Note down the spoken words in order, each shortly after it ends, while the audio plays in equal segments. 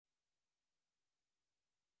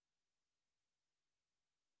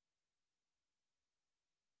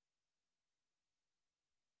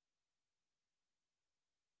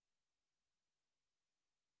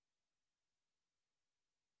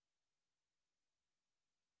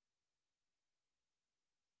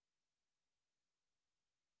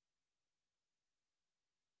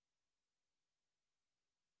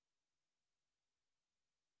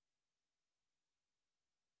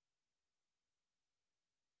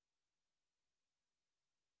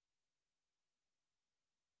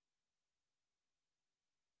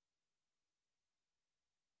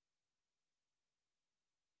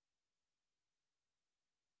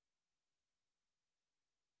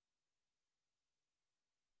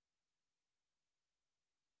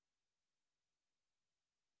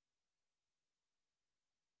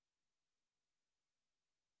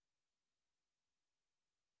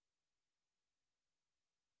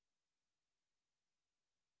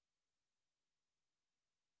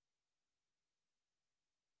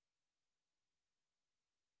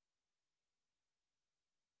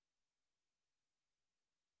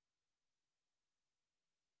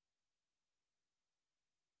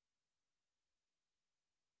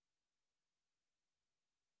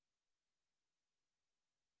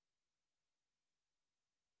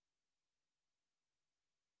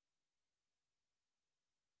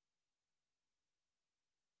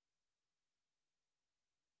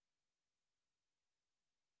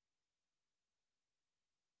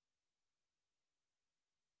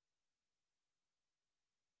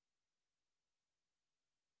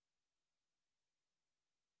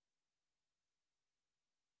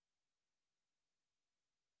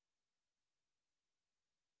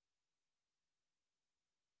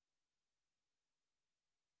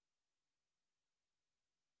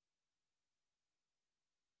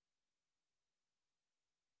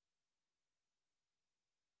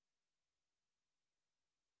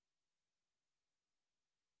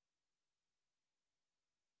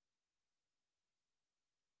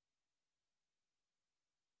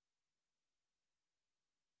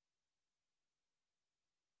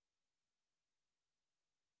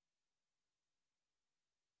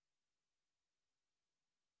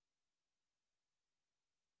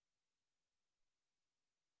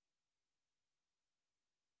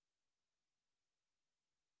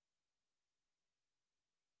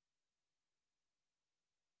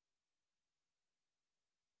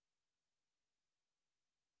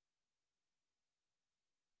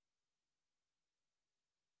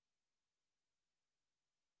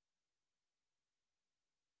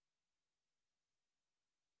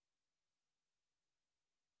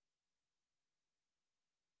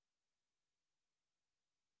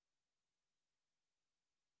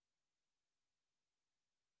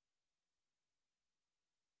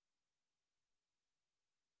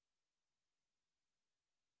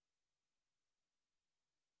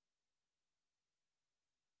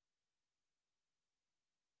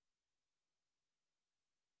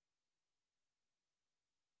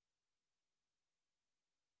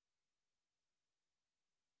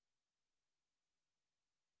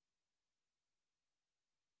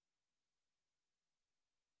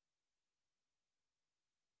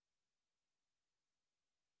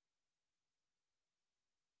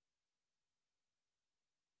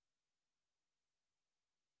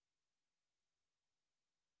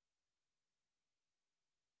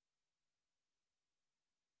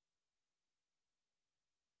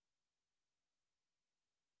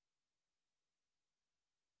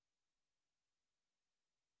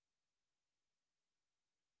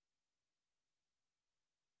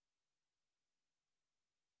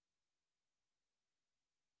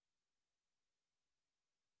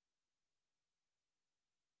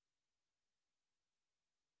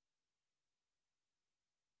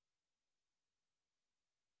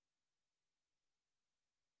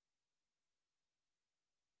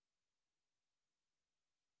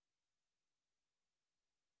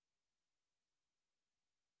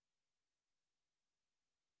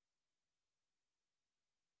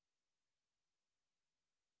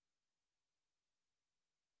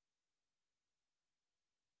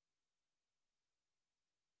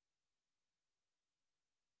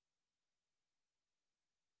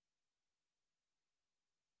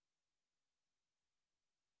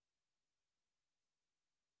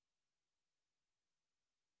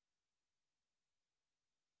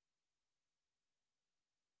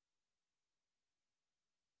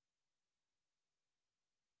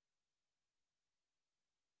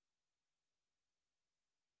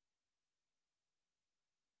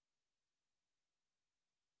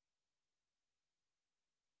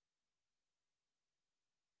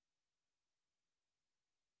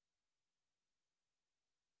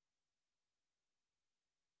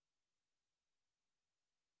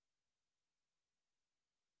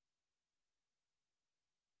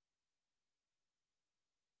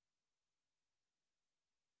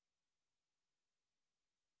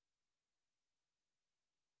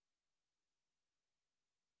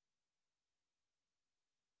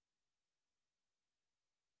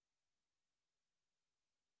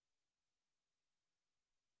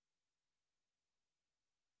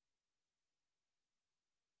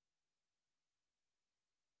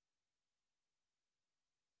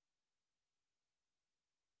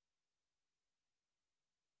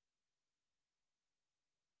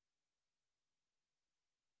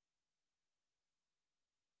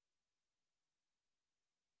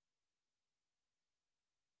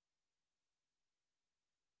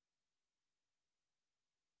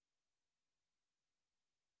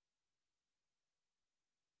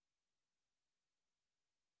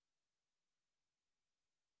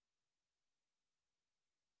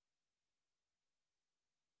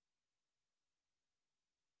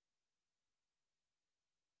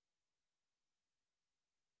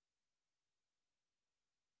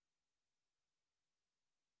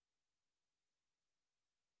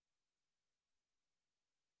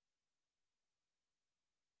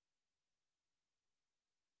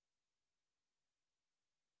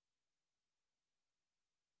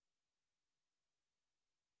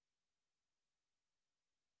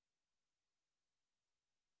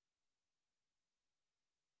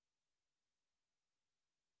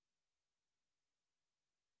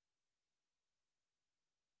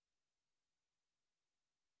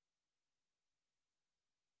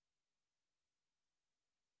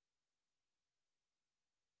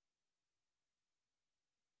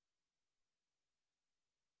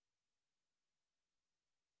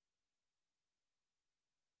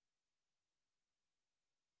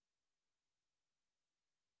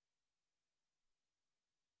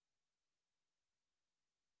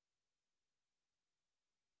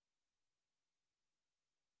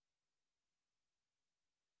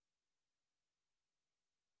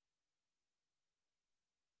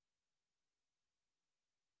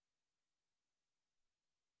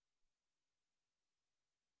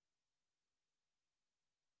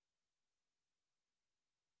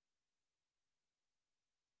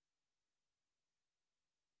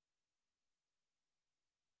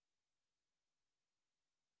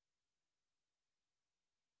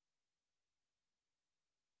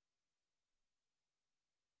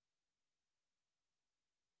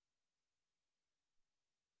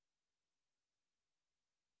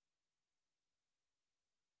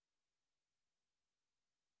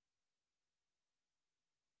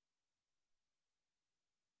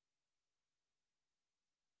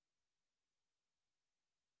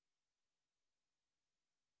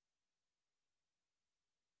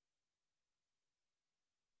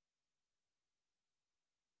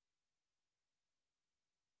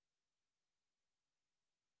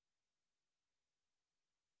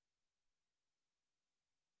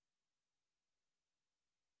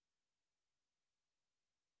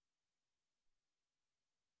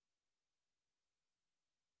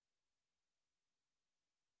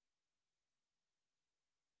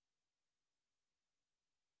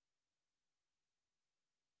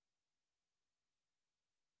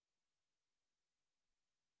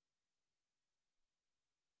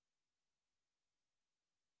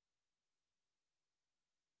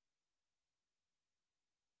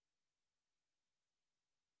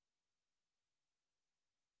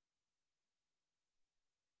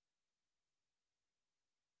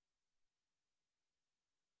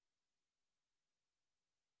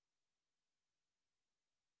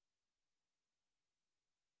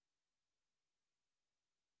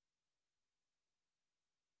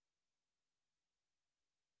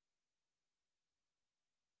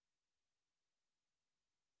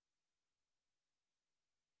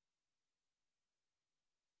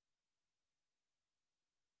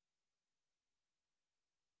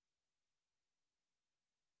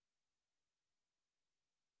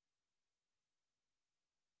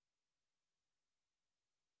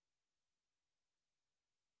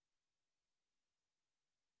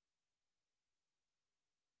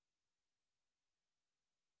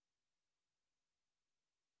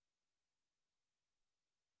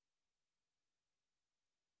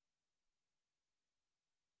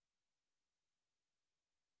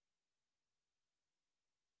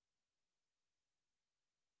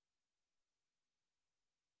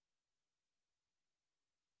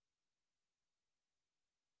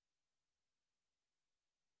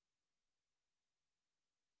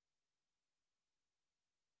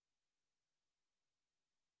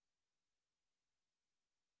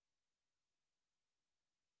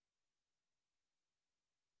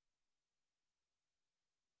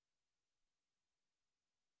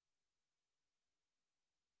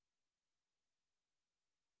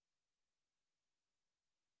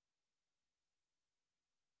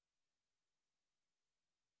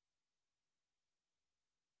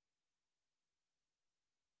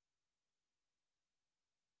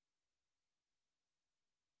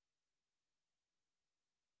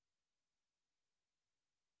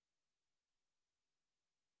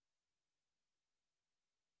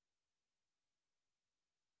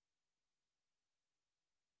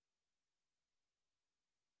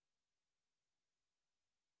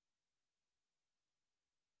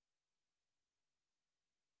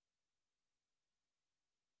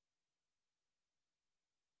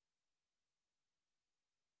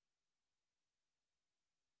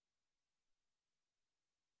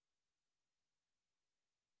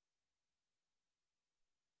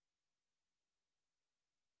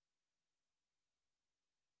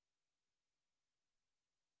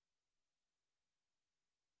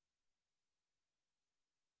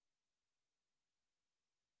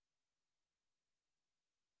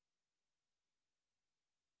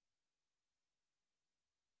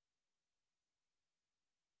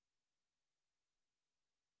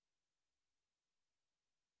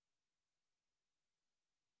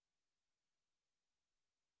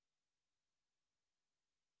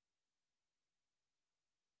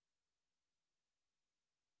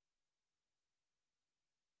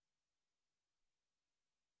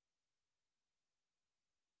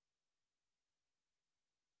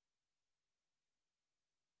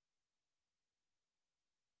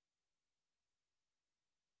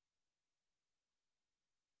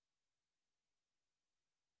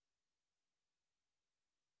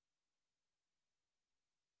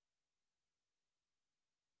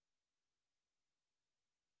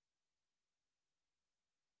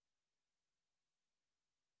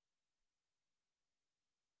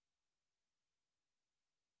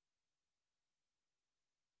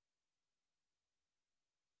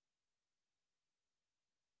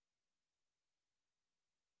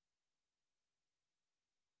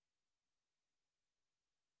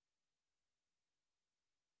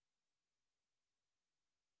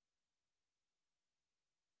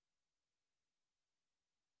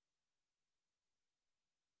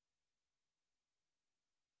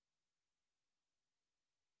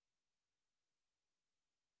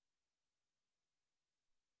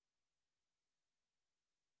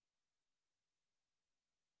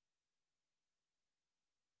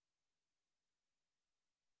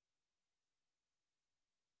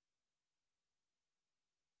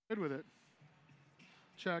Good with it.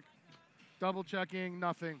 Check. Double checking,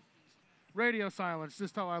 nothing. Radio silence,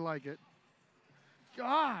 just how I like it.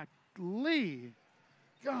 God, Lee.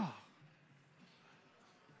 God.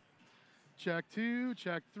 Check 2,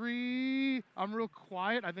 check 3. I'm real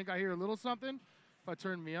quiet. I think I hear a little something. If I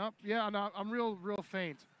turn me up. Yeah, no, I'm real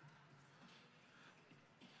faint.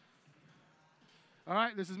 All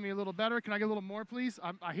right, this is me a little better. Can I get a little more, please?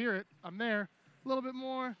 I hear it. I'm there. A little bit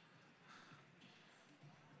more.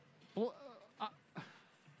 Uh,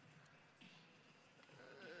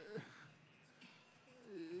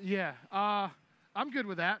 yeah, I'm good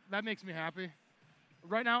with that. That makes me happy.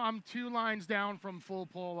 Right now, I'm 2 lines down from full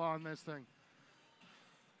pull on this thing.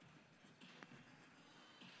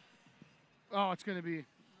 Oh, it's going to be,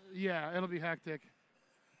 yeah, it'll be hectic.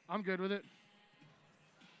 I'm good with it.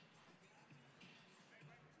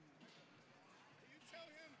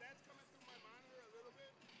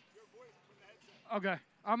 Okay,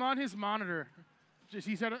 I'm on his monitor. Just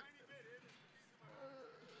he said it.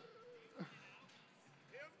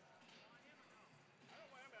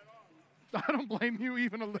 I don't blame you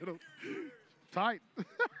even a little. Tight.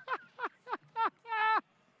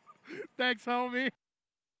 Thanks, homie.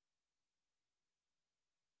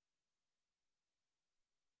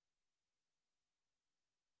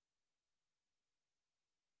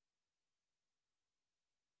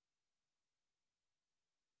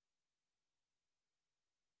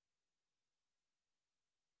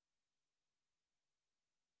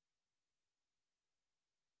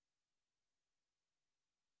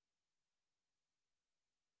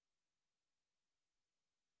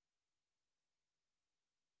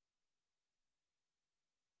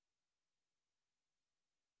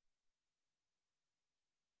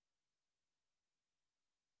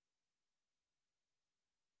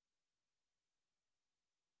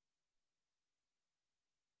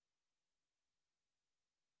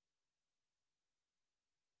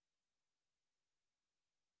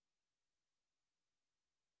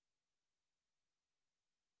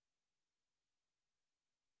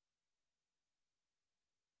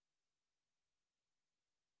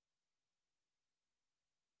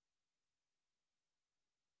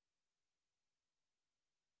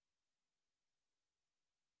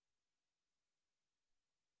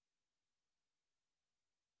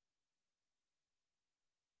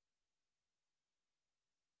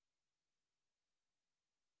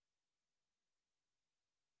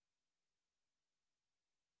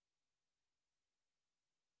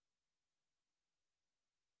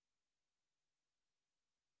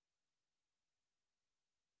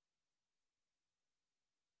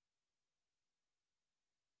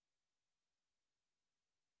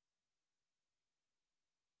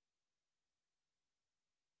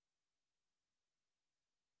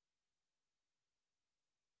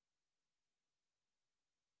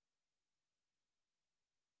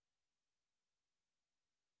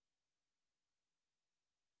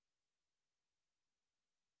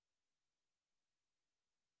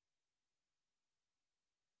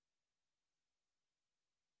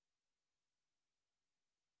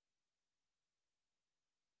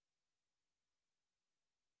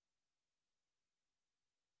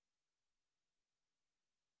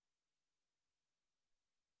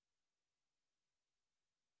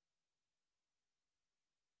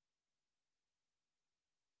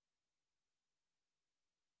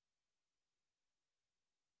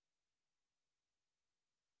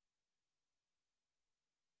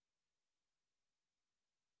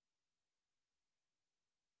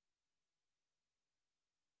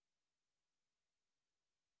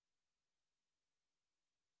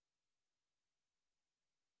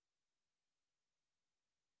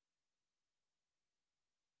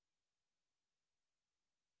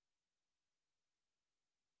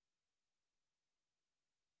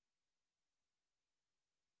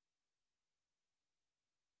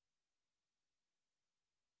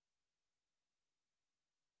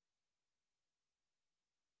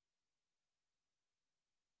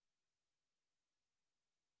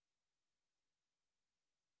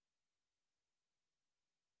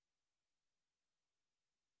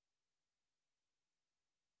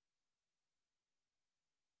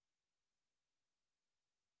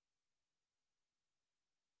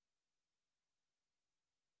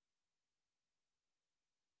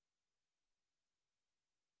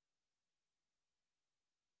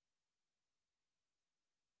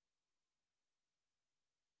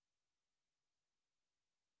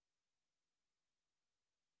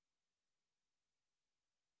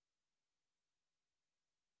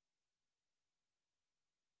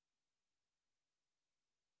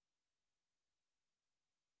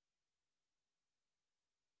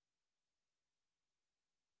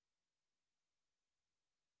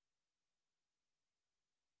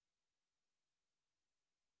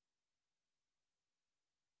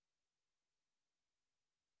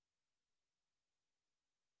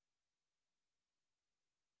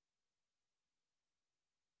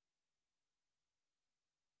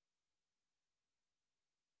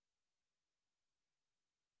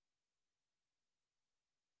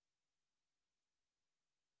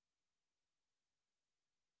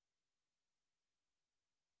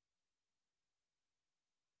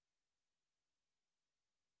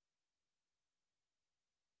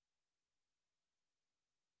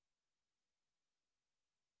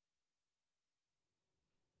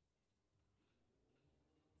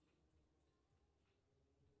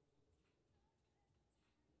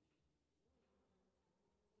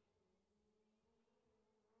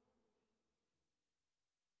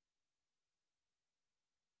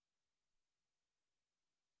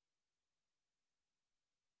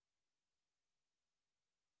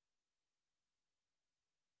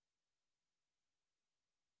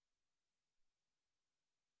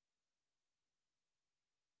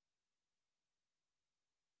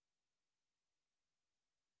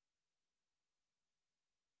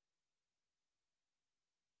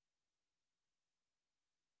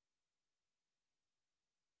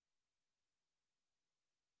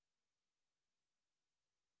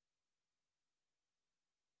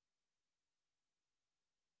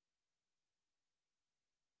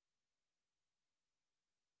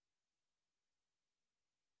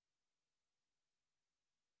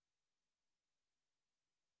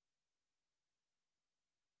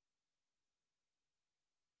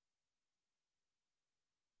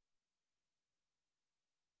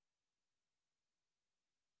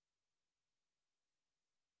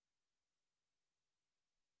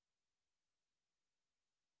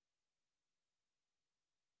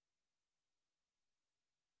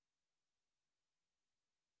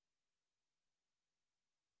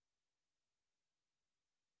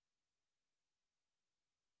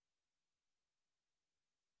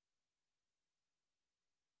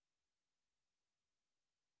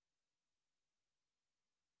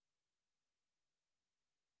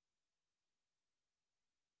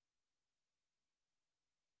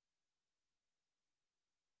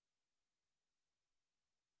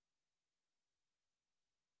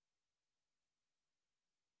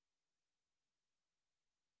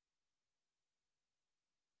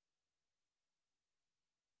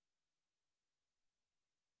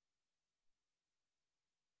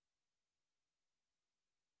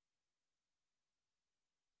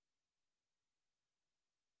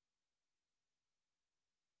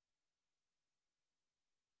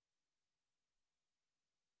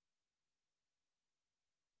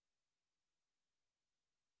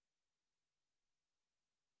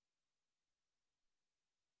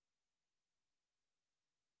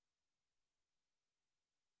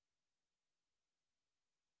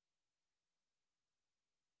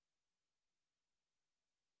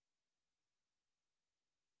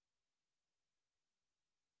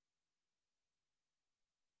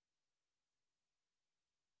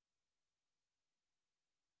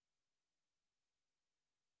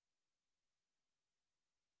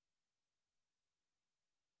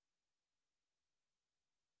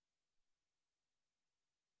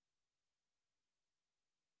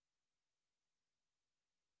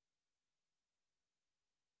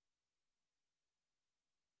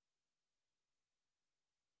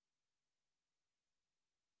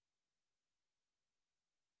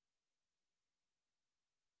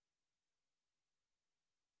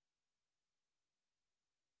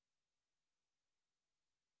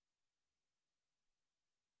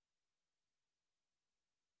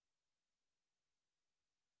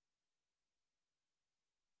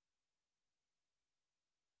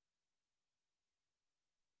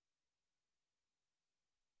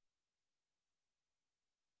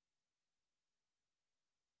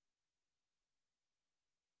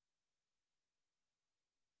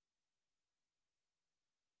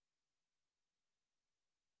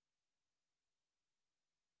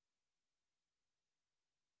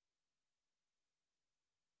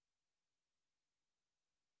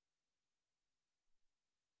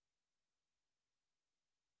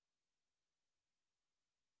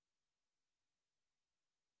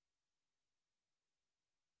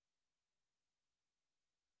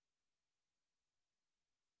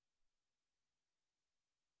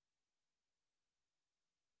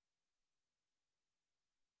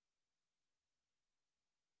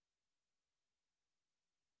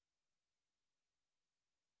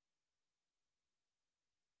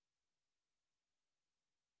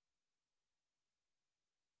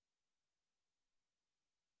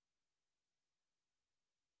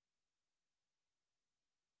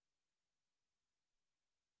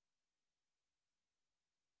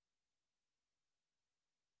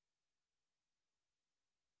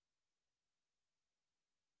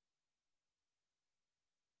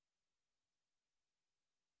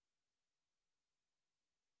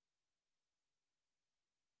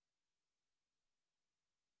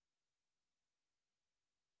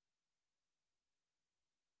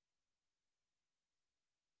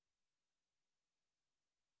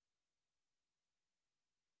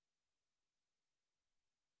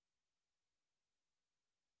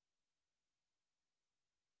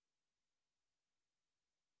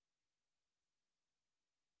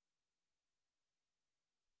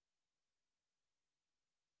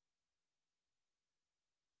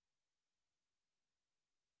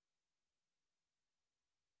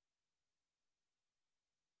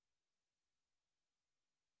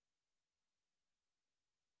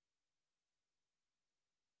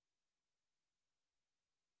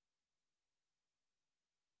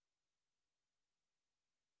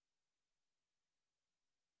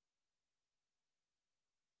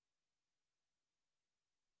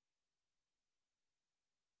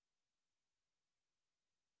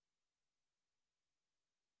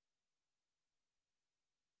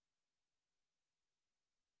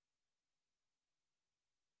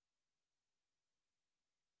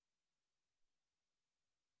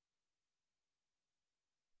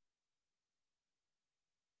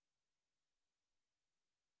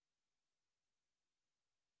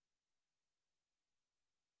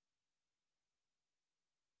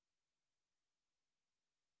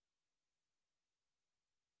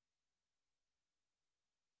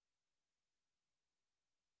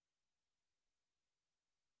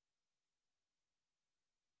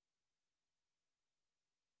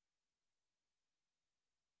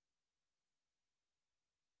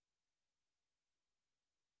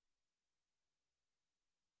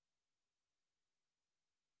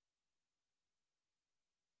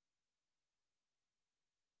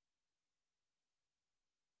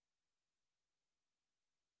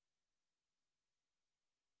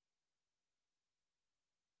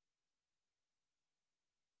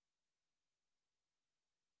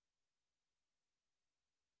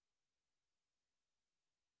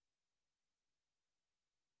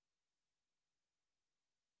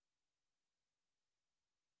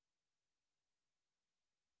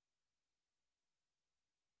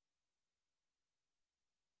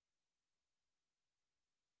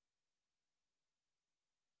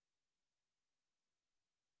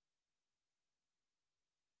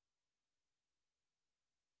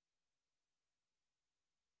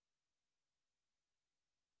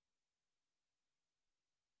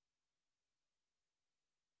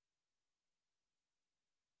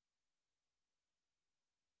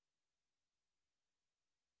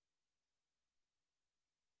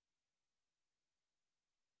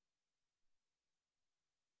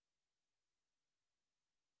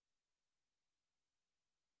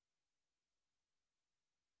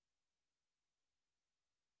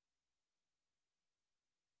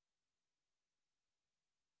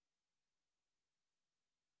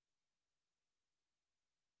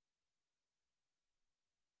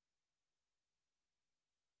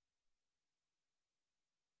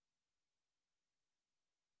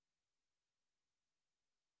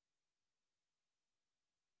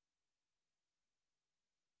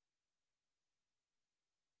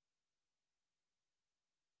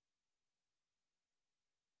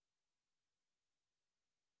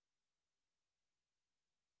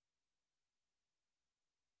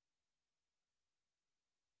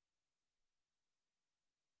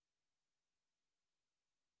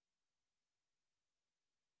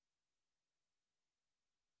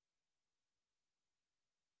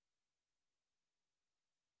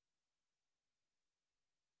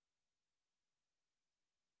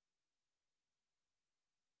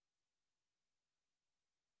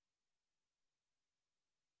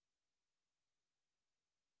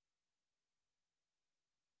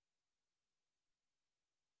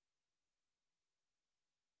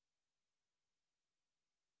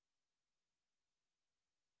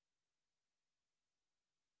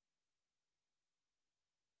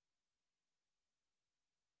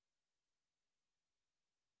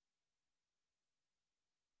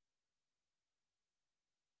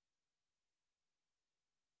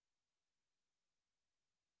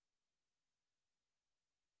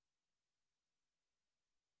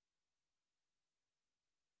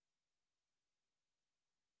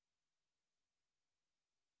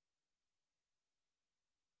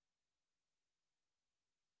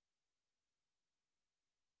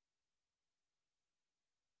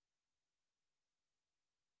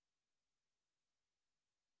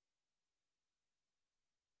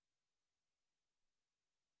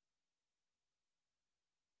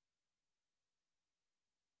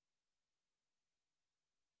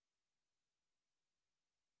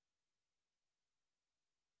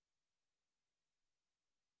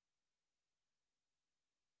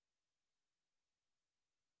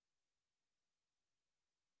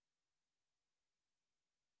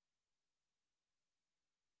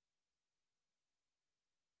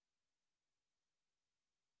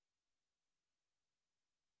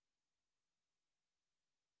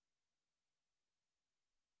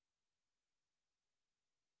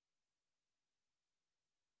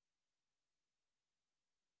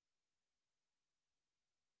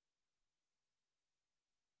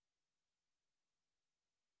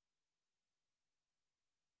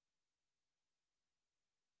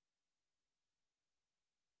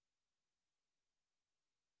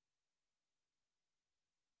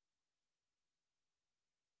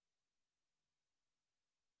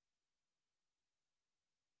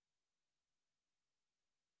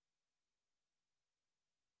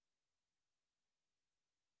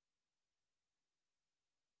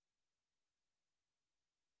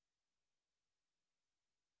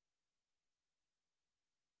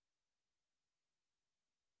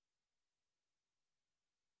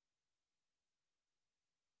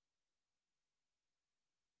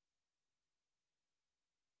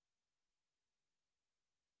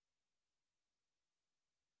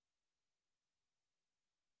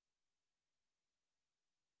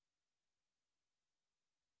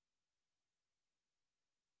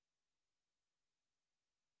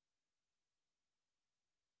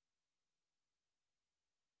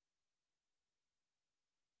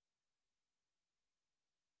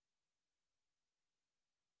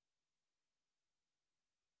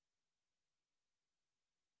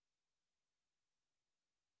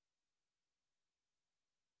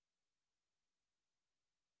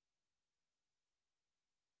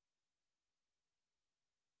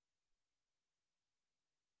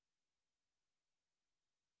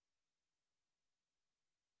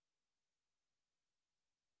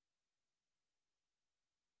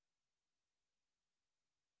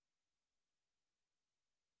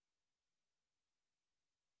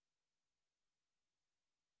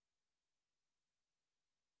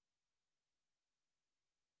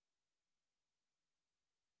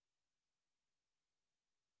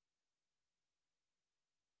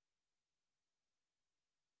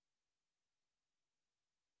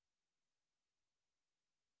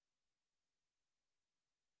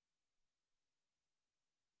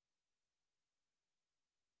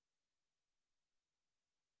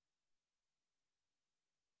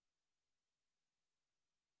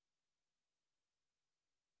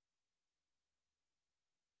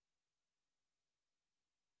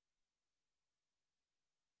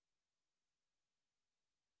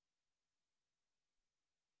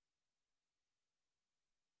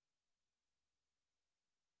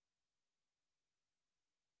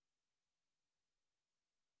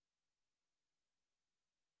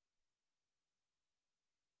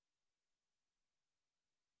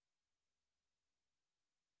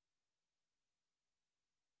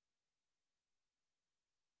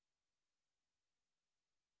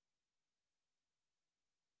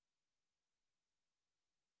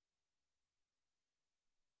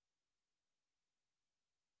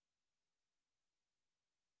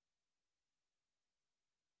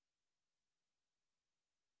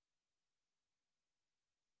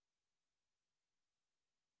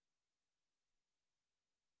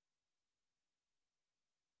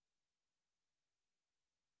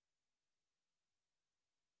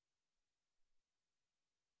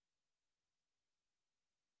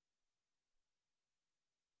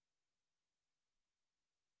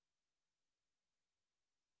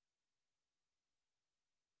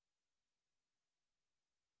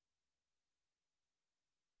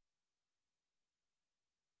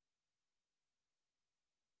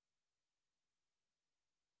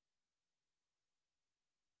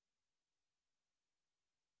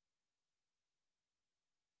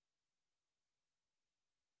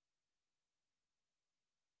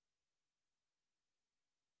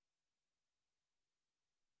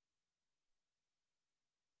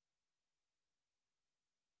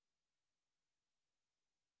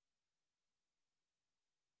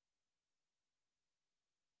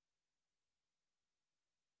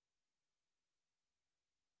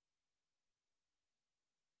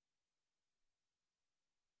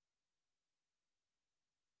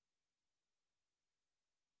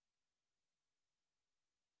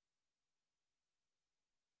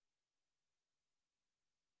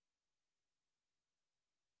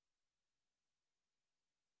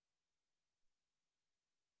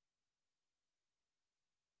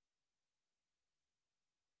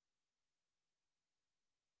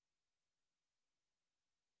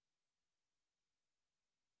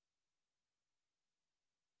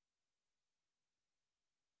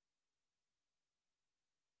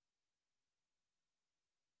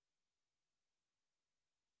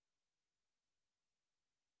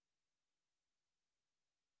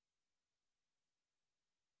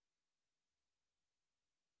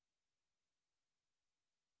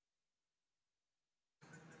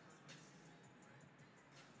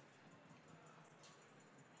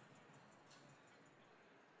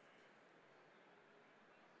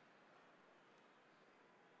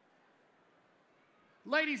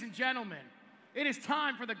 Ladies and gentlemen, it is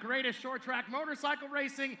time for the greatest short track motorcycle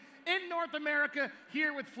racing in North America,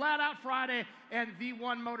 here with Flat Out Friday and the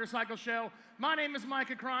One Motorcycle Show. My name is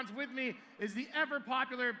Micah Kranz. With me is the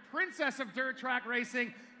ever-popular princess of dirt track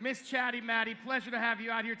racing, Miss Chatty Matty. Pleasure to have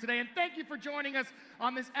you out here today, and thank you for joining us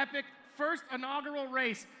on this epic first inaugural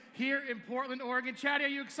race here in Portland, Oregon. Chatty, are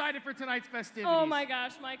you excited for tonight's festivities? Oh my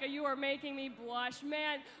gosh, Micah, you are making me blush,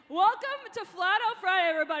 man. Welcome to Flat Out Friday,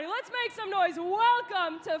 everybody. Let's make some noise.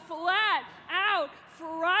 Welcome to Flat Out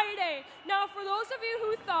Friday. Now, for those of you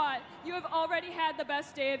who thought you have already had the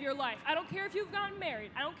best day of your life, I don't care if you've gotten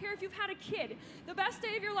married, I don't care if you've had a kid, the best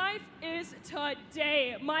day of your life is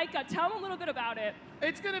today. Micah, tell them a little bit about it.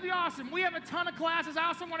 It's going to be awesome. We have a ton of classes. I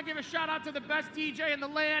also want to give a shout out to the best DJ in the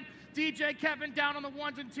land, DJ Kevin, down on the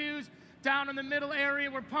ones and twos, down in the middle area.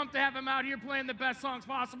 We're pumped to have him out here playing the best songs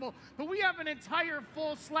possible. But we have an entire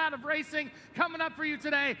full slat of racing coming up for you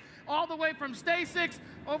today, all the way from Stasics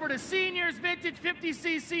over to seniors, vintage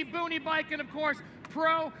 50cc boonie bike, and of course,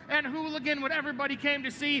 pro and hooligan, what everybody came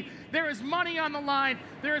to see. There is money on the line,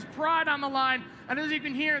 there is pride on the line, and as you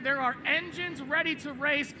can hear, there are engines ready to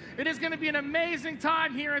race. It is going to be an amazing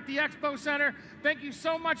time here at the Expo Center. Thank you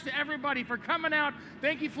so much to everybody for coming out.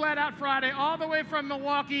 Thank you, Flat Out Friday, all the way from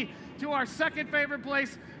Milwaukee to our second favorite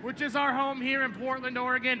place, which is our home here in Portland,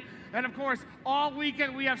 Oregon. And of course, all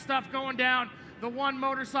weekend we have stuff going down. The One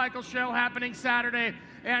Motorcycle Show happening Saturday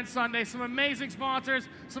and Sunday. Some amazing sponsors,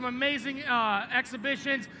 some amazing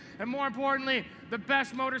exhibitions, and more importantly, the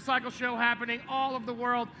best motorcycle show happening all of the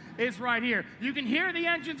world is right here. You can hear the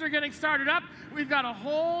engines are getting started up. We've got a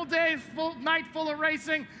whole day, night full of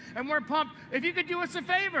racing, and we're pumped. If you could do us a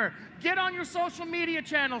favor, get on your social media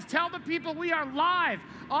channels. Tell the people we are live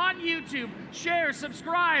on YouTube. Share,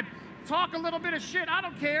 subscribe, talk a little bit of shit. I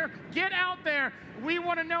don't care. Get out there. We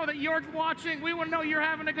want to know that you're watching. We want to know you're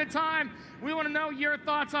having a good time. We want to know your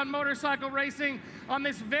thoughts on motorcycle racing on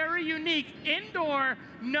this very unique indoor,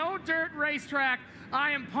 no dirt racetrack.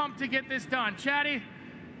 I am pumped to get this done. Chatty,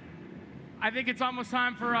 I think it's almost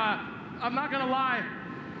time for, I'm not going to lie,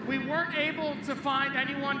 we weren't able to find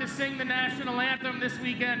anyone to sing the national anthem this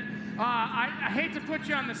weekend. I hate to put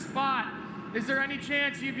you on the spot. Is there any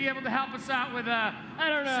chance you'd be able to help us out with I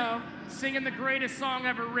don't know. Singing the greatest song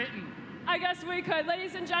ever written? I guess we could.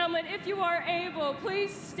 Ladies and gentlemen, if you are able,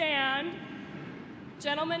 please stand.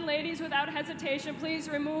 Gentlemen, ladies, without hesitation, please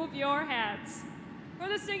remove your hats for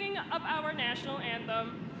the singing of our national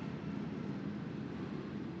anthem.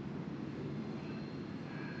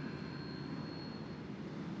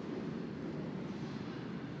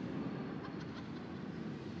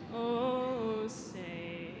 Oh,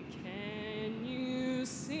 say, can you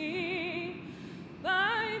see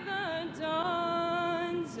by the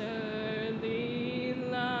dawn's early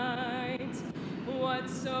light what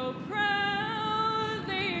so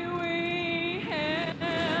proudly we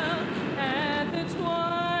hailed at the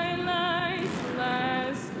twilight's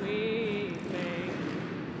last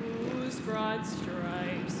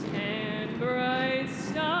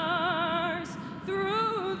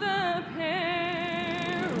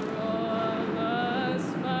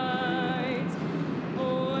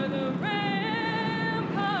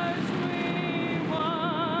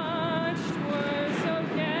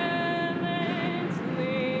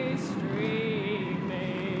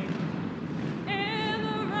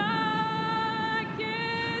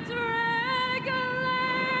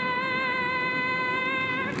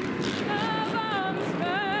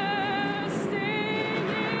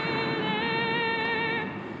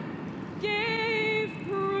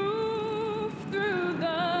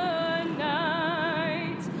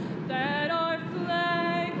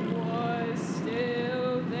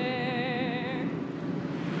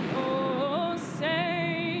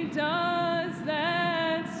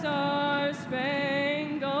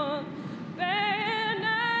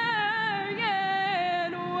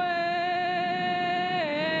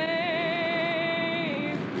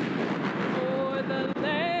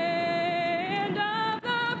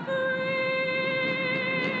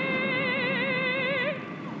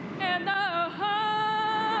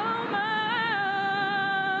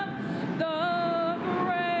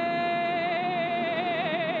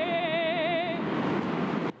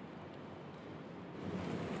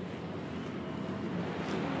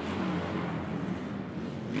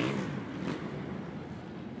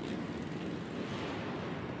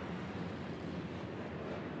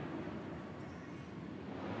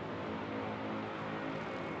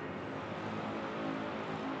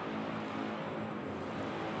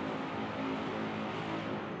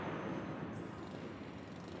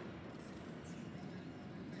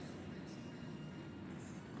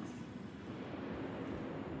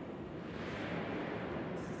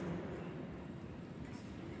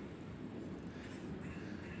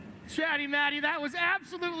Chatty Matty, that was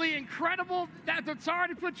absolutely incredible. Sorry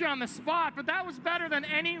to put you on the spot, but that was better than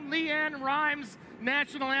any Leanne Rimes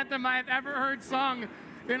national anthem I've ever heard sung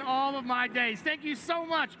in all of my days. Thank you so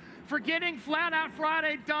much for getting Flat Out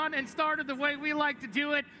Friday done and started the way we like to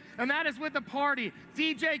do it, and that is with a party.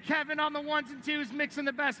 DJ Kevin on the ones and twos, mixing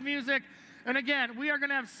the best music. And again, we are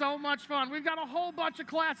gonna have so much fun. We've got a whole bunch of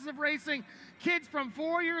classes of racing, kids from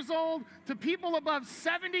 4 years old to people above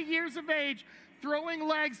 70 years of age, throwing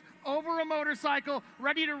legs over a motorcycle,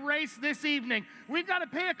 ready to race this evening. We've got to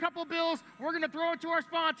pay a couple bills. We're going to throw it to our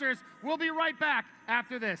sponsors. We'll be right back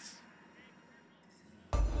after this.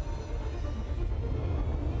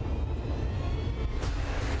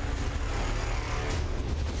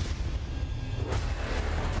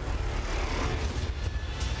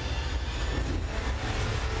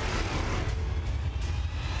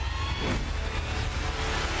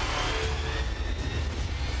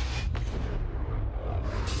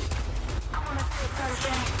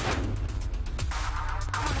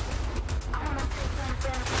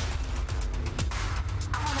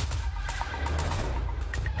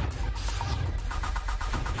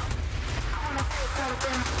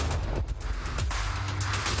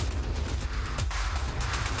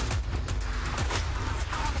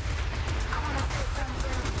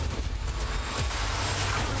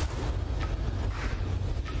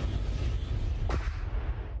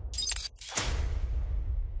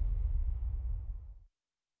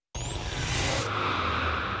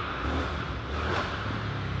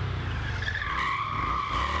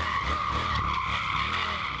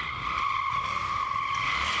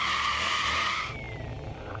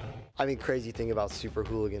 I mean, crazy thing about Super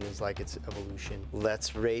Hooligan is like its evolution.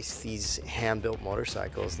 Let's race these hand-built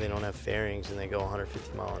motorcycles. They don't have fairings and they go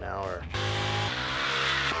 150 miles an hour.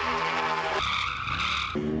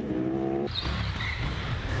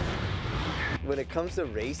 When it comes to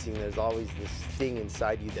racing, there's always this thing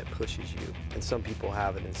inside you that pushes you. And some people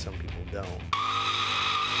have it and some people don't.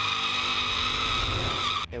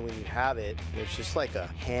 And when you have it, there's just like a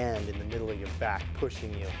hand in the middle of your back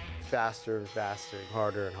pushing you faster and faster,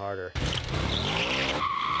 harder and harder.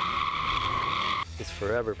 It's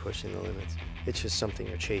forever pushing the limits. It's just something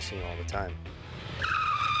you're chasing all the time.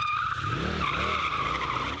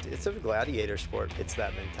 It's a gladiator sport. It's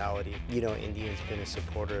that mentality. You know, Indian's been a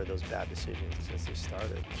supporter of those bad decisions since they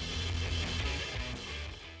started.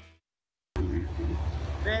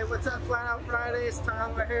 Hey, what's up, Flat Out Friday? It's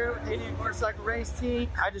Tyler here with Indian Motorcycle Race Team.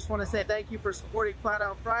 I just want to say thank you for supporting Flat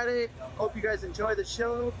Out Friday. Hope you guys enjoy the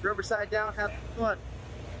show. Riverside down, have fun.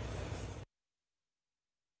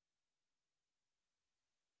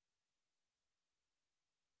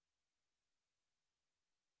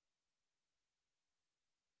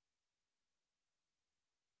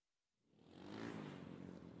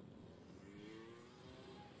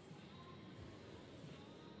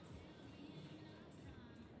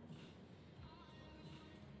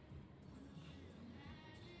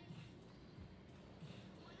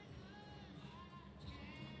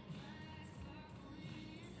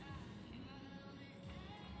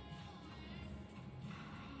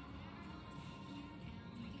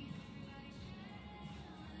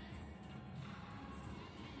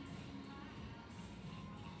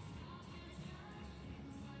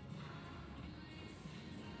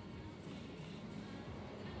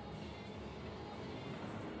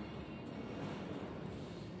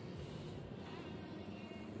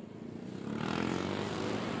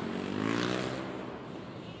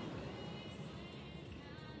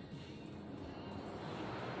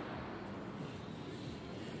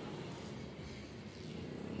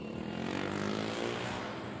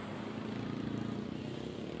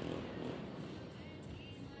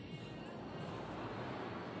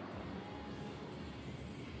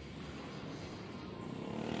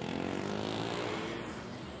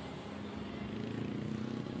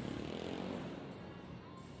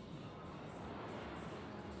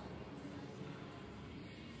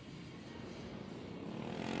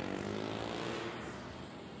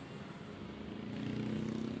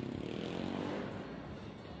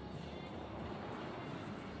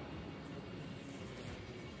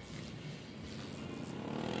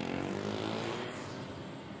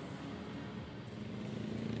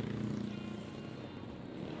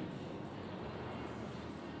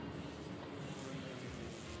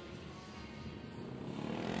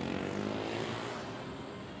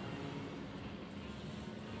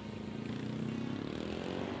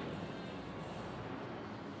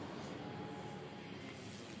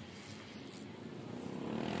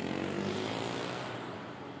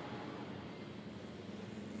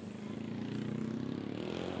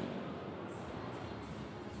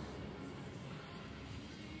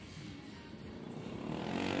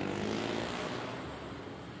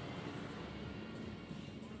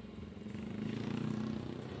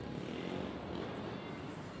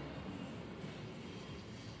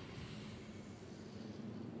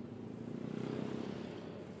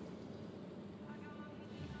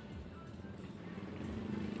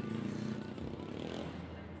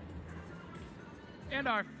 and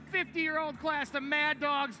our 50-year-old class, the Mad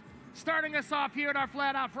Dogs, starting us off here at our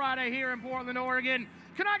Flat Out Friday here in Portland, Oregon.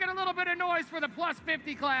 Can I get a little bit of noise for the plus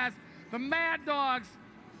 50 class, the Mad Dogs,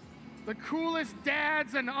 the coolest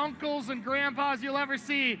dads and uncles and grandpas you'll ever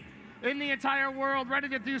see in the entire world, ready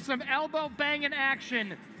to do some elbow banging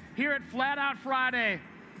action here at Flat Out Friday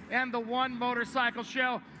and the One Motorcycle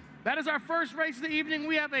Show. That is our first race of the evening.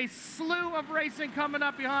 We have a slew of racing coming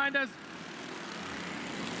up behind us.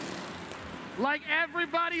 Like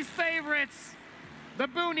everybody's favorites, the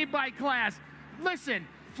Boonie Bike class. Listen,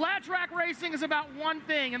 flat track racing is about one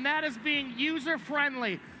thing, and that is being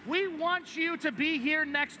user-friendly. We want you to be here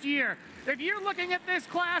next year. If you're looking at this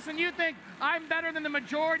class and you think, I'm better than the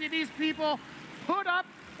majority of these people, put up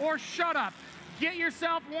or shut up. Get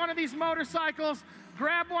yourself one of these motorcycles,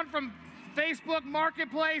 grab one from Facebook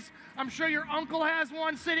Marketplace. I'm sure your uncle has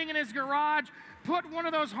one sitting in his garage. Put one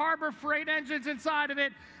of those Harbor Freight engines inside of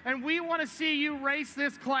it, and we want to see you race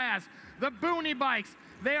this class. The Boonie Bikes,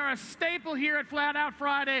 they are a staple here at Flat Out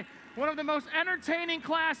Friday, one of the most entertaining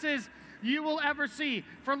classes you will ever see.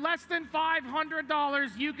 For less than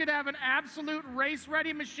 $500, you could have an absolute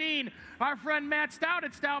race-ready machine. Our friend Matt Stout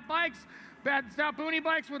at Stout Boonie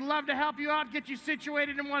Bikes would love to help you out, get you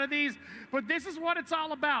situated in one of these. But this is what it's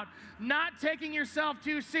all about, not taking yourself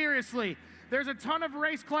too seriously. There's a ton of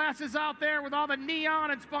race classes out there with all the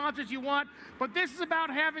neon and sponsors you want, but this is about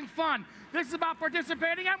having fun. This is about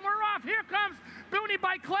participating, and we're off. Here comes Boonie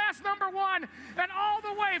Bike class number 1, and all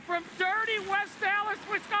the way from dirty West Dallas,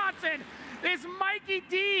 Wisconsin, is Mikey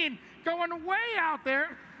Dean, going way out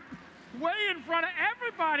there, way in front of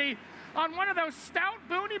everybody on one of those stout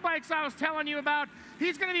Boonie Bikes I was telling you about.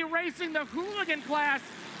 He's going to be racing the hooligan class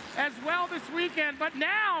as well this weekend, but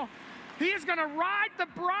now he is going to ride the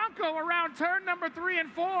Bronco around turn number 3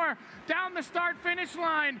 and 4, down the start-finish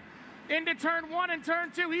line into turn 1 and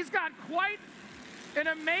turn 2. He's got quite an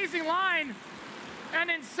amazing line.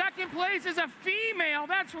 And in second place is a female.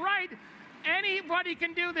 That's right. Anybody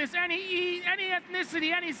can do this. Any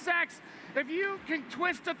ethnicity, any sex. If you can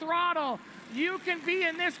twist a throttle, you can be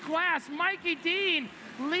in this class. Mikey Dean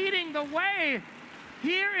leading the way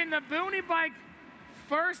here in the Boonie Bike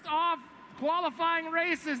first off qualifying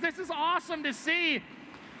races. This is awesome to see.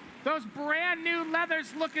 Those brand new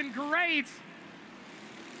leathers looking great.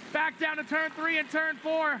 Back down to turn 3 and turn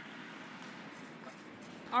 4.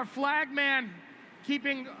 Our flag man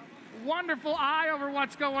keeping wonderful eye over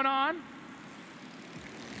what's going on.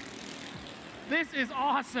 This is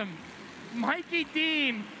awesome. Mikey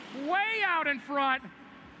Dean way out in front.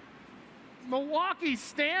 Milwaukee,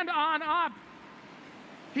 stand on up.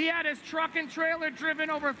 He had his truck and trailer driven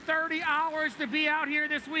over 30 hours to be out here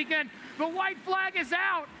this weekend. The white flag is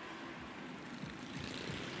out.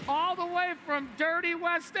 All the way from dirty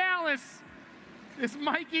West Dallas is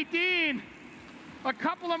Mikey Dean. A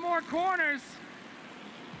couple of more corners.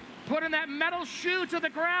 Putting that metal shoe to the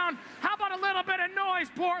ground. How about a little bit of noise,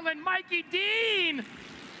 Portland? Mikey Dean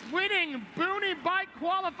winning Boonie Bike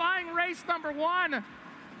qualifying race number 1.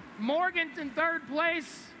 Morgan's in third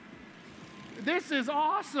place. This is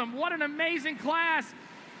awesome. What an amazing class.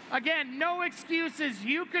 Again, no excuses.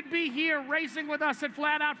 You could be here racing with us at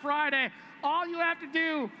Flat Out Friday. All you have to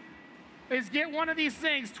do is get one of these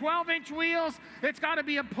things. 12-inch wheels. It's got to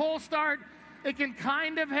be a pull start. It can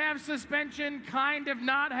kind of have suspension, kind of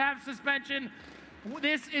not have suspension.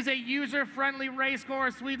 This is a user-friendly race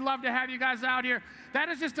course. We'd love to have you guys out here. That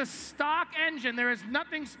is just a stock engine. There is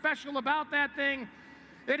nothing special about that thing.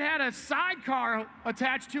 It had a sidecar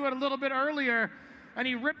attached to it a little bit earlier, and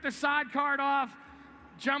he ripped the sidecar off,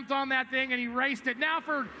 jumped on that thing, and he raced it. Now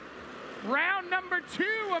for round number 2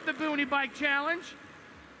 of the Boonie Bike Challenge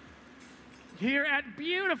here at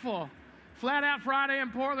beautiful Flat Out Friday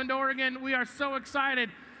in Portland, Oregon. We are so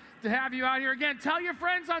excited to have you out here again. Tell your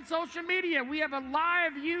friends on social media. We have a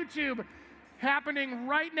live YouTube happening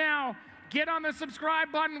right now. Get on the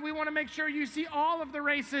subscribe button. We want to make sure you see all of the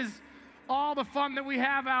races, all the fun that we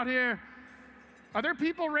have out here. Are there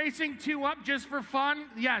people racing 2-up just for fun?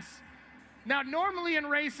 Yes. Now, normally in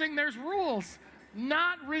racing, there's rules.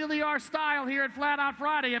 Not really our style here at Flat Out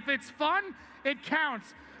Friday. If it's fun, it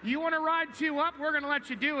counts. You want to ride 2-up, we're going to let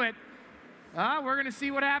you do it. We're going to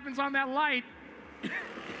see what happens on that light.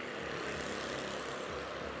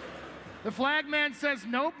 The flag man says,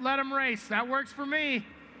 nope, let him race. That works for me.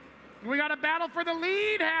 We got a battle for the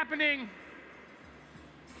lead happening.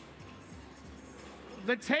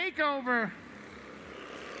 The takeover.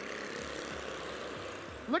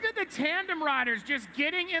 Look at the tandem riders just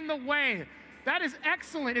getting in the way. That is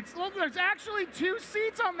excellent. Look, there's actually 2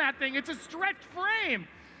 seats on that thing. It's a stretched frame.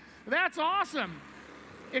 That's awesome.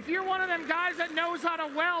 If you're one of them guys that knows how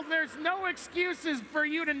to weld, there's no excuses for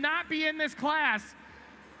you to not be in this class.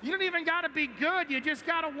 You don't even gotta be good, you just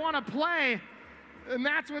gotta wanna play. And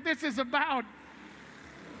that's what this is about.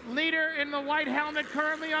 Leader in the white helmet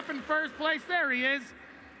currently up in first place. There he is.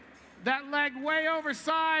 That leg way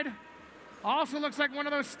overside. Also looks like one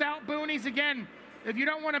of those stout boonies. Again, if you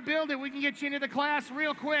don't want to build it, we can get you into the class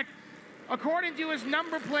real quick. According to his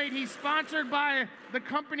number plate, he's sponsored by the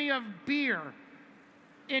company of beer.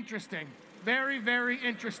 Interesting. Very, very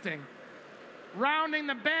interesting. Rounding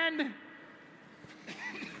the bend,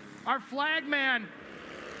 our flag man.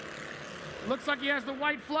 Looks like he has the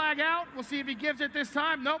white flag out. We'll see if he gives it this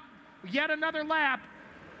time. Nope. Yet another lap.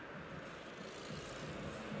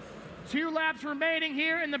 2 laps remaining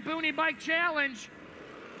here in the Boonie Bike Challenge.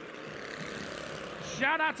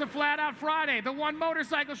 Shout out to Flat Out Friday, the one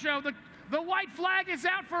motorcycle show. The white flag is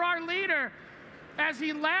out for our leader as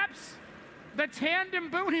he laps the tandem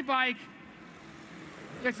Boonie Bike.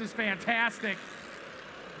 This is fantastic.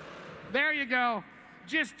 There you go.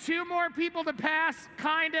 Just 2 more people to pass,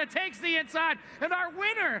 kinda, takes the inside. And our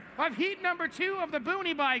winner of heat number 2 of the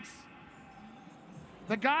Boonie Bikes,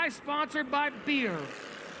 the guy sponsored by beer.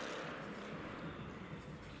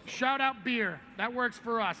 Shout out beer, that works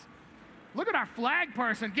for us. Look at our flag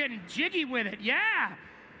person getting jiggy with it, yeah.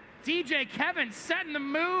 DJ Kevin setting the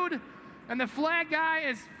mood, and the flag guy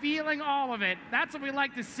is feeling all of it. That's what we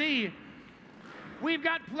like to see. We've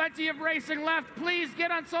got plenty of racing left. Please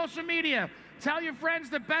get on social media. Tell your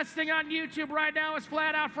friends the best thing on YouTube right now is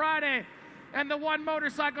Flat Out Friday and the One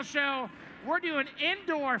Motorcycle Show. We're doing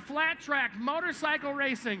indoor flat track motorcycle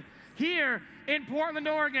racing here in Portland,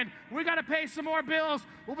 Oregon. We got to pay some more bills.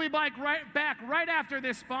 We'll be back right after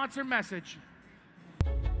this sponsor message.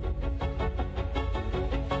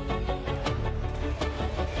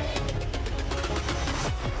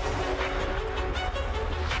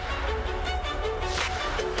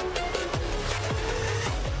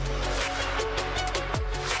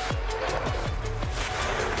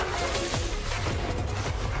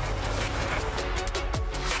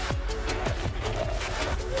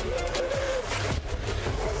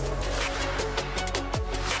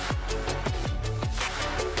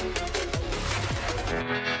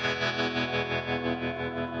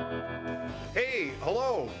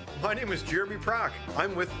 My name is Jeremy Prock.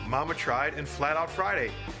 I'm with Mama Tried and Flat Out Friday.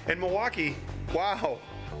 In Milwaukee, wow,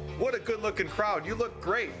 what a good looking crowd. You look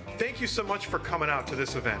great. Thank you so much for coming out to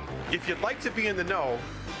this event. If you'd like to be in the know,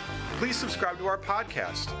 please subscribe to our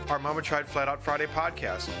podcast, our Mama Tried Flat Out Friday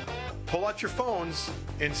podcast. Pull out your phones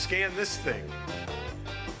and scan this thing.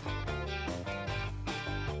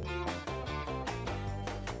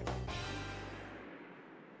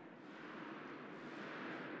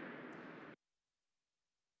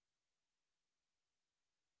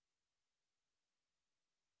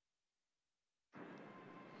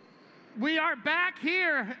 We are back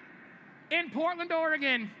here in Portland,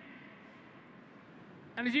 Oregon.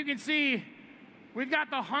 And as you can see, we've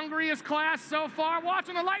got the hungriest class so far.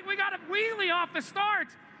 Watching the light, we got a wheelie off the start.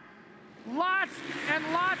 Lots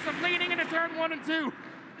and lots of leading into turn 1 and 2.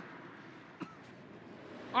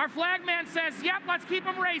 Our flag man says, yep, let's keep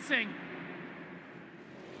them racing.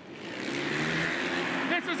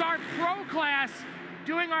 This is our pro class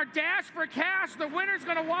doing our dash for cash. The winner's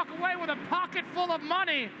gonna walk away with a pocket full of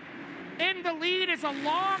money. In the lead is a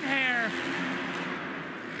long hair.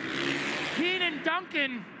 Keenan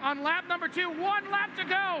Duncan on lap number 2. 1 lap to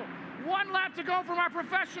go. 1 lap to go from our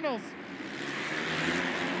professionals.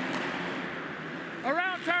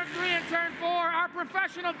 Around turn 3 and turn 4, our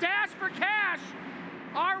professional dash for cash.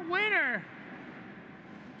 Our winner,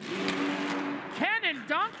 Kenan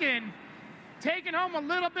Duncan, taking home a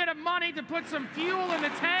little bit of money to put some fuel in the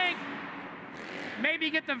tank.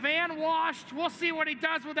 Maybe get the van washed. We'll see what he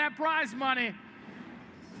does with that prize money.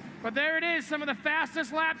 But there it is, some of the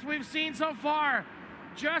fastest laps we've seen so far.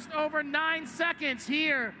 Just over 9 seconds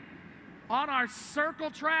here on our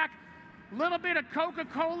circle track. Little bit of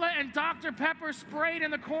Coca-Cola and Dr. Pepper sprayed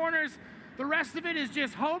in the corners. The rest of it is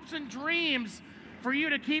just hopes and dreams for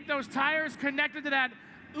you to keep those tires connected to that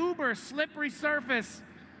uber slippery surface.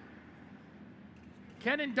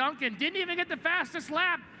 Kenan Duncan didn't even get the fastest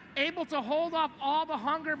lap, able to hold off all the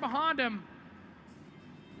hunger behind him.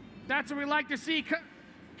 That's what we like to see.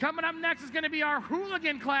 Coming up next is going to be our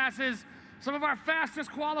hooligan classes. Some of our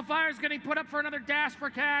fastest qualifiers getting put up for another dash for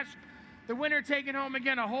cash. The winner taking home,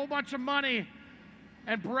 again, a whole bunch of money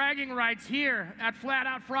and bragging rights here at Flat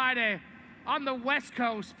Out Friday on the West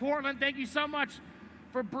Coast. Portland, thank you so much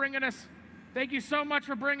for bringing us. Thank you so much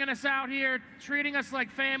for bringing us out here, treating us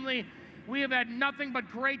like family. We have had nothing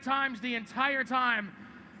but great times the entire time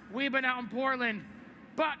we've been out in Portland.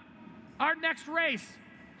 But our next race,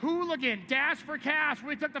 Hooligan, Dash for Cash.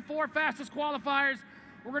 We took the 4 fastest qualifiers.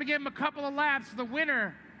 We're gonna give them a couple of laps. The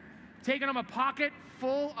winner, taking them a pocket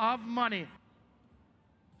full of money.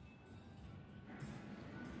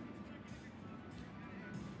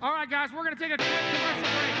 All right, guys, we're gonna take a quick commercial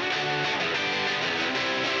break.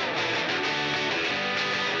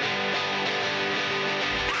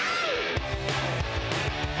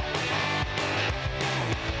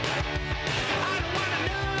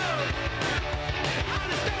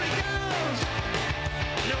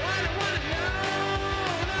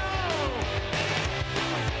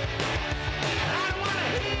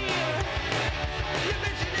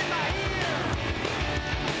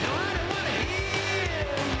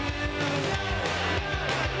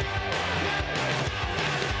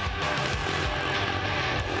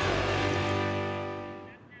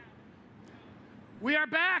 We are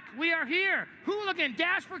back. We are here. Hooligan,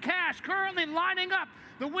 Dash for Cash, currently lining up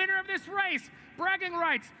the winner of this race. Bragging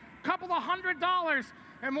rights, couple of $100,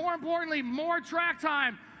 and more importantly, more track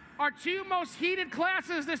time. Our 2 most heated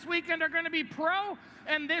classes this weekend are going to be Pro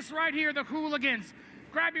and this right here, the Hooligans.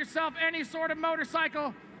 Grab yourself any sort of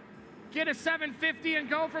motorcycle, get a 750 and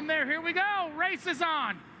go from there. Here we go. Race is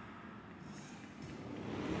on.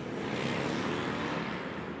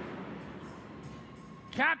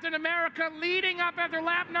 Captain America leading up after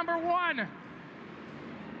lap number 1.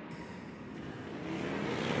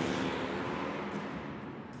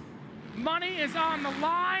 Money is on the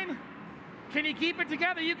line. Can you keep it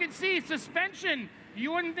together? You can see suspension.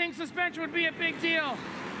 You wouldn't think suspension would be a big deal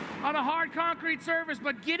on a hard concrete surface,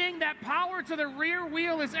 but getting that power to the rear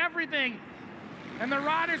wheel is everything. And the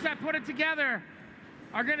riders that put it together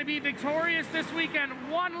are going to be victorious this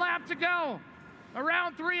weekend. 1 lap to go.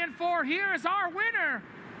 Around 3 and 4, here is our winner.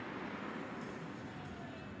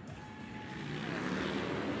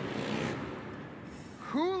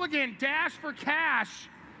 Hooligan, Dash for Cash,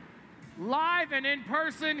 live and in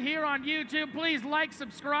person here on YouTube. Please like,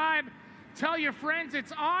 subscribe, tell your friends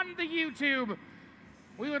it's on the YouTube.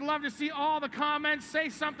 We would love to see all the comments. Say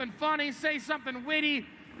something funny, say something witty.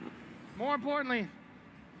 More importantly,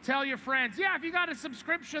 tell your friends. Yeah, if you got a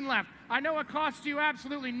subscription left, I know it costs you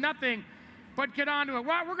absolutely nothing, but get onto it.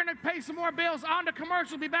 Well, we're gonna pay some more bills. On to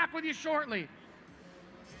commercial. Be back with you shortly.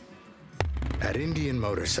 At Indian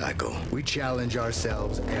Motorcycle, we challenge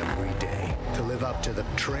ourselves every day to live up to the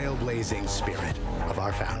trailblazing spirit of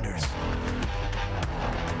our founders.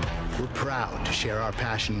 We're proud to share our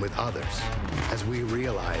passion with others as we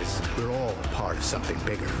realize we're all part of something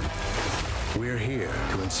bigger. We're here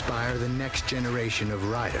to inspire the next generation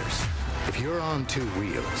of riders. If you're on 2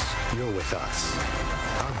 wheels, you're with us.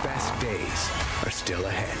 Our best days are still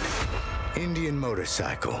ahead. Indian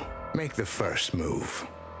Motorcycle, make the first move.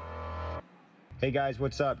 Hey guys,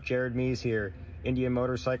 what's up? Jared Mees here, Indian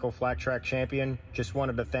Motorcycle Flat Track Champion. Just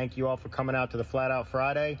wanted to thank you all for coming out to the Flat Out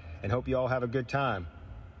Friday and hope you all have a good time.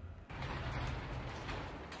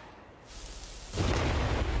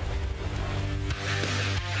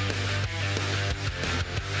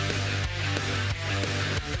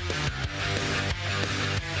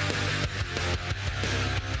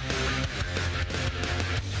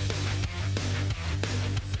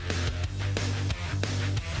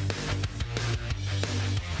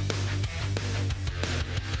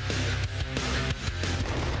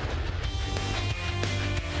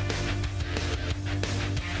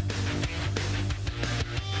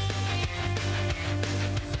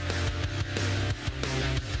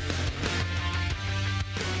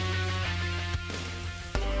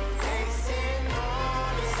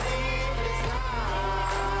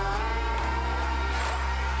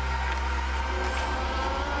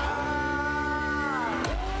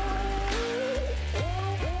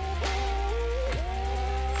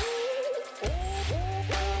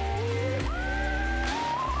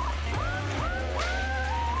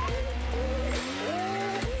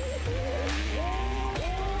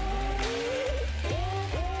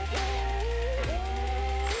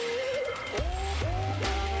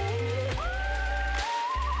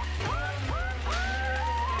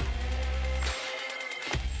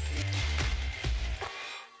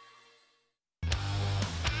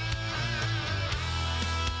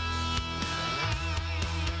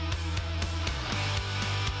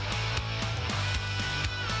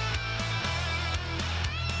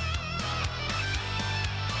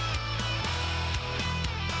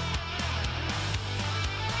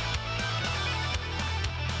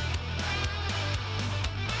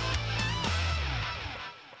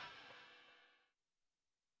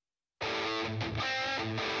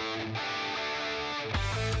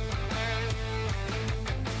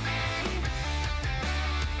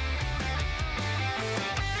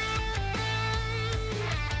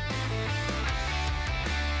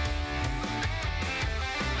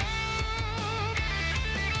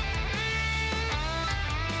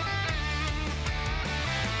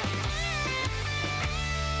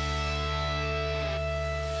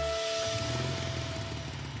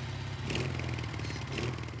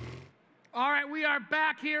 are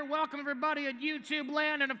back here. Welcome everybody at YouTube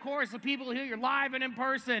land, and of course the people here, you're live and in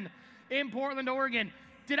person in Portland, Oregon.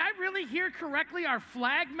 Did I really hear correctly? Our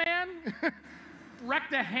flag man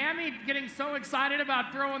wrecked a hammy, getting so excited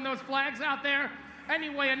about throwing those flags out there.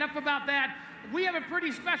 Anyway, enough about that. We have a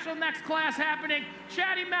pretty special next class happening.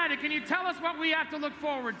 Chatty Matty, can you tell us what we have to look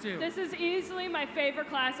forward to? This is easily my favorite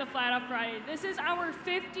class of Flat Out Friday. This is our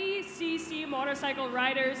 50cc motorcycle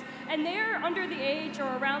riders, and they're under the age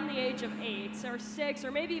or around the age of 8 or 6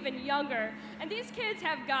 or maybe even younger. And these kids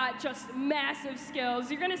have got just massive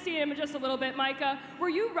skills. You're gonna see them in just a little bit. Micah, were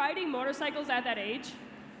you riding motorcycles at that age?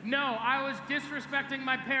 No, I was disrespecting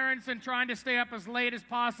my parents and trying to stay up as late as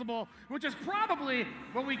possible, which is probably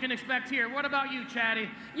what we can expect here. What about you, Chatty?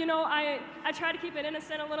 You know, I try to keep it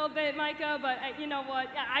innocent a little bit, Micah, but you know what?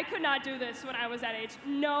 I could not do this when I was that age.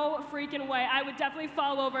 No freaking way. I would definitely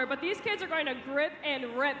fall over, but these kids are going to grip and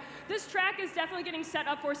rip. This track is definitely getting set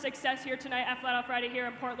up for success here tonight at Flat Out Friday here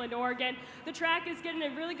in Portland, Oregon. The track is getting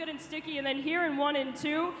really good and sticky, and then here in 1 and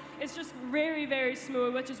 2, it's just very, very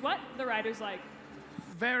smooth, which is what the riders like.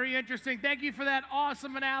 Very interesting. Thank you for that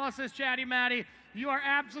awesome analysis, Chatty Matty. You are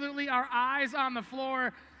absolutely our eyes on the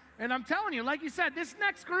floor. And I'm telling you, like you said, this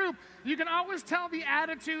next group, you can always tell the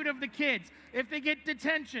attitude of the kids. If they get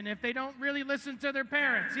detention, if they don't really listen to their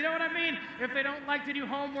parents, you know what I mean? If they don't like to do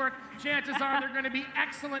homework, chances are they're going to be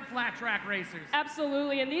excellent flat track racers.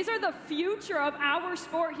 Absolutely, and these are the future of our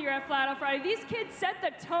sport here at Flat Out Friday. These kids set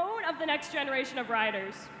the tone of the next generation of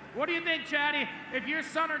riders. What do you think, Chatty? If your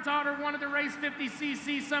son or daughter wanted to race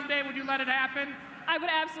 50cc someday, would you let it happen? I would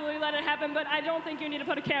absolutely let it happen, but I don't think you need to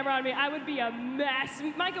put a camera on me. I would be a mess.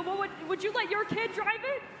 Micah, would you let your kid drive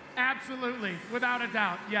it? Absolutely, without a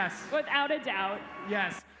doubt, yes. Without a doubt.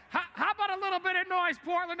 Yes. How about a little bit of noise,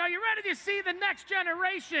 Portland? Are you ready to see the next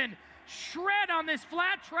generation shred on this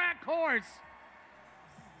flat track course?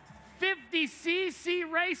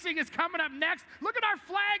 50cc racing is coming up next. Look at our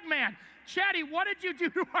flag man. Chatty, what did you do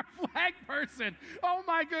to our flag person? Oh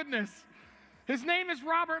my goodness. His name is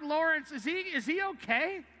Robert Lawrence. Is he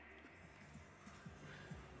okay?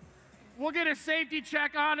 We'll get a safety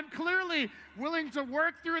check on him. Clearly willing to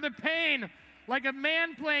work through the pain like a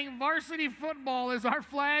man playing varsity football is our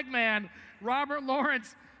flag man. Robert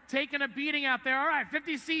Lawrence taking a beating out there. All right,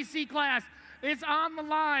 50cc class is on the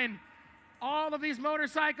line. All of these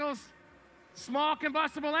motorcycles, small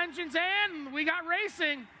combustible engines, and we got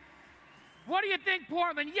racing. What do you think,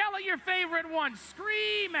 Portland? Yell at your favorite one.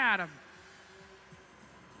 Scream at them.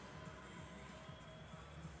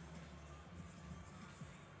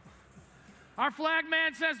 Our flag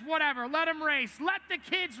man says, whatever, let them race. Let the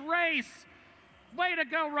kids race. Way to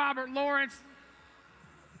go, Robert Lawrence.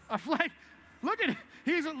 A flag, look at it.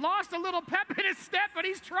 He's lost a little pep in his step, but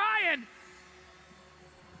he's trying.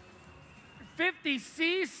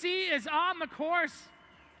 50cc is on the course.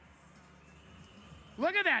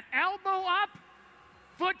 Look at that, elbow up,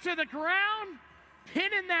 foot to the ground,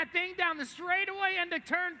 pinning that thing down the straightaway into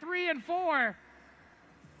turn 3 and 4.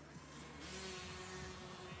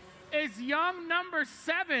 Is young number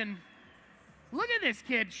 7. Look at this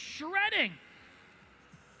kid, shredding,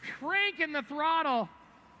 cranking the throttle,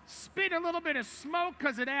 spit a little bit of smoke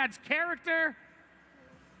because it adds character.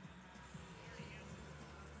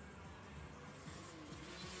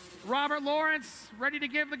 Robert Lawrence ready to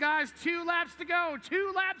give the guys 2 laps to go.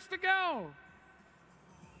 2 laps to go.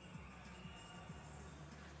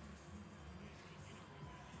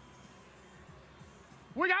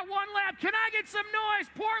 We got 1 lap. Can I get some noise?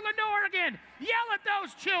 Portland, Oregon. Yell at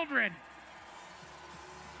those children.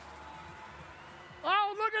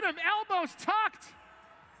 Oh, look at them. Elbows tucked.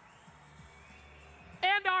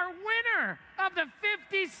 And our winner of the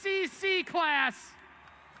 50cc class.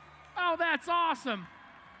 Oh, that's awesome.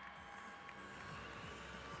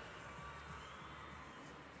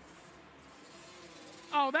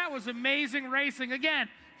 Oh, that was amazing racing. Again,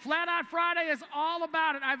 Flat Out Friday is all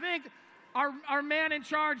about it. I think our man in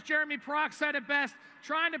charge, Jeremy Prock, said it best,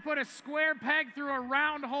 trying to put a square peg through a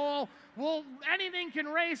round hole. Well, anything can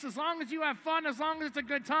race as long as you have fun, as long as it's a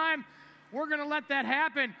good time. We're going to let that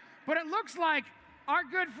happen. But it looks like our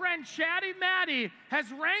good friend Chatty Matty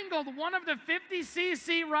has wrangled one of the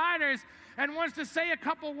 50cc riders and wants to say a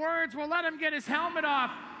couple words. We'll let him get his helmet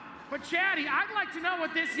off. But Chatty, I'd like to know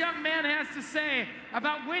what this young man has to say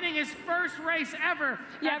about winning his first race ever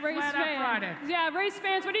at Flat Out Friday. Yeah, race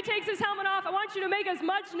fans, when he takes his helmet off, I want you to make as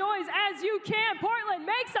much noise as you can. Portland,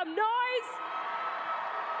 make some noise.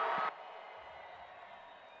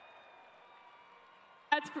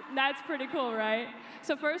 That's pretty cool, right?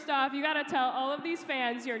 So first off, you gotta tell all of these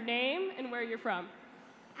fans your name and where you're from.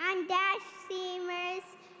 I'm Dash Seamers,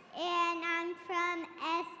 And I'm from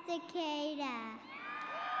Estacada.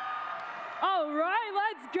 All right,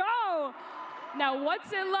 let's go. Now,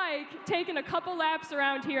 what's it like taking a couple laps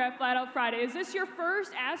around here at Flat Out Friday? Is this your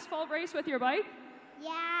first asphalt race with your bike?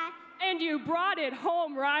 Yeah. And you brought it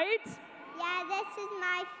home, right? Yeah, this is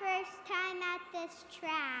my first time at this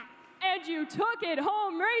track. And you took it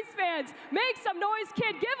home. Race fans, make some noise,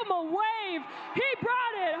 kid. Give him a wave. He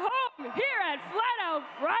brought it home here at Flat Out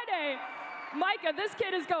Friday. Micah, this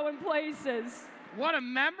kid is going places. What a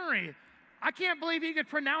memory. I can't believe he could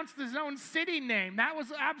pronounce his own city name. That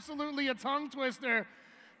was absolutely a tongue twister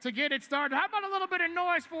to get it started. How about a little bit of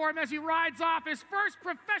noise for him as he rides off his first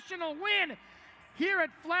professional win here at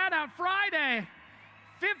Flat Out Friday.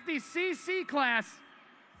 50cc class.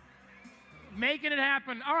 Making it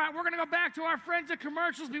happen. All right, we're going to go back to our friends at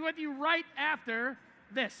commercials. Be with you right after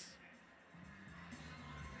this.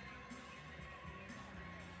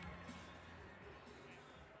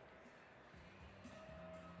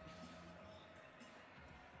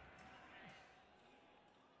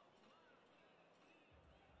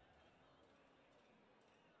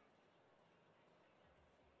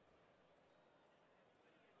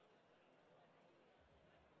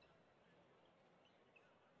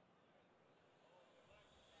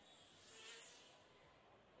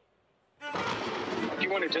 If you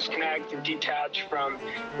want to disconnect and detach from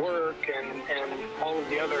work and all of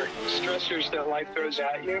the other stressors that life throws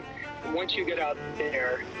at you, once you get out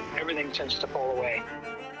there, everything tends to fall away.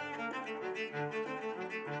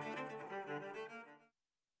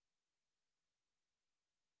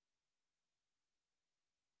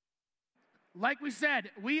 Like we said,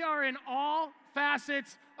 we are in all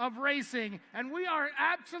facets of racing, and we are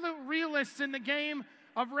absolute realists in the game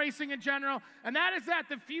of racing in general, and that is that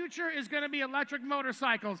the future is going to be electric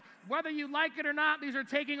motorcycles. Whether you like it or not, these are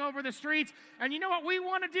taking over the streets, and you know what we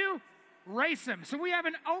want to do? Race them. So we have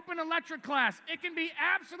an open electric class. It can be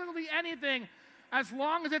absolutely anything as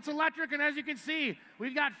long as it's electric, and as you can see,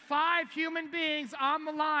 we've got 5 human beings on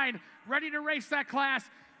the line ready to race that class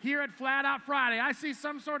here at Flat Out Friday. I see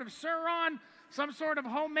some sort of Suron, some sort of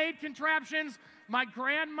homemade contraptions, my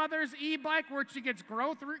grandmother's e-bike where she gets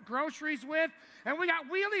groceries with, and we got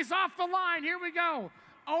wheelies off the line. Here we go.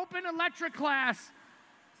 Open electric class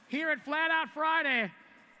here at Flat Out Friday,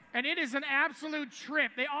 and it is an absolute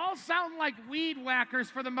trip. They all sound like weed whackers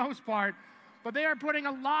for the most part, but they are putting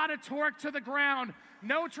a lot of torque to the ground.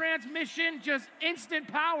 No transmission, just instant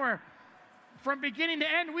power from beginning to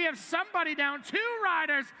end. We have somebody down, 2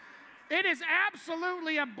 riders. It is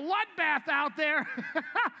absolutely a bloodbath out there.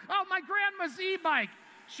 Oh, my grandma's e-bike.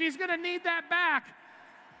 She's going to need that back.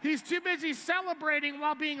 He's too busy celebrating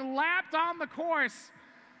while being lapped on the course.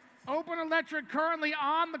 Open electric currently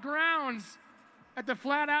on the grounds at the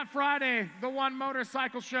Flat Out Friday, the One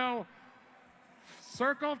Motorcycle Show.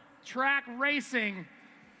 Circle Track Racing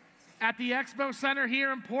at the Expo Center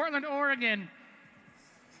here in Portland, Oregon.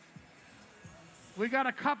 We got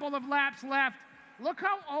a couple of laps left. Look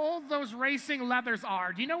how old those racing leathers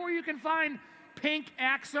are. Do you know where you can find pink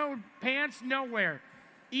Axo pants? Nowhere.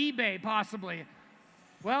 eBay, possibly.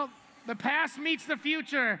 Well, the past meets the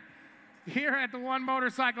future here at the One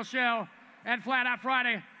Motorcycle Show and Flat Out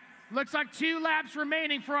Friday. Looks like 2 laps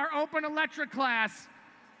remaining for our open electric class.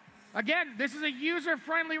 Again, this is a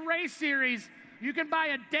user-friendly race series. You can buy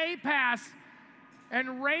a day pass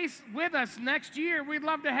and race with us next year. We'd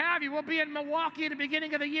love to have you. We'll be in Milwaukee at the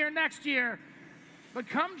beginning of the year next year. But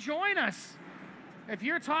come join us. If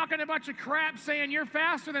you're talking a bunch of crap saying you're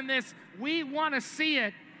faster than this, we want to see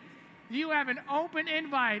it. You have an open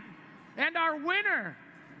invite. And our winner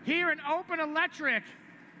here in Open Electric,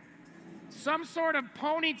 some sort of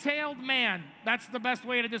ponytailed man. That's the best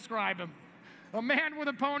way to describe him. A man with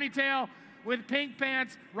a ponytail, with pink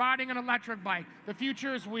pants, riding an electric bike. The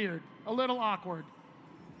future is weird, a little awkward.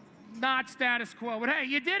 Not status quo, but hey,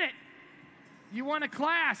 you did it. You won a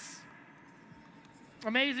class.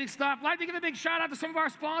 Amazing stuff. I'd like to give a big shout out to some of our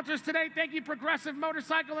sponsors today. Thank you, Progressive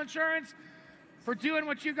Motorcycle Insurance, for doing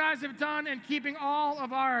what you guys have done and keeping all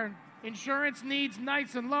of our insurance needs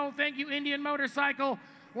nice and low. Thank you, Indian Motorcycle.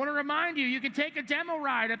 Want to remind you, you can take a demo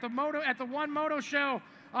ride at the One Moto Show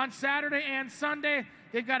on Saturday and Sunday.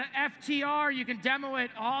 They've got an FTR. You can demo it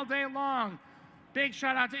all day long. Big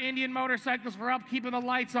shout out to Indian Motorcycles for help keeping the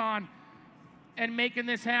lights on and making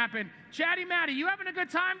this happen. Chatty Matty, you having a good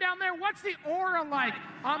time down there? What's the aura like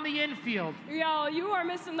on the infield? Yo, you are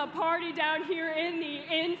missing the party down here in the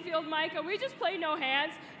infield, Micah. We just played No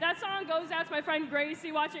Hands. That song goes out to my friend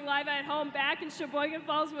Gracie watching live at home back in Sheboygan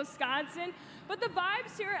Falls, Wisconsin. But the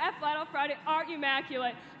vibes here at Flat Out Friday are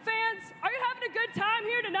immaculate. Fans, are you having a good time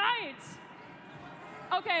here tonight?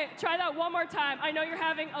 Okay, try that one more time. I know you're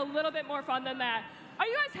having a little bit more fun than that. Are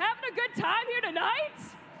you guys having a good time here tonight?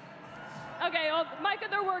 Okay, well, Micah,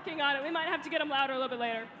 they're working on it. We might have to get them louder a little bit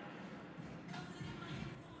later.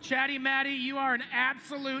 Chatty Matty, you are an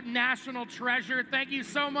absolute national treasure. Thank you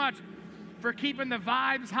so much for keeping the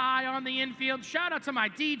vibes high on the infield. Shout out to my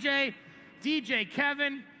DJ, DJ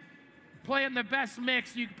Kevin, playing the best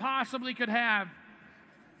mix you possibly could have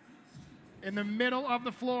in the middle of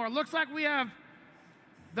the floor. Looks like we have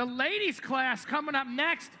the ladies class coming up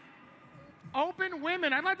next. Open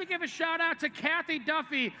women. I'd like to give a shout out to Kathy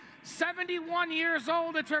Duffy, 71 years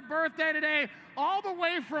old. It's her birthday today, all the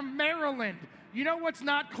way from Maryland. You know what's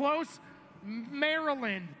not close?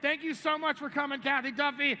 Maryland. Thank you so much for coming, Kathy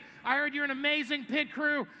Duffy. I heard you're an amazing pit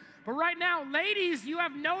crew. But right now, ladies, you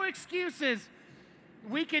have no excuses.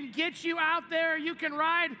 We can get you out there. You can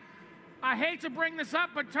ride. I hate to bring this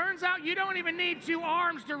up, but turns out you don't even need two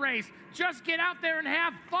arms to race. Just get out there and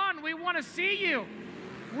have fun. We want to see you.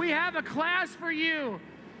 We have a class for you.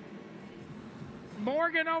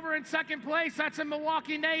 Morgan over in second place. That's a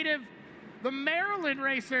Milwaukee native. The Maryland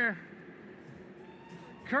racer.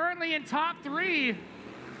 Currently in top 3.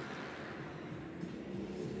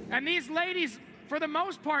 And these ladies, for the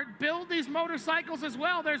most part, build these motorcycles as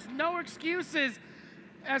well. There's no excuses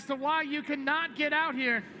as to why you cannot get out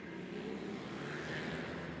here.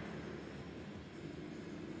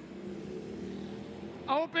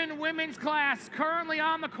 Open women's class currently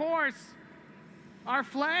on the course. Our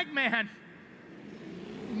flag man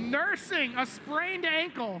nursing a sprained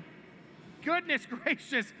ankle. Goodness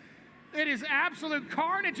gracious. It is absolute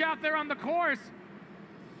carnage out there on the course.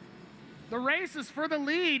 The race is for the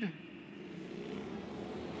lead.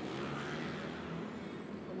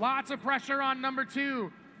 Lots of pressure on number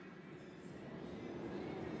 2.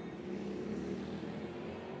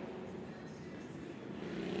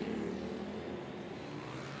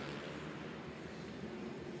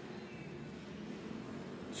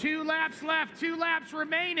 Two laps left, 2 laps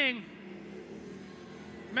remaining.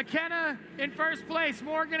 McKenna in first place,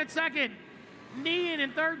 Morgan in second, Nean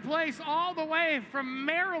in third place, all the way from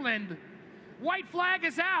Maryland. White flag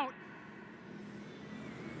is out.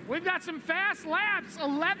 We've got some fast laps,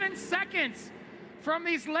 11 seconds from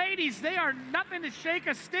these ladies. They are nothing to shake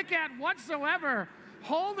a stick at whatsoever,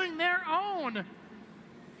 holding their own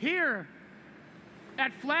here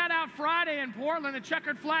at Flat Out Friday in Portland. The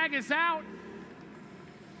checkered flag is out.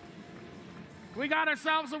 We got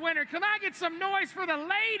ourselves a winner. Can I get some noise for the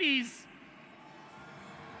ladies?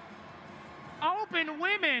 Open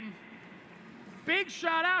women. Big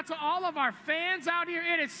shout out to all of our fans out here.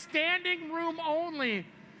 It is standing room only.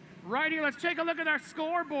 Right here, let's take a look at our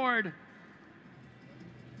scoreboard.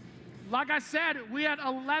 Like I said, we had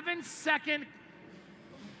 11 second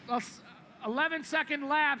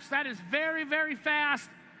laps. That is very, very fast.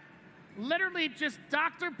 Literally just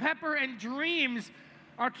Dr. Pepper and Dreams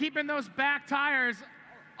are keeping those back tires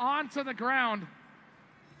onto the ground.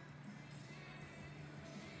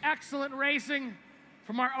 Excellent racing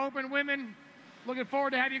from our open women. Looking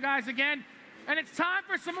forward to have you guys again. And it's time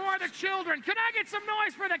for some more of the children. Can I get some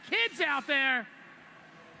noise for the kids out there?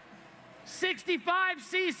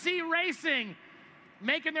 65cc racing,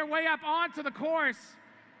 making their way up onto the course.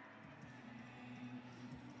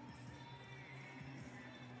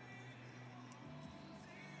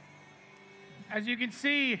 As you can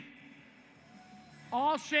see,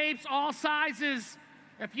 all shapes, all sizes.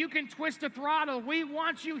 If you can twist a throttle, we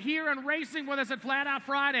want you here and racing with us at Flat Out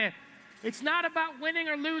Friday. It's not about winning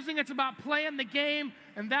or losing, it's about playing the game,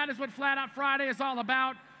 and that is what Flat Out Friday is all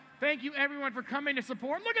about. Thank you everyone for coming to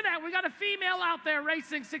support. Look at that, we got a female out there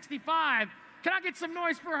racing 65. Can I get some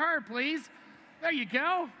noise for her, please? There you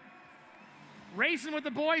go. Racing with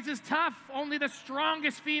the boys is tough. Only the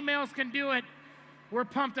strongest females can do it. We're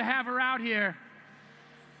pumped to have her out here.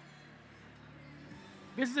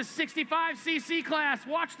 This is a 65cc class.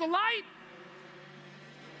 Watch the light.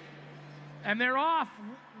 And they're off.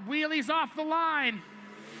 Wheelies off the line.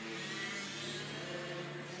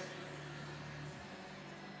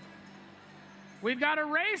 We've got a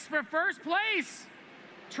race for first place.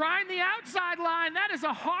 Trying the outside line. That is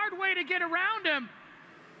a hard way to get around him.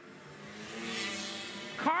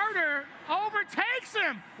 Carter overtakes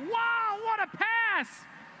him. Wow, what a pass.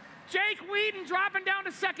 Jake Whedon dropping down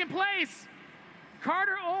to second place.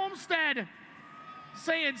 Carter Olmstead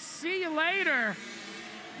saying, see you later.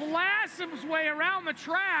 Blasts his way around the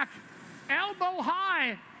track, elbow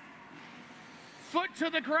high, foot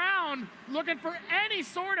to the ground, looking for any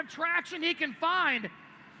sort of traction he can find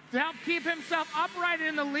to help keep himself upright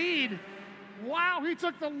in the lead. Wow, he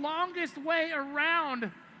took the longest way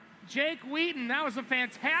around Jake Wheaton. That was a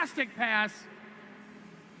fantastic pass.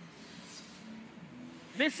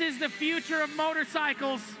 This is the future of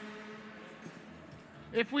motorcycles.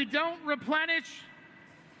 If we don't replenish,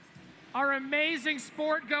 our amazing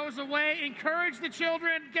sport goes away. Encourage the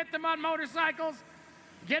children, get them on motorcycles,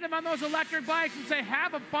 get them on those electric bikes and say,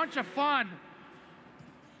 have a bunch of fun.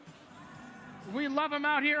 We love them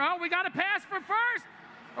out here. Oh, we got a pass for first.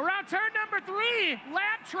 Around turn number 3,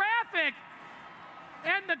 lap traffic.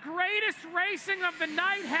 And the greatest racing of the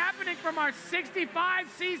night happening from our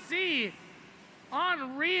 65cc.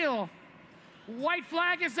 Unreal. White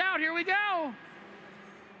flag is out. Here we go.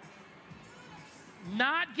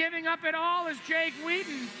 Not giving up at all is Jake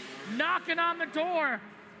Wheaton, knocking on the door,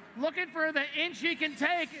 looking for the inch he can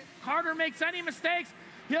take. Carter makes any mistakes,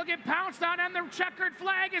 he'll get pounced on, and the checkered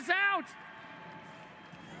flag is out.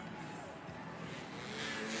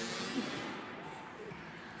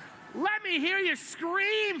 Let me hear you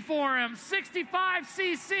scream for him,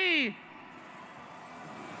 65cc.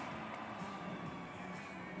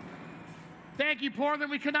 Thank you,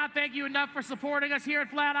 Portland. We cannot thank you enough for supporting us here at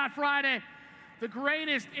Flat Out Friday, the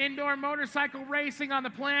greatest indoor motorcycle racing on the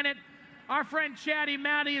planet. Our friend Chatty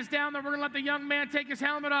Matty is down there. We're gonna let the young man take his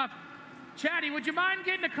helmet off. Chatty, would you mind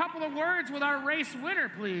getting a couple of words with our race winner,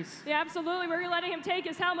 please? Yeah, absolutely. We're letting him take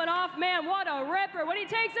his helmet off. Man, what a ripper. When he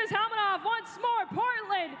takes his helmet off, once more,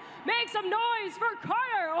 Portland, make some noise for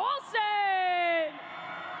Carter Olson.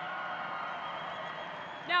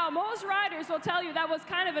 Now, most riders will tell you that was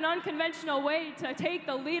kind of an unconventional way to take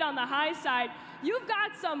the lead on the high side. You've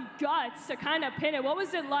got some guts to kind of pin it. What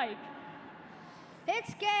was it like?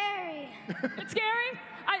 It's scary. It's scary?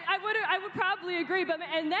 I would probably agree, but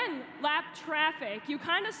and then lap traffic. You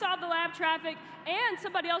kind of saw the lap traffic, and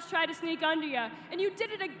somebody else tried to sneak under you, and you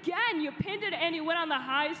did it again. You pinned it, and you went on the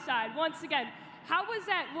high side once again. How was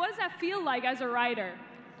that? What does that feel like as a rider?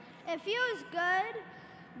 It feels good,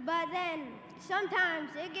 but then sometimes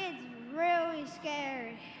it gets really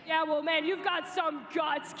scary. Yeah, well, man, you've got some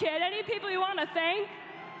guts, kid. Any people you want to thank?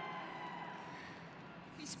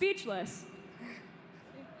 Speechless.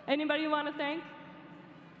 Anybody you want to thank?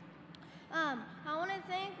 I want to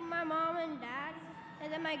thank my mom and dad,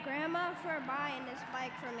 and then my grandma for buying this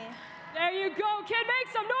bike for me. There you go, kid.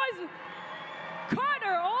 Make some noise.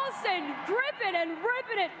 Carter Olson gripping and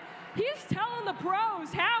ripping it. He's telling the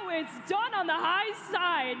pros how it's done on the high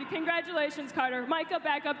side. Congratulations, Carter. Micah,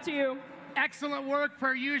 back up to you. Excellent work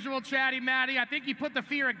per usual, Chatty Matty. I think you put the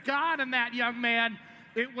fear of God in that young man.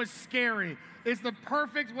 It was scary. It's the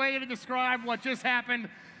perfect way to describe what just happened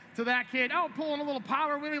to that kid. Oh, pulling a little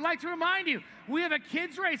power wheelie. I'd like to remind you, we have a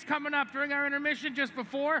kids race coming up during our intermission just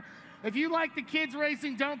before. If you like the kids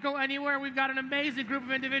racing, don't go anywhere. We've got an amazing group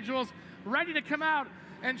of individuals ready to come out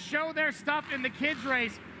and show their stuff in the kids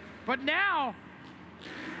race. But now,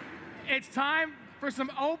 it's time for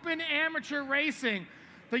some open amateur racing.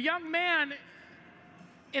 The young man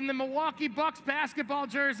in the Milwaukee Bucks basketball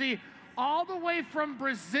jersey, all the way from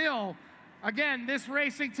Brazil. Again, this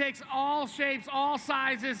racing takes all shapes, all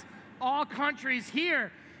sizes, all countries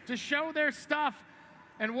here to show their stuff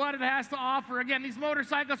and what it has to offer. Again, these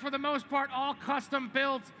motorcycles, for the most part, all custom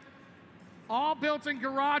built, all built in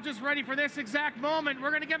garages, ready for this exact moment.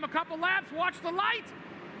 We're gonna give them a couple laps. Watch the light.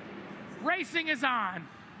 Racing is on.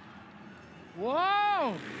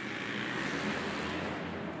 Whoa!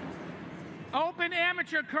 Open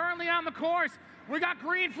amateur currently on the course. We got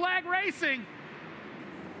green flag racing.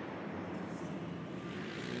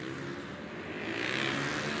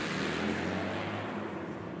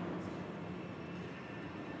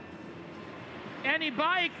 Any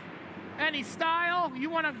bike, any style,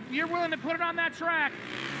 you're willing to put it on that track.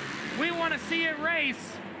 We want to see it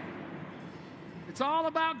race. It's all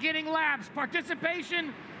about getting laps.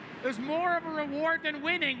 Participation is more of a reward than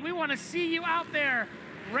winning. We want to see you out there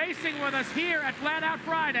racing with us here at Flat Out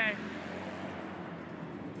Friday.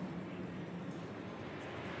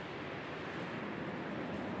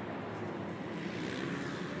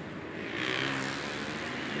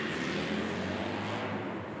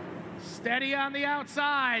 Steady on the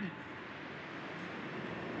outside.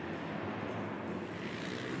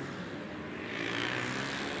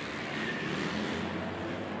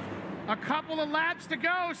 A couple of laps to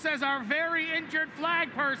go, says our very injured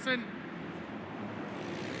flag person.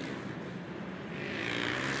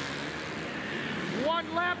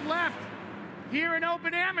 One lap left here in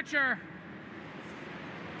open amateur.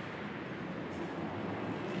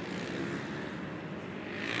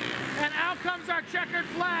 And out comes our checkered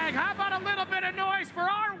flag. How about a little bit of noise for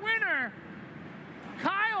our winner,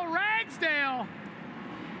 Kyle Ragsdale,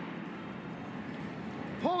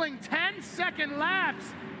 pulling 10-second laps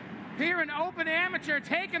here in open amateur,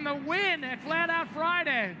 taking the win at Flat Out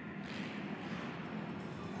Friday.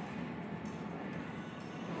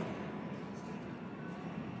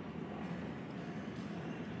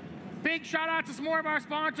 Big shout out to some more of our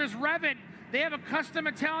sponsors. Revit, they have a custom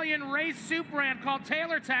Italian race suit brand called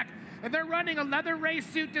Taylor Tech, and they're running a leather race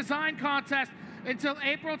suit design contest until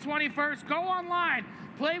April 21st. Go online,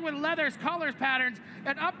 play with leathers, colors, patterns,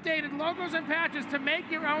 and updated logos and patches to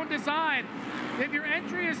make your own design. If your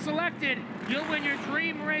entry is selected, you'll win your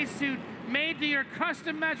dream race suit made to your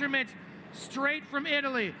custom measurements straight from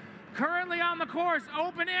Italy. Currently on the course,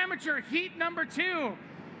 Open Amateur Heat number 2.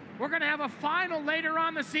 We're gonna have a final later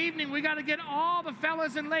on this evening. We gotta get all the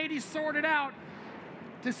fellas and ladies sorted out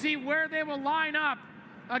to see where they will line up.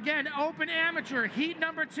 Again, Open Amateur Heat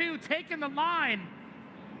number 2 taking the line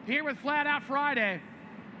here with Flat Out Friday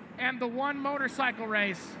and the one motorcycle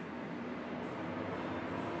race.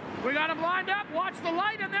 We got them lined up, watch the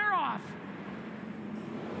light and they're off.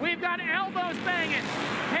 We've got elbows banging,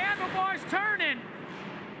 handlebars turning,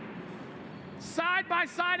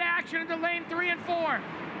 side-by-side action into lane 3 and 4.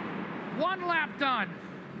 1 lap done.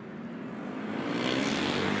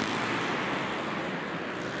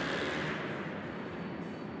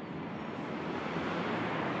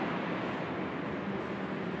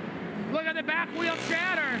 Look at the back wheel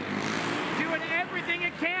chatter, doing everything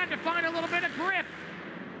it can to find a little bit of grip.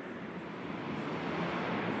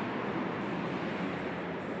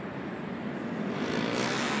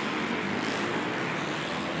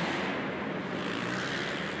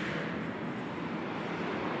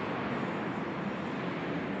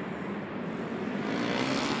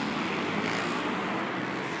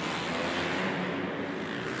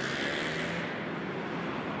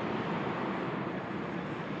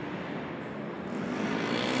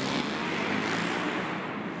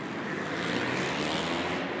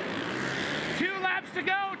 To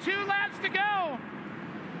go, 2 laps to go.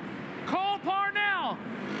 Cole Parnell,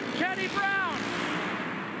 Kenny Brown,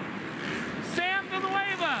 Sam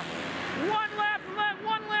Villanueva, 1 lap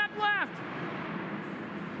left.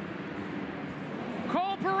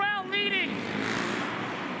 Cole Perel leading.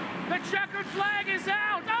 The checkered flag is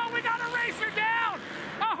out. Oh, we got a racer down.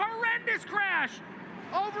 A horrendous crash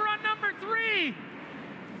over on number 3.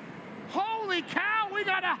 Holy cow, we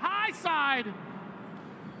got a high side.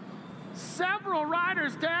 Several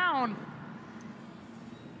riders down.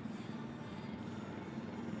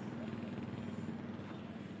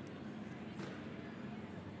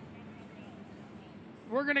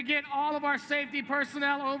 We're gonna get all of our safety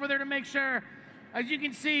personnel over there to make sure. As you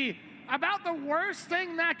can see, about the worst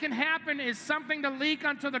thing that can happen is something to leak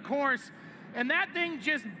onto the course, and that thing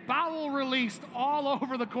just bowel released all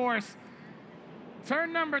over the course.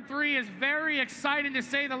 Turn number 3 is very exciting to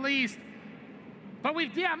say the least. But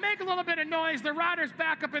make a little bit of noise. The rider's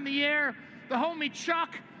back up in the air. The homie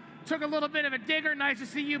Chuck took a little bit of a digger. Nice to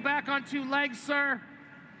see you back on 2 legs, sir.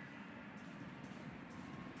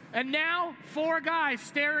 And now, 4 guys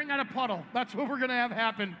staring at a puddle. That's what we're gonna have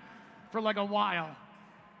happen for like a while.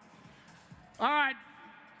 All right,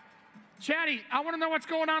 Chatty, I wanna know what's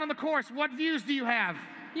going on the course. What views do you have?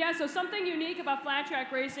 Yeah, so something unique about flat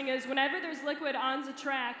track racing is whenever there's liquid on the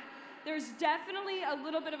track, there's definitely a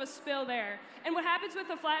little bit of a spill there. And what happens with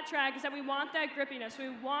the flat track is that we want that grippiness. We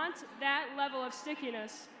want that level of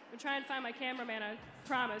stickiness. I'm trying to find my cameraman, I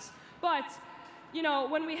promise. But, you know,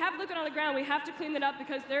 when we have liquid on the ground, we have to clean it up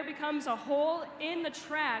because there becomes a hole in the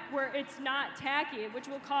track where it's not tacky, which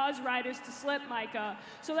will cause riders to slip, Micah.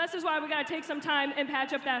 So this is why we gotta take some time and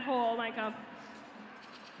patch up that hole, Micah.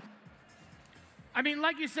 I mean,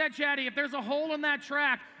 like you said, Chatty, if there's a hole in that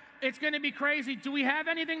track, it's going to be crazy. Do we have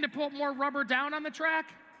anything to put more rubber down on the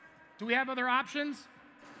track? Do we have other options?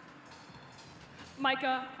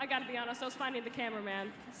 Micah, I got to be honest, I was finding the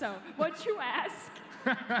cameraman. So, what'd you ask?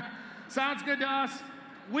 Sounds good to us.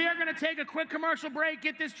 We are going to take a quick commercial break,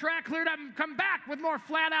 get this track cleared up, and come back with more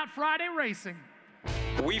Flat Out Friday racing.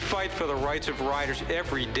 We fight for the rights of riders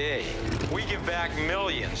every day. We give back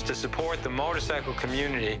millions to support the motorcycle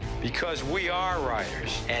community because we are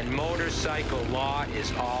riders, and motorcycle law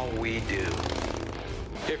is all we do.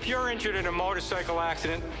 If you're injured in a motorcycle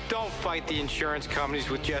accident, don't fight the insurance companies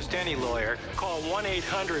with just any lawyer. Call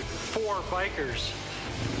 1-800-4BIKERS.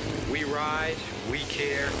 We ride, we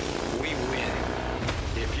care, we win.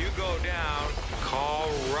 If you go down,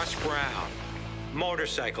 call Russ Brown,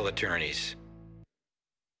 Motorcycle Attorneys.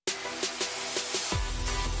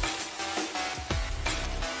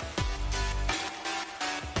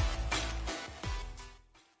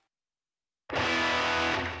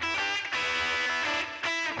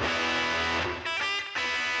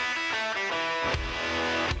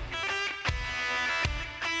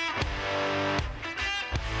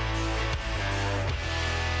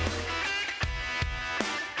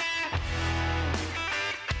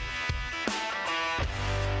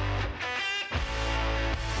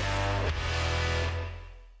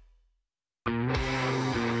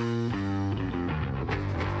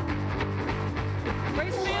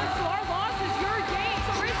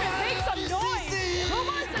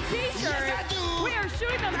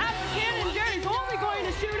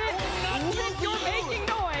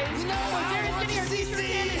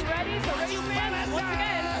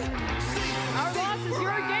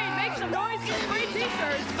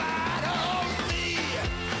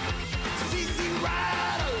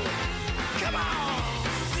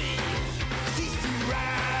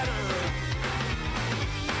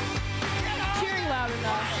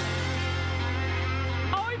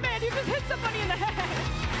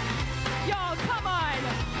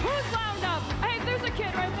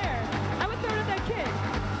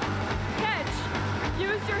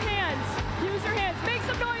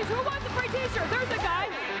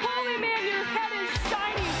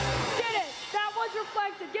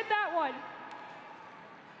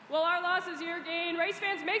 Race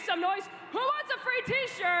fans, make some noise. Who wants a free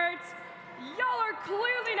t-shirt? Y'all are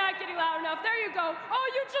clearly not getting loud enough. There you go.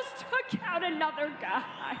 Oh, you just took out another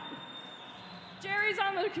guy. Jerry's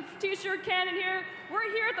on the t-shirt cannon here. We're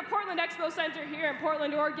here at the Portland Expo Center here in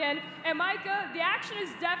Portland, Oregon. And Micah, the action is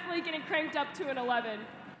definitely getting cranked up to an 11.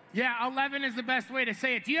 Yeah, 11 is the best way to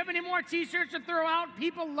say it. Do you have any more t-shirts to throw out?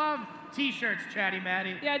 People love t-shirts, Chatty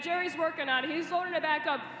Matty. Yeah, Jerry's working on it. He's loading it back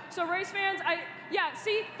up. So race fans,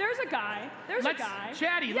 see, there's a guy. There's a guy.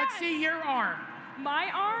 Chatty, yes. Let's see your arm.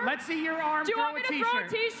 My arm? Let's see your arm. Do you want me to throw a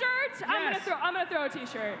t-shirt? Yes. I'm gonna throw a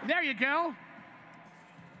t-shirt. There you go.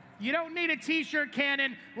 You don't need a t-shirt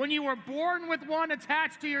cannon when you were born with one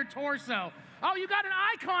attached to your torso. Oh, you got an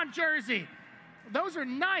icon jersey. Those are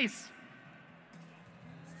nice.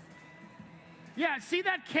 Yeah, see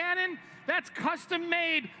that cannon? That's custom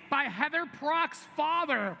made by Heather Prock's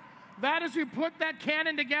father. That is who put that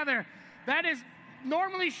cannon together. That is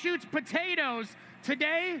normally shoots potatoes.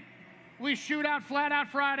 Today, we shoot out Flat Out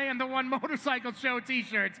Friday and the One Motorcycle Show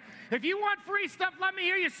t-shirts. If you want free stuff, let me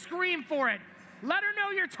hear you scream for it. Let her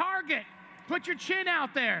know your target. Put your chin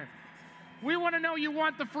out there. We want to know you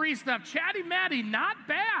want the free stuff. Chatty Matty, not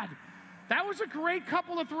bad. That was a great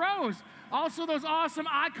couple of throws. Also, those awesome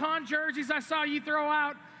icon jerseys I saw you throw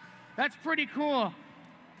out. That's pretty cool.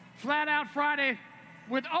 Flat Out Friday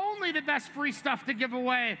with only the best free stuff to give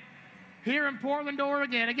away here in Portland,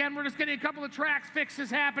 Oregon. Again, we're just getting a couple of tracks fixes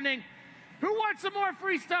happening. Who wants some more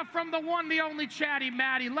free stuff from the one, the only Chatty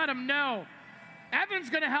Matty? Let him know. Evan's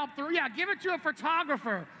gonna help through. Yeah, give it to a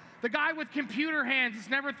photographer. The guy with computer hands that's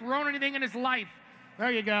never thrown anything in his life.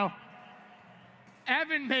 There you go.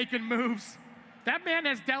 Evan making moves. That man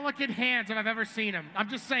has delicate hands if I've ever seen him. I'm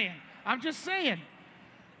just saying. I'm just saying.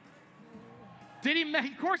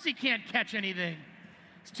 Of course he can't catch anything.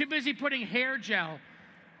 He's too busy putting hair gel.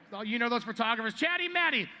 Oh, you know those photographers. Chatty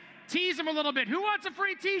Matty, tease him a little bit. Who wants a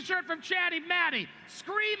free t-shirt from Chatty Matty?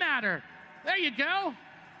 Scream at her. There you go.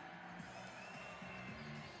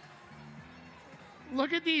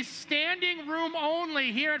 Look at these standing room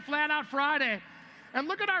only here at Flat Out Friday. And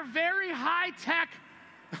look at our very high-tech,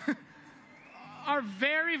 our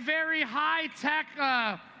very, very high-tech,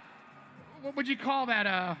 what would you call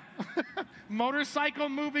that, motorcycle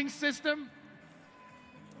moving system?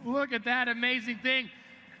 Look at that amazing thing.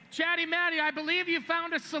 Chatty Matty, I believe you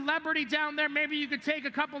found a celebrity down there. Maybe you could take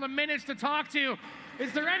a couple of minutes to talk to.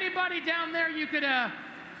 Is there anybody down there you could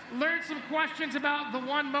learn some questions about the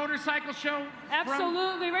One Motorcycle Show?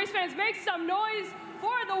 Absolutely. Race fans, make some noise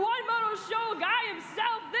for the One Moto Show guy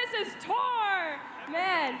himself. This is Tor.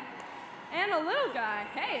 Man. And a little guy.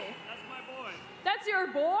 Hey. That's my boy. That's your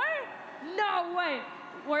boy? No way.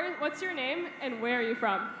 What's your name and where are you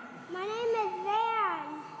from? My name is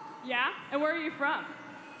Van. Yeah? And where are you from?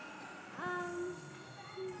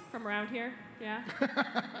 From around here? Yeah?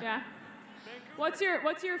 Yeah? What's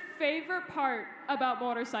your favorite part about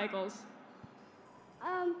motorcycles?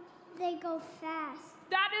 They go fast.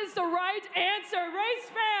 That is the right answer, race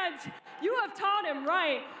fans. You have taught him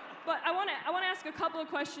right. But I want to ask a couple of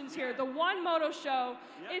questions here. The One Moto Show,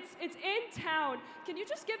 yep. It's in town. Can you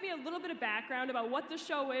just give me a little bit of background about what the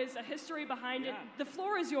show is, a history behind it? The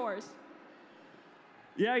floor is yours.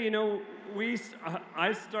 Yeah, you know,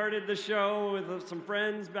 I started the show with some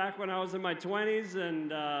friends back when I was in my 20s,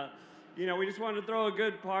 and you know, we just wanted to throw a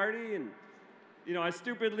good party, and you know, I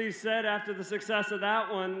stupidly said after the success of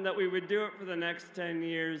that one that we would do it for the next 10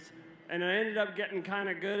 years, and I ended up getting kind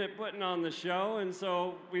of good at putting on the show, and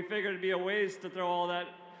so we figured it'd be a waste to throw all that,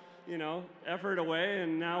 you know, effort away,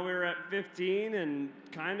 and now we're at 15, and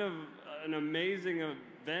kind of an amazing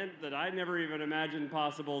event that I never even imagined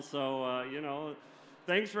possible, so, you know,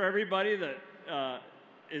 thanks for everybody that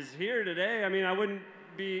is here today. I mean,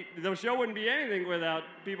 the show wouldn't be anything without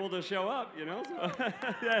people to show up, you know? So,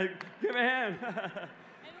 yeah, give a hand.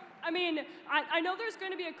 I mean, I know there's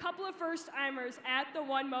going to be a couple of first-timers at the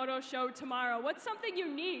One Moto Show tomorrow. What's something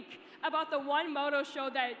unique about the One Moto Show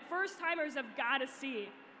that first-timers have got to see?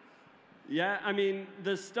 Yeah, I mean,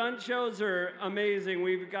 the stunt shows are amazing.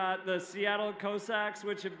 We've got the Seattle Cossacks,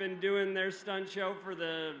 which have been doing their stunt show for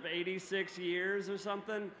the 86 years or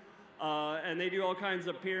something. And they do all kinds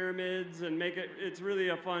of pyramids and it's really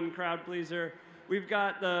a fun crowd pleaser. We've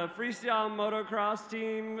got the freestyle motocross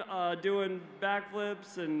team doing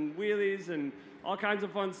backflips and wheelies and all kinds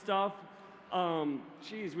of fun stuff.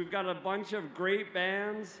 We've got a bunch of great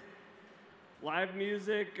bands, live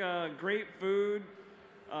music, great food.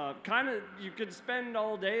 You could spend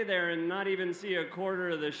all day there and not even see a quarter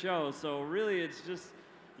of the show. So really, it's just,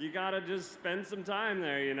 you gotta just spend some time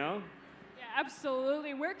there, you know? Yeah,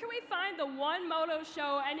 absolutely. Where can we find the One Moto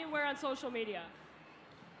Show anywhere on social media?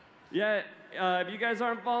 Yeah, If you guys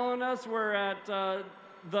aren't following us, we're at the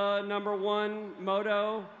 #1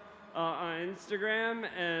 Moto on Instagram,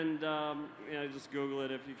 and just Google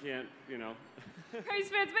it if you can't, Race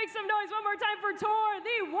fans, make some noise one more time for Tor,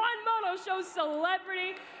 the One Moto Show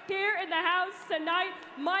celebrity here in the house tonight.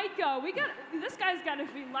 Micah, this guy's got to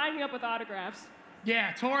be lining up with autographs.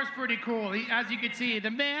 Yeah, Tor's pretty cool. As you can see,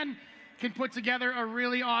 the man can put together a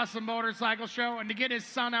really awesome motorcycle show, and to get his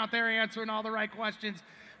son out there answering all the right questions,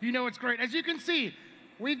 it's great. As you can see,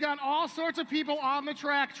 we've got all sorts of people on the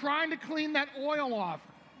track trying to clean that oil off.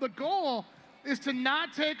 The goal is to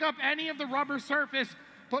not take up any of the rubber surface,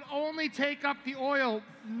 but only take up the oil.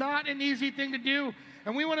 Not an easy thing to do,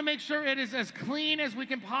 and we want to make sure it is as clean as we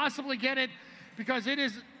can possibly get it, because it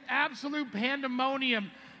is absolute pandemonium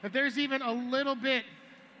if there's even a little bit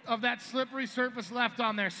of that slippery surface left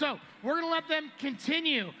on there. So we're going to let them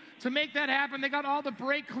continue to make that happen. They got all the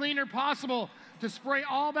brake cleaner possible to spray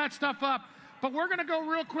all that stuff up. But we're going to go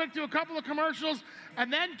real quick to a couple of commercials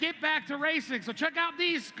and then get back to racing. So check out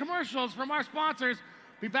these commercials from our sponsors.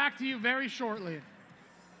 Be back to you very shortly.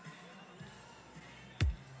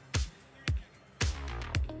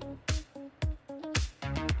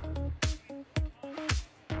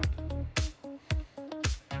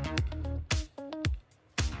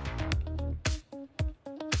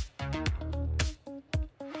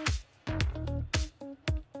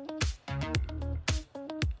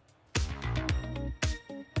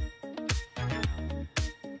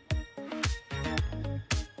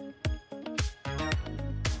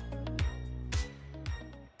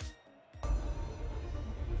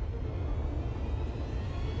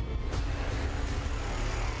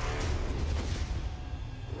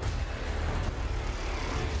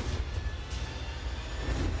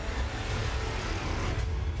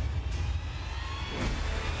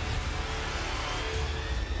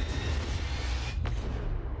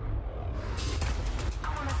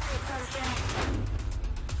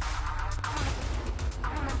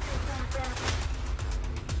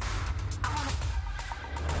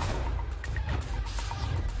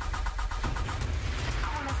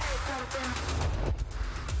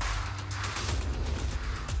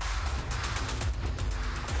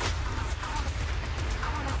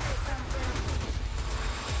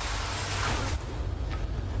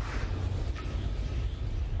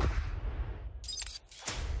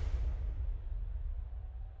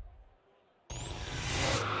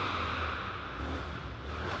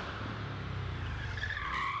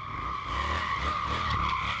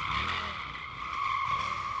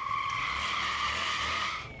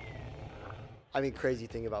 Crazy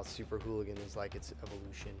thing about Super Hooligan is its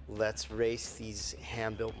evolution. Let's race these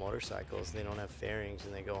hand-built motorcycles. They don't have fairings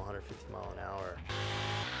and they go 150 miles an hour.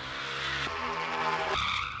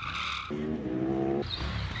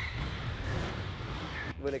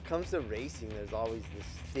 When it comes to racing, there's always this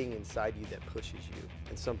thing inside you that pushes you.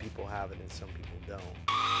 And some people have it and some people don't.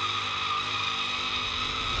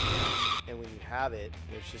 And when you have it,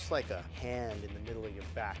 it's just like a hand in the middle of your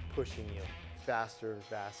back pushing you faster and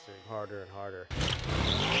faster, harder and harder.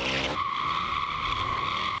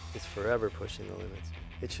 It's forever pushing the limits.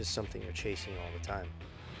 It's just something you're chasing all the time.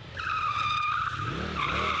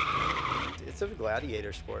 It's a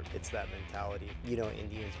gladiator sport. It's that mentality.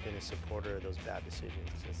 Indian's been a supporter of those bad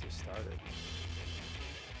decisions since they started.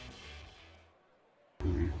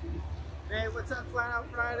 Hey, what's up, Flat Out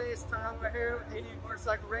Fridays? Tyler here with Indian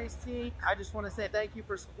Motorcycle Race Team. I just want to say thank you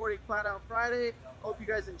for supporting Flat Out Friday. Hope you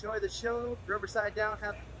guys enjoy the show. Riverside down,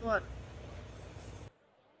 have fun.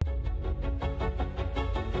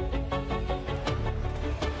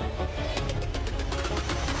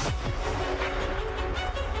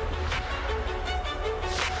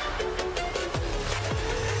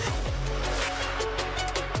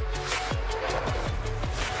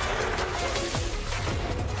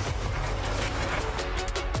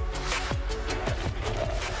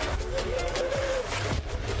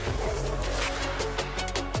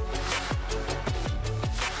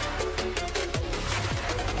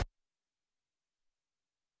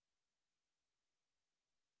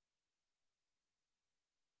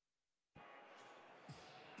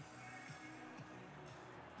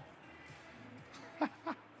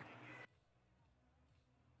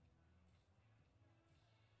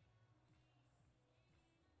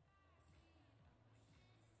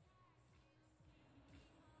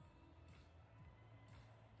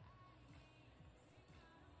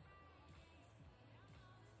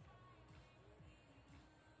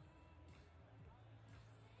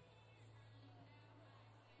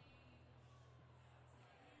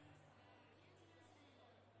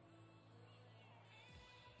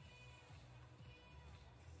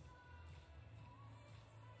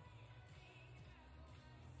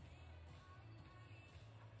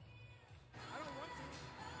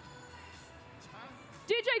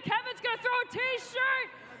 DJ Kevin's gonna throw a t-shirt.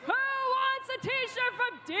 Who wants a t-shirt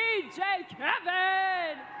from DJ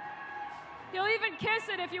Kevin? He'll even kiss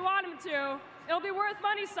it if you want him to. It'll be worth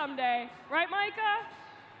money someday. Right, Micah?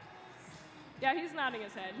 Yeah, he's nodding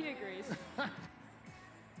his head. He agrees.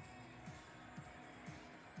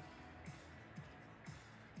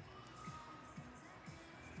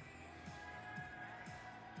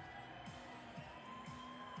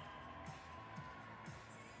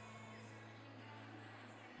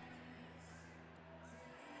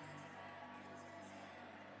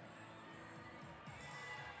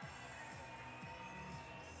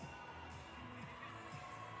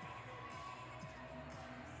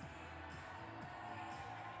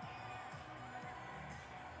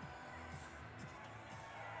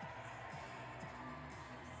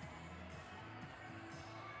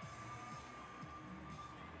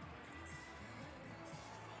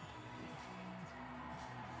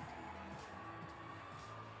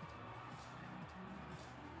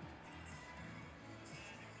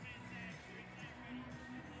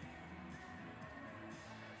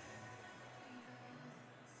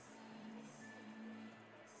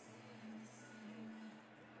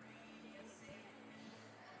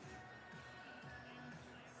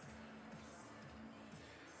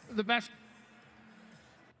 The best.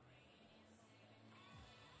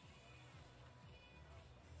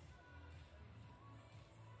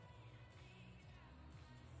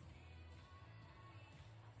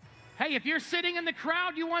 Hey, if you're sitting in the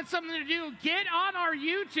crowd, you want something to do, get on our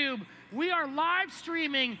YouTube. We are live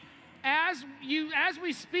streaming as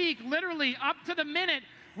we speak, literally up to the minute.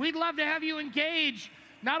 We'd love to have you engage.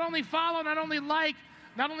 Not only follow, not only like,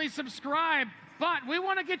 not only subscribe, but we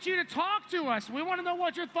want to get you to talk to us. We want to know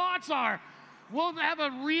what your thoughts are. We'll have a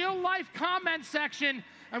real-life comment section,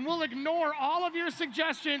 and we'll ignore all of your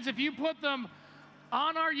suggestions if you put them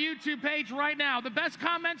on our YouTube page right now. The best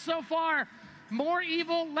comments so far: more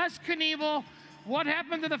evil, less Knievel. What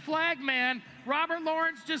happened to the flag man? Robert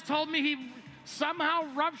Lawrence just told me he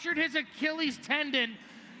somehow ruptured his Achilles tendon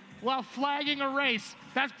while flagging a race.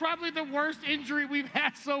 That's probably the worst injury we've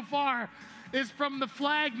had so far, is from the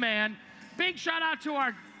flag man. Big shout out to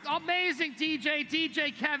our amazing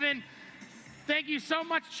DJ Kevin. Thank you so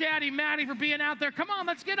much, Chatty Matty, for being out there. Come on,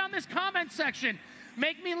 let's get on this comment section.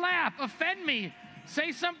 Make me laugh, offend me,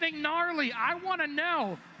 say something gnarly. I want to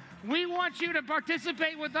know. We want you to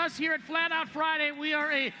participate with us here at Flat Out Friday. We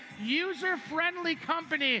are a user-friendly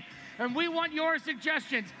company, and we want your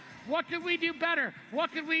suggestions. What could we do better?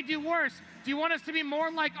 What could we do worse? Do you want us to be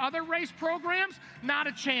more like other race programs? Not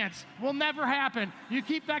a chance. Will never happen. You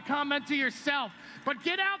keep that comment to yourself. But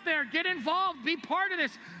get out there, get involved, be part of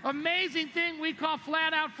this amazing thing we call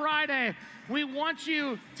Flat Out Friday. We want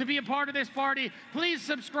you to be a part of this party. Please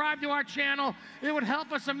subscribe to our channel. It would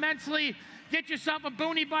help us immensely. Get yourself a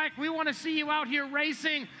boonie bike. We want to see you out here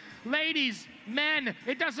racing. Ladies, men,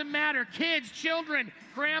 it doesn't matter. Kids, children,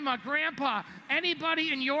 grandma, grandpa,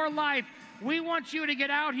 anybody in your life, we want you to get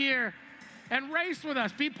out here and race with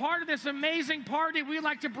us. Be part of this amazing party we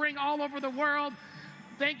like to bring all over the world.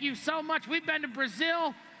 Thank you so much. We've been to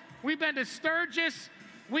Brazil. We've been to Sturgis.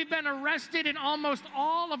 We've been arrested in almost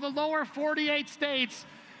all of the lower 48 states.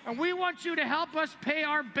 And we want you to help us pay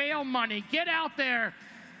our bail money. Get out there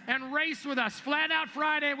and race with us. Flat Out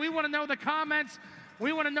Friday. We want to know the comments.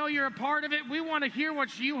 We want to know you're a part of it. We want to hear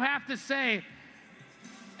what you have to say.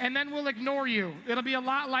 And then we'll ignore you. It'll be a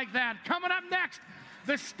lot like that. Coming up next,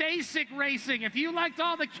 the Stasic Racing. If you liked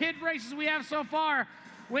all the kid races we have so far,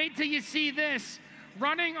 wait till you see this.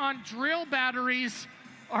 Running on drill batteries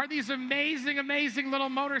are these amazing, amazing little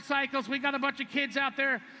motorcycles. We got a bunch of kids out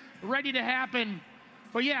there ready to happen.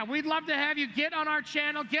 But yeah, we'd love to have you get on our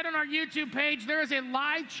channel, get on our YouTube page. There is a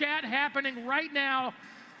live chat happening right now,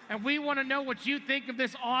 and we want to know what you think of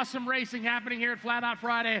this awesome racing happening here at Flat Out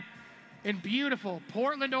Friday in beautiful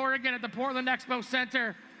Portland, Oregon at the Portland Expo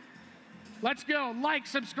Center. Let's go. Like,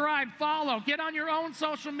 subscribe, follow. Get on your own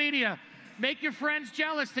social media. Make your friends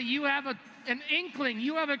jealous that you have an inkling,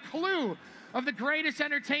 you have a clue of the greatest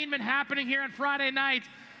entertainment happening here on Friday night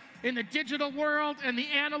in the digital world and the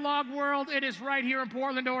analog world. It is right here in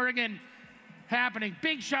Portland, Oregon happening.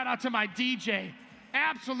 Big shout out to my DJ.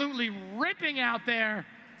 Absolutely ripping out there.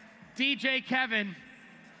 DJ Kevin.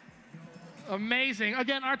 Amazing.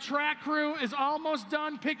 Again, our track crew is almost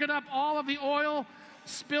done picking up all of the oil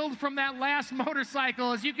spilled from that last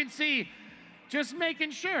motorcycle. As you can see, just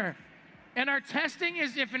making sure. And our testing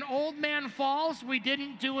is if an old man falls, we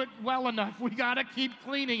didn't do it well enough. We gotta keep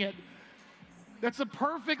cleaning it. That's a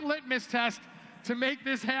perfect litmus test to make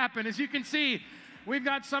this happen. As you can see, we've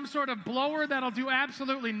got some sort of blower that'll do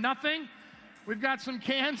absolutely nothing. We've got some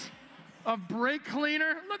cans of brake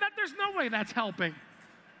cleaner. Look, there's no way that's helping.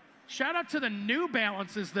 Shout out to the New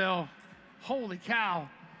Balances, though. Holy cow.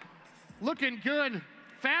 Looking good.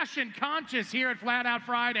 Fashion conscious here at Flat Out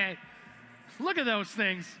Friday. Look at those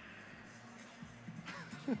things.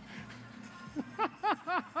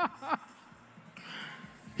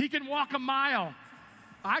 He can walk a mile.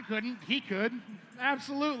 I couldn't. He could.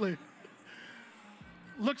 Absolutely.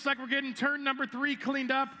 Looks like we're getting turn number 3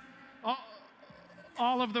 cleaned up.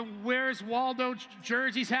 All of the Where's Waldo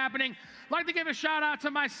jerseys happening. I'd like to give a shout out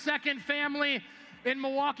to my second family in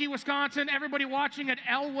Milwaukee, Wisconsin. Everybody watching at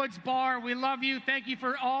Elwood's Bar, we love you. Thank you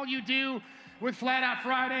for all you do with Flat Out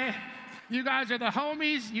Friday. You guys are the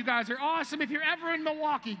homies. You guys are awesome. If you're ever in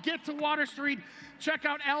Milwaukee, get to Water Street, check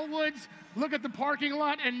out Elwood's, look at the parking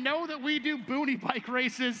lot, and know that we do boonie bike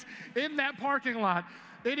races in that parking lot.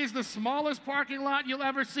 It is the smallest parking lot you'll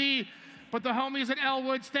ever see, but the homies at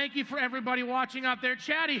Elwood's, thank you for everybody watching out there.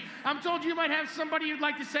 Chatty, I'm told you might have somebody you'd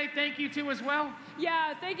like to say thank you to as well.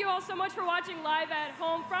 Yeah, thank you all so much for watching live at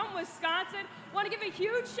home from Wisconsin. Want to give a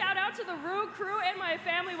huge shout out to the Rue crew and my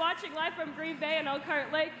family watching live from Green Bay and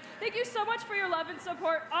Elkhart Lake. Thank you so much for your love and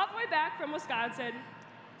support all the way back from Wisconsin.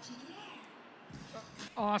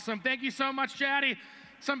 Awesome. Thank you so much, Chatty.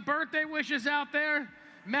 Some birthday wishes out there.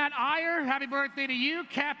 Matt Iyer, happy birthday to you.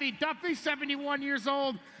 Kathy Duffy, 71 years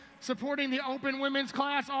old, supporting the open women's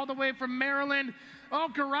class all the way from Maryland. Oh,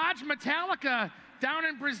 Garage Metallica down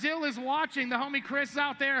in Brazil is watching. The homie Chris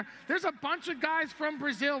out there. There's a bunch of guys from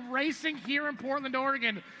Brazil racing here in Portland,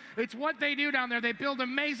 Oregon. It's what they do down there. They build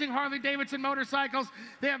amazing Harley-Davidson motorcycles.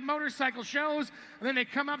 They have motorcycle shows, and then they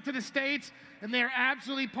come up to the States, and they're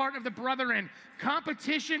absolutely part of the Brethren.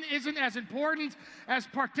 Competition isn't as important as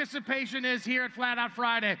participation is here at Flat Out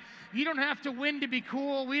Friday. You don't have to win to be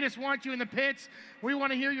cool. We just want you in the pits. We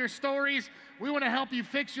want to hear your stories. We want to help you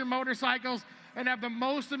fix your motorcycles and have the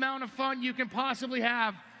most amount of fun you can possibly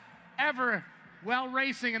have ever while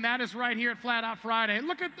racing, and that is right here at Flat Out Friday.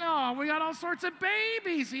 Look at, oh, we got all sorts of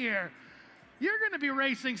babies here. You're going to be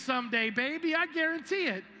racing someday, baby. I guarantee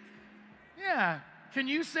it. Yeah. Can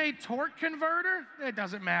you say torque converter? It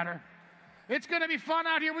doesn't matter. It's going to be fun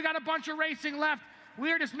out here. We got a bunch of racing left.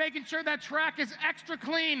 We are just making sure that track is extra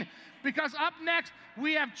clean because up next,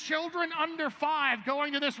 we have children under 5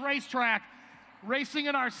 going to this racetrack, racing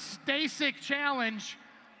in our Stasic Challenge.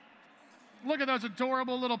 Look at those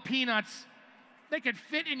adorable little peanuts. They could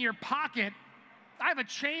fit in your pocket. I have a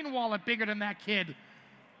chain wallet bigger than that kid.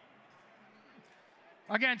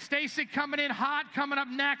 Again, Stasic coming in hot, coming up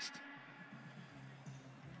next.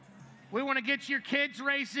 We want to get your kids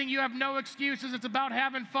racing. You have no excuses. It's about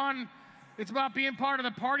having fun. It's about being part of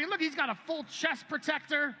the party. Look, he's got a full chest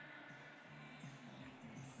protector.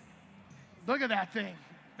 Look at that thing.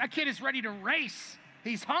 That kid is ready to race.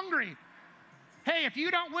 He's hungry. Hey, if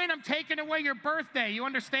you don't win, I'm taking away your birthday. You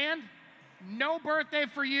understand? No birthday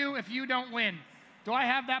for you if you don't win. Do I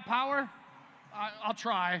have that power? I'll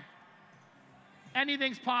try.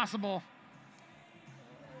 Anything's possible.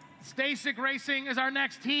 Stasic Racing is our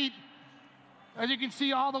next heat. As you can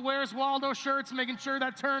see, all the Where's Waldo shirts, making sure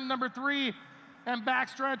that turn number 3 and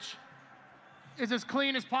backstretch is as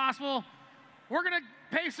clean as possible. We're going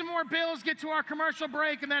to pay some more bills, get to our commercial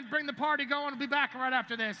break, and then bring the party going. We'll be back right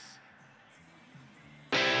after this.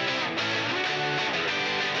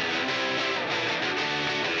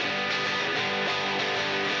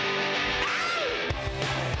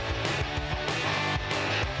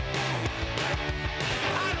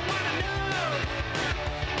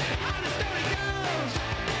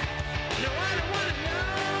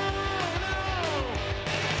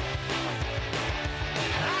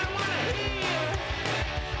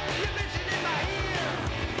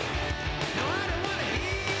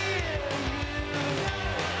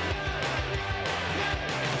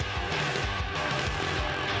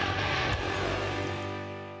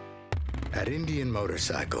 At Indian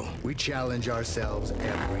Motorcycle, we challenge ourselves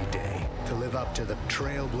every day to live up to the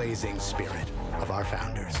trailblazing spirit of our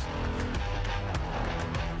founders.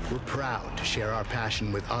 We're proud to share our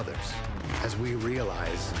passion with others as we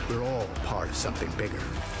realize we're all part of something bigger.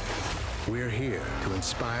 We're here to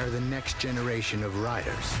inspire the next generation of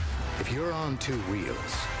riders. If you're on 2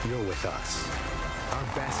 wheels, you're with us.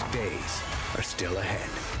 Our best days are still ahead.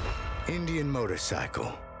 Indian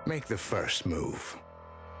Motorcycle, make the first move.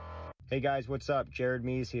 Hey guys, what's up? Jared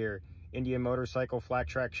Mees here, Indian Motorcycle Flat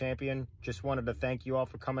Track Champion. Just wanted to thank you all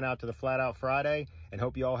for coming out to the Flat Out Friday and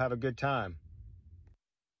hope you all have a good time.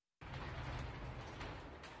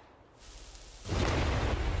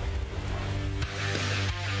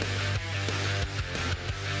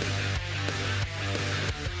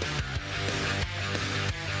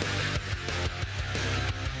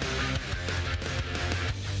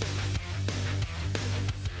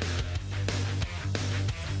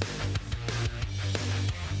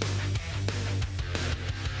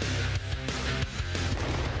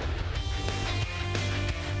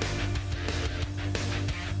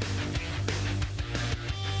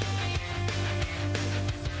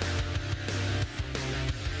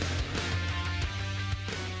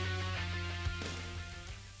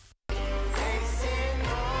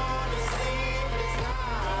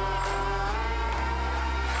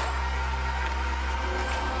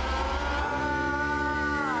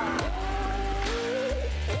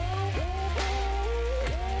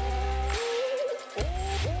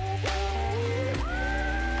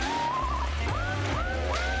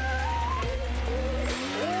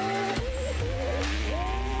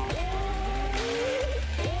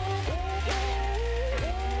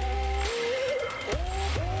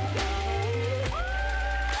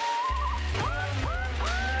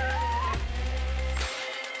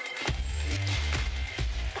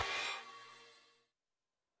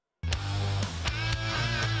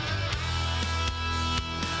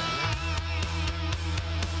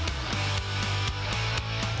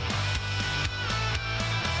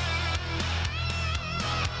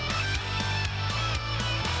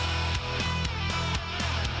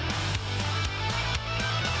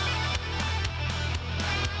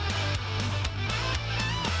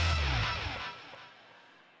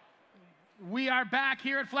 are back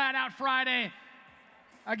here at Flat Out Friday.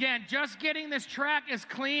 Again, just getting this track as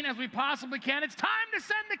clean as we possibly can. It's time to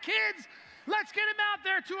send the kids. Let's get them out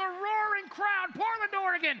there to a roaring crowd. Portland,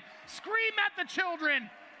 Oregon, scream at the children.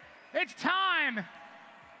 It's time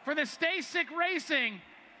for the Stay Sick Racing.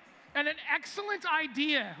 And an excellent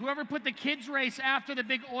idea, whoever put the kids race after the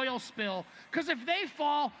big oil spill, because if they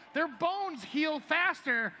fall, their bones heal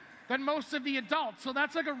faster than most of the adults. So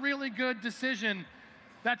that's like a really good decision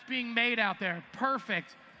that's being made out there.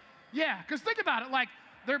 Perfect. Yeah, because think about it, like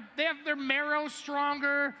they have their marrow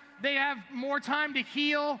stronger, they have more time to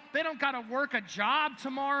heal, they don't gotta work a job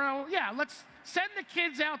tomorrow. Yeah, let's send the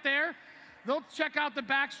kids out there. They'll check out the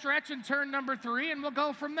backstretch and turn number 3, and we'll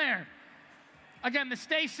go from there. Again, the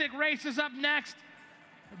Stay Sick race is up next.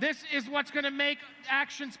 This is what's gonna make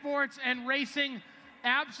action sports and racing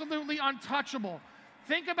absolutely untouchable.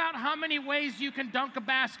 Think about how many ways you can dunk a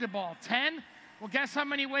basketball. 10? Well, guess how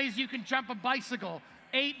many ways you can jump a bicycle?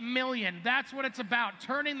 8 million. That's what it's about,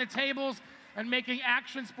 turning the tables and making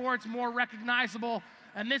action sports more recognizable.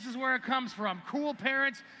 And this is where it comes from. Cool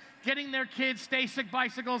parents getting their kids Stay Sick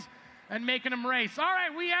bicycles and making them race. All right,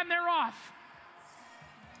 and they're off.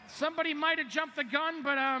 Somebody might have jumped the gun,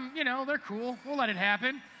 but you know, they're cool. We'll let it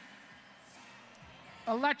happen.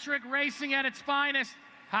 Electric racing at its finest.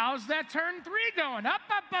 How's that turn 3 going? Up,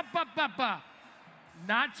 up, up, up, up, up.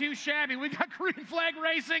 Not too shabby. We got green flag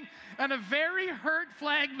racing and a very hurt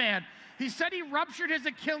flag man. He said he ruptured his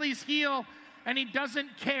Achilles heel and he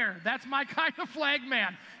doesn't care. That's my kind of flag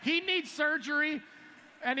man. He needs surgery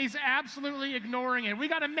and he's absolutely ignoring it. We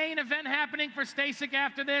got a main event happening for Stay Sick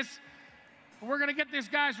after this. We're gonna get these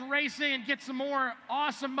guys racing and get some more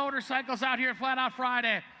awesome motorcycles out here at Flat Out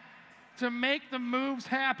Friday to make the moves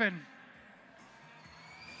happen.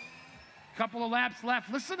 Couple of laps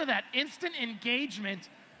left. Listen to that instant engagement.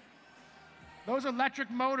 Those electric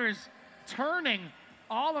motors turning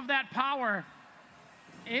all of that power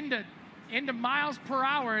into miles per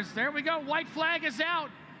hour. There we go. White flag is out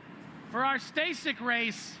for our Stay Sick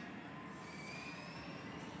race.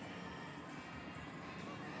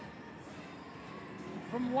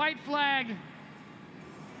 From white flag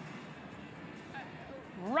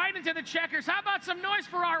right into the checkers. How about some noise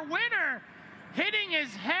for our winner hitting his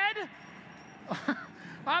head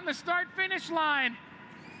on the start-finish line?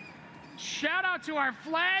 Shout out to our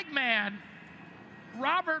flag man,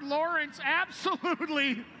 Robert Lawrence,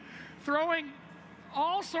 absolutely throwing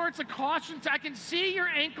all sorts of caution. I can see your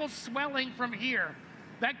ankles swelling from here.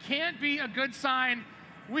 That can't be a good sign.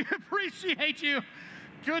 We appreciate you.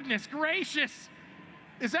 Goodness gracious.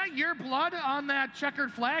 Is that your blood on that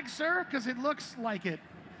checkered flag, sir? Because it looks like it.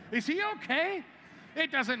 Is he okay?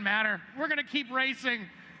 It doesn't matter. We're gonna keep racing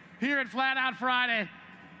here at Flat Out Friday.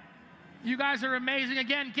 You guys are amazing.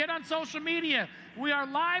 Again, get on social media. We are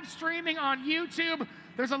live streaming on YouTube.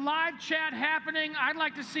 There's a live chat happening. I'd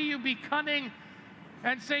like to see you be cunning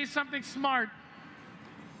and say something smart.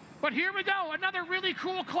 But here we go, another really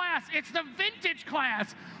cool class. It's the vintage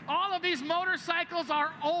class. All of these motorcycles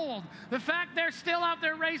are old. The fact they're still out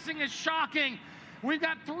there racing is shocking. We've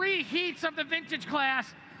got 3 heats of the vintage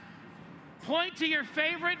class. Point to your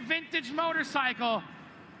favorite vintage motorcycle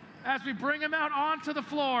as we bring them out onto the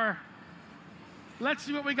floor. Let's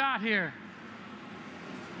see what we got here.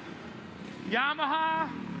 Yamaha,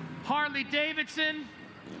 Harley Davidson.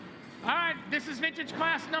 All right, this is vintage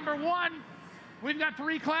class number 1. We've got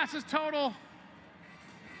 3 classes total.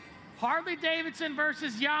 Harley Davidson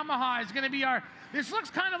versus Yamaha is gonna be this looks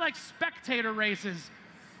kind of like spectator races.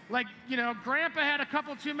 Like, you know, Grandpa had a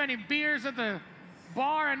couple too many beers at the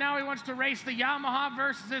bar and now he wants to race the Yamaha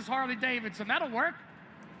versus his Harley Davidson. That'll work.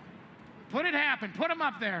 Put it happen, put them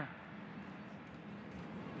up there.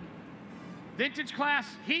 Vintage class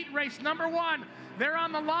heat race number 1. They're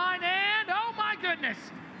on the line and, oh my goodness,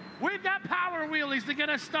 we've got power wheelies to get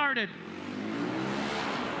us started.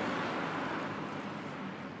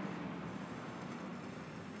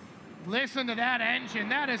 Listen to that engine.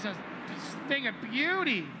 That is a thing of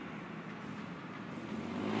beauty.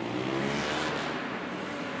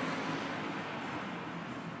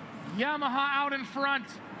 Yamaha out in front.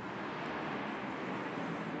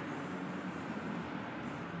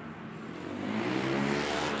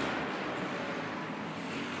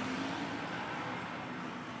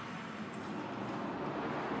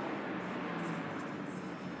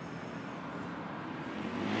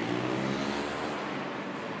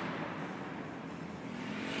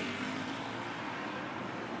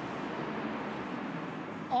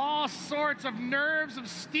 All sorts of nerves of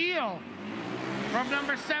steel from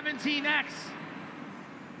number 17X.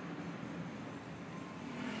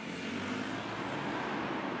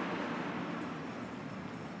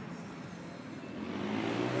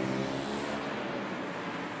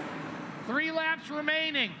 3 laps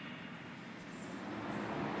remaining.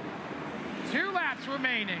 2 laps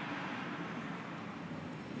remaining.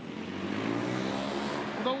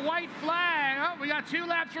 The white flag. Oh, we got 2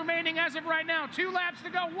 laps remaining as of right now. 2 laps to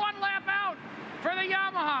go. 1 lap out for the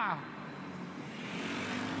Yamaha.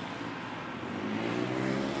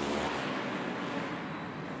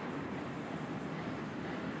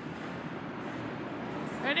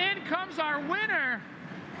 And in comes our winner,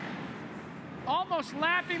 almost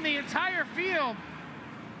lapping the entire field,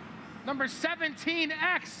 number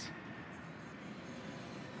 17X.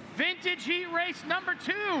 Vintage Heat Race number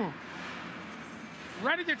 2.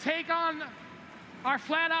 Ready to take on our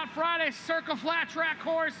Flat Out Friday Circle Flat Track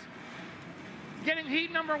course. Getting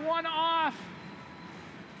heat number 1 off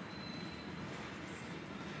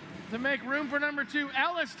to make room for number 2.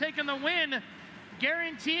 Ellis taking the win,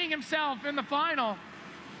 guaranteeing himself in the final.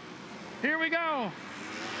 Here we go.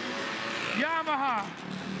 Yamaha.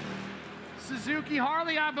 Suzuki,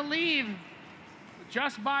 Harley, I believe,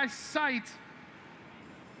 just by sight.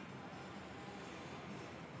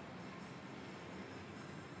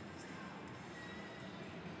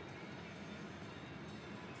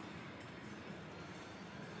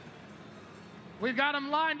 We've got them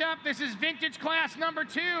lined up. This is vintage class number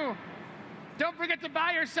 2. Don't forget to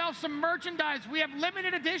buy yourself some merchandise. We have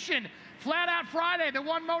limited edition Flat Out Friday, the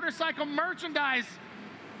One Motorcycle merchandise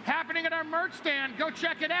happening at our merch stand. Go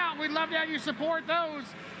check it out. We'd love to have you support those,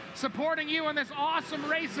 supporting you in this awesome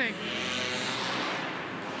racing.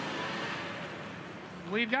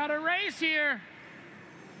 We've got a race here.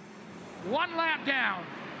 1 lap down.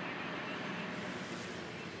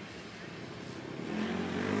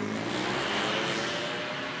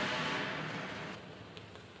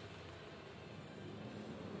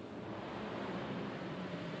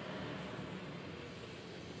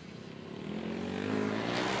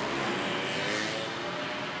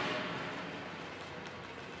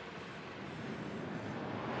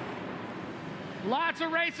 Lots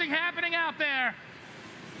of racing happening out there.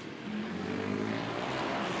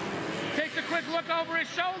 Takes a quick look over his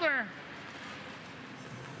shoulder.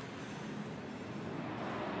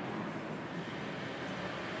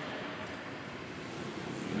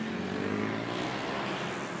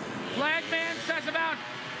 Flagman says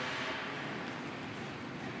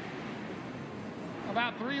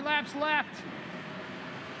about 3 laps left.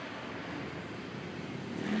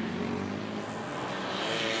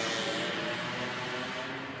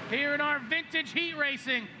 Here in our vintage heat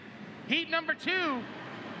racing, heat number 2.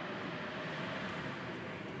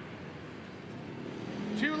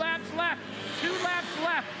 2 laps left, 2 laps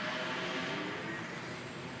left.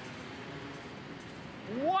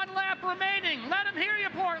 1 lap remaining. Let them hear you,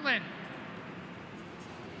 Portland.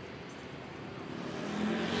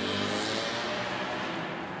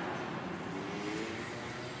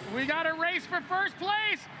 We got a race for first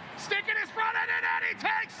place. Sticking his front end in, and he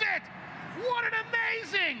takes it. What an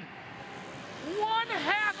amazing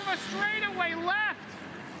 1/2 of a straightaway left.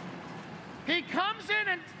 He comes in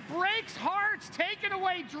and breaks hearts, taking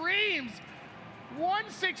away dreams.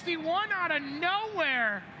 161 out of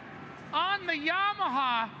nowhere on the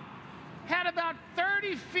Yamaha. Had about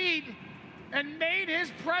 30 feet and made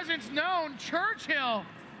his presence known. Churchill,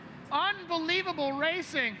 unbelievable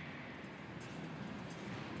racing.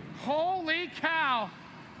 Holy cow.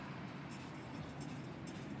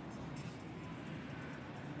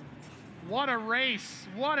 What a race.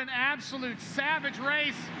 What an absolute savage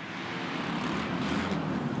race.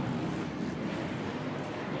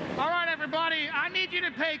 All right, everybody, I need you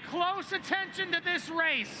to pay close attention to this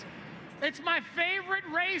race. It's my favorite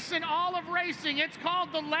race in all of racing. It's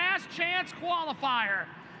called the Last Chance Qualifier.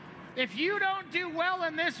 If you don't do well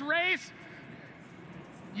in this race,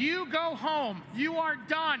 you go home. You are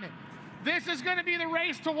done. This is going to be the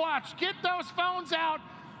race to watch. Get those phones out.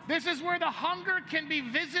 This is where the hunger can be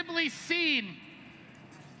visibly seen.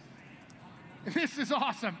 This is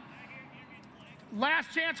awesome.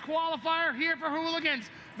 Last chance qualifier here for hooligans.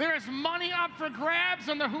 There is money up for grabs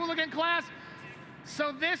in the hooligan class,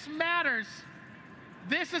 so this matters.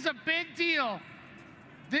 This is a big deal.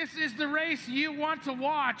 This is the race you want to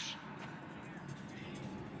watch.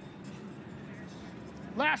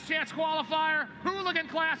 Last chance qualifier, hooligan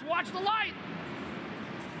class, watch the light.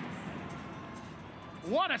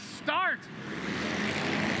 What a start.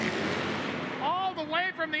 All the way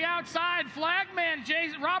from the outside, flagman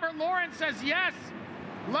Robert Lawrence says yes.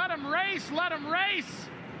 Let him race, let him race.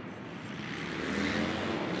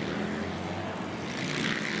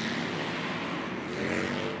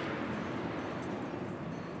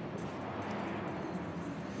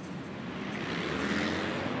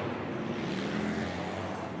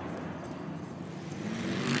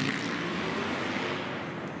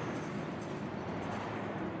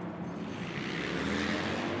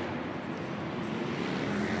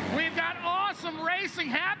 awesome racing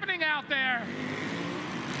happening out there.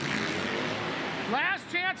 Last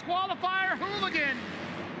chance qualifier hooligan.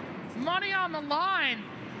 Money on the line.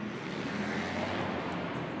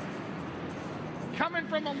 Coming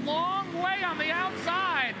from a long way on the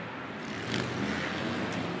outside.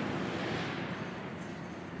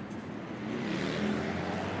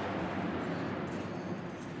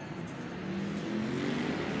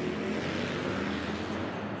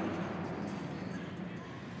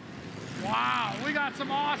 Wow, we got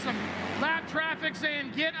some awesome lap traffic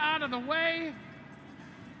saying get out of the way.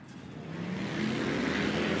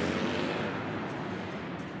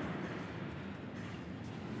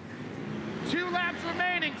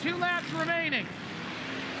 Two laps remaining.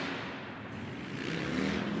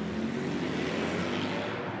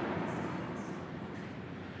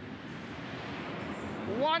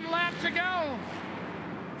 One lap to go.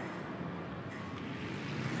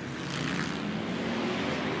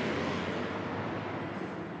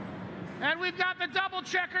 And we've got the double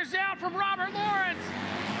checkers out from Robert Lawrence,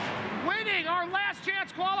 winning our last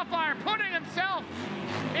chance qualifier, putting himself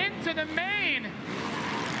into the main.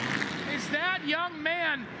 Is that young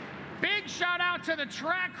man. Big shout out to the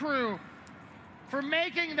track crew for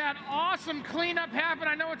making that awesome cleanup happen.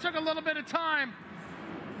 I know it took a little bit of time,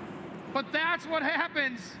 but that's what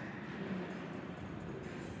happens.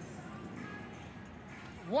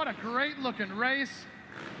 What a great looking race.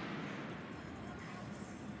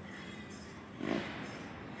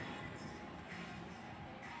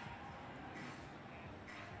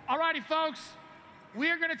 Alrighty, folks, we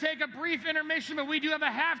are going to take a brief intermission, but we do have a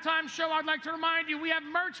halftime show. I'd like to remind you, we have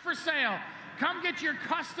merch for sale. Come get your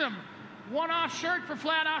custom one-off shirt for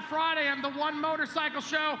Flat Out Friday and the One Motorcycle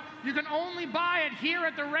Show. You can only buy it here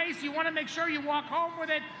at the race. You want to make sure you walk home with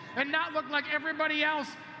it and not look like everybody else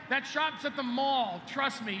that shops at the mall.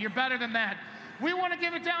 Trust me, you're better than that. We want to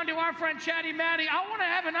give it down to our friend Chatty Matty. I want to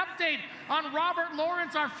have an update on Robert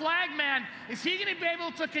Lawrence, our flag man. Is he going to be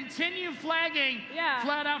able to continue flagging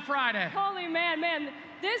Flat Out Friday? Holy man.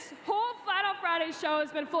 This whole Flat Out Friday show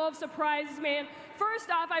has been full of surprises, man. First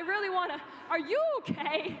off, I really want to, are you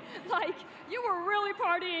okay? Like, you were really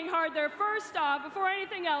partying hard there. First off, before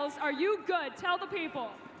anything else, are you good? Tell the people.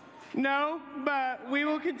 No, but we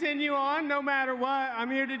will continue on no matter what. I'm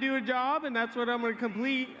here to do a job, and that's what I'm going to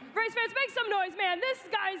complete. Race fans, make some noise, man. This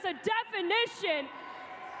guy's a definition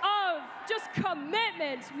of just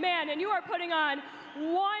commitment, man, and you are putting on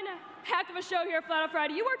one heck of a show here at Flat Out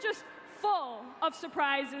Friday. You are just full of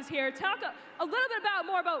surprises here. Talk a little bit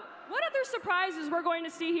more about what other surprises we're going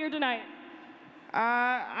to see here tonight.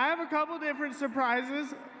 I have a couple different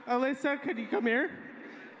surprises. Alyssa, could you come here?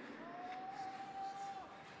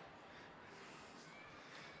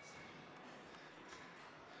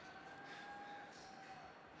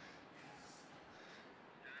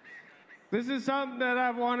 This is something that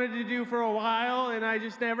I've wanted to do for a while, and I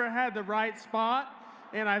just never had the right spot.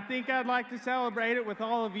 And I think I'd like to celebrate it with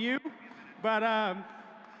all of you. But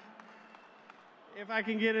if I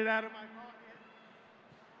can get it out of my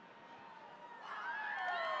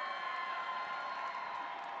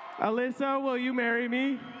pocket. Alyssa, will you marry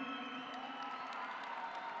me?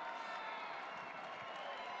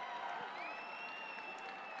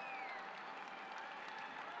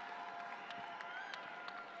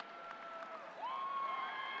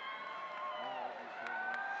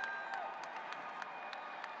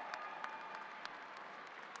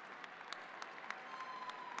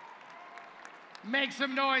 Make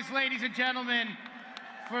some noise, ladies and gentlemen,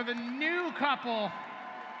 for the new couple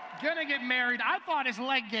gonna get married. I thought his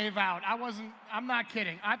leg gave out. I'm not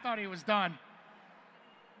kidding. I thought he was done.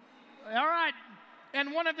 All right,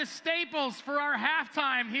 and one of the staples for our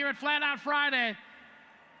halftime here at Flat Out Friday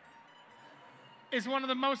is one of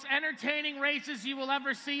the most entertaining races you will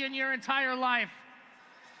ever see in your entire life.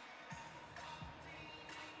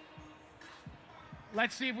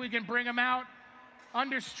 Let's see if we can bring him out.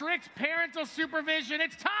 Under strict parental supervision,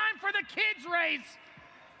 it's time for the kids' race.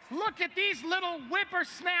 Look at these little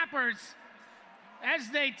whippersnappers as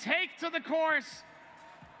they take to the course,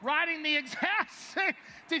 riding the exact same.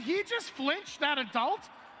 Did he just flinch, that adult?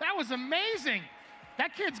 That was amazing.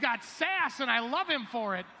 That kid's got sass, and I love him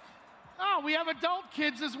for it. Oh, we have adult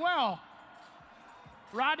kids as well.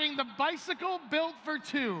 Riding the bicycle built for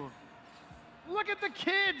two. Look at the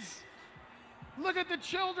kids. Look at the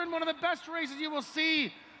children, one of the best races you will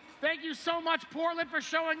see. Thank you so much, Portland, for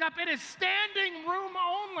showing up. It is standing room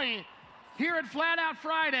only here at Flat Out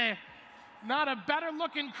Friday. Not a better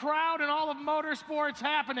looking crowd in all of motorsports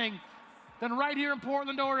happening than right here in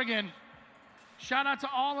Portland, Oregon. Shout out to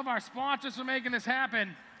all of our sponsors for making this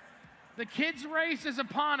happen. The kids' race is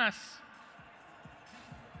upon us.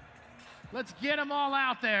 Let's get them all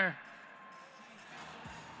out there.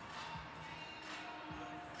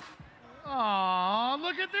 Oh,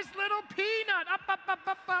 look at this little peanut. Up, up, up,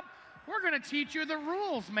 up, up. We're going to teach you the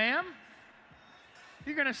rules, ma'am.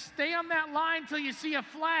 You're going to stay on that line till you see a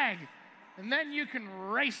flag, and then you can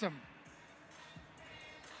race them.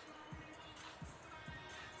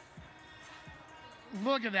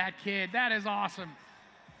 Look at that kid. That is awesome.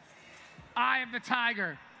 Eye of the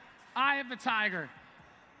tiger. Eye of the tiger.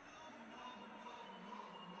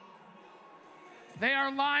 They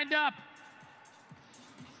are lined up.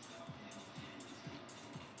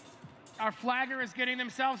 Our flagger is getting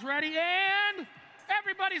themselves ready, and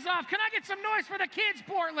everybody's off. Can I get some noise for the kids,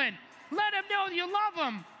 Portland? Let them know you love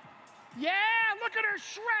them. Yeah, look at her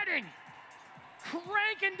shredding.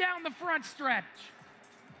 Cranking down the front stretch.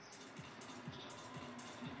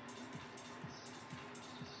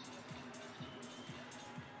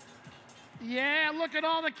 Yeah, look at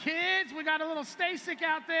all the kids. We got a little Stasic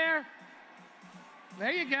out there.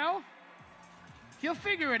 There you go. He'll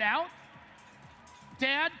figure it out.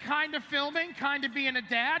 Dad kind of filming, kind of being a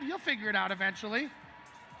dad. He'll figure it out eventually.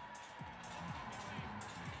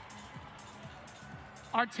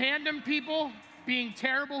 Our tandem people being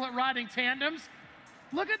terrible at riding tandems.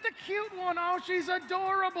 Look at the cute one. Oh, she's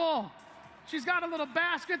adorable. She's got a little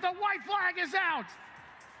basket. The white flag is out.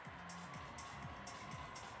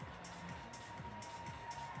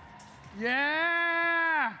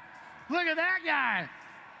 Yeah. Look at that guy.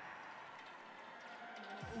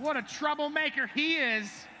 What a troublemaker he is.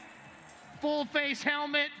 Full face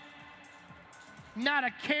helmet. Not a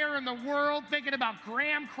care in the world, thinking about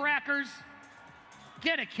graham crackers.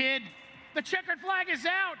 Get it, kid. The checkered flag is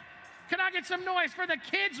out. Can I get some noise for the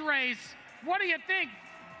kids race? What do you think,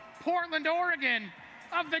 Portland, Oregon,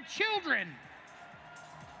 of the children?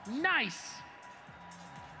 Nice.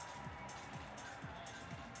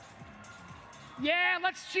 Yeah,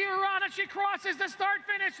 let's cheer her on as she crosses the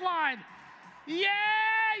start-finish line. Yeah,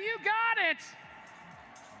 you got it.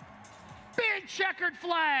 Big checkered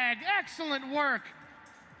flag. Excellent work.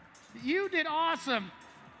 You did awesome.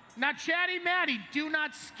 Now, Chatty Matty, do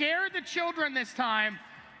not scare the children this time.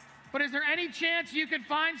 But is there any chance you could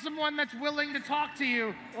find someone that's willing to talk to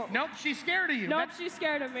you? Nope, she's scared of you. Nope, she's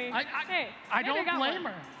scared of me. I don't blame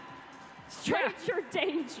her. Stranger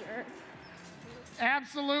danger.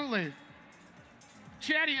 Absolutely.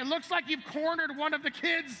 Chatty, it looks like you've cornered one of the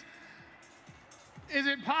kids. Is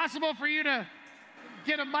it possible for you to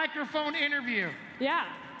get a microphone interview? Yeah,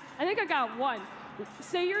 I think I got one.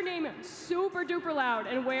 Say your name super duper loud,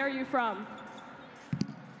 and where are you from?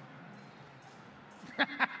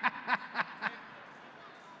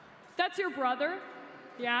 That's your brother?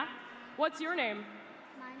 Yeah? What's your name?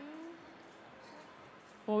 My name?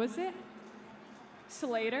 What was it?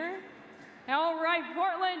 Slater? All right,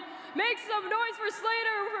 Portland, make some noise for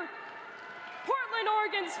Slater. Portland,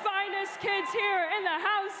 Oregon's finest kids here in the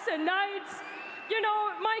house tonight. You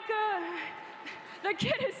know, Micah, the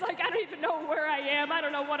kid is like, I don't even know where I am. I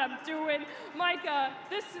don't know what I'm doing. Micah,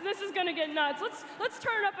 this is gonna get nuts. Let's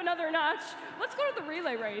turn it up another notch. Let's go to the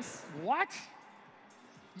relay race. What?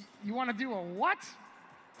 You want to do a what?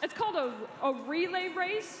 It's called a relay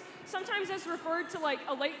race. Sometimes it's referred to like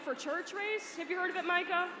a late for church race. Have you heard of it,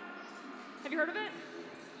 Micah? Have you heard of it?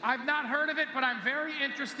 I've not heard of it, but I'm very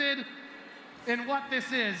interested in what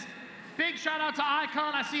this is. Big shout out to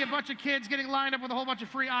Icon. I see a bunch of kids getting lined up with a whole bunch of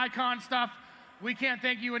free Icon stuff. We can't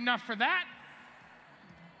thank you enough for that.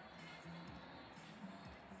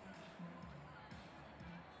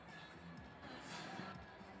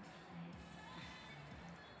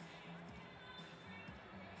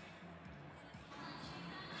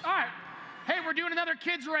 All right. Hey, we're doing another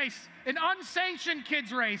kids race, an unsanctioned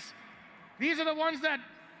kids race. These are the ones that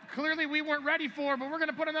clearly we weren't ready for, but we're going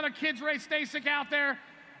to put another kids race Stasic out there.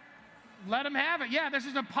 Let them have it. Yeah, this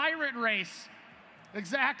is a pirate race.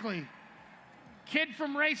 Exactly. Kid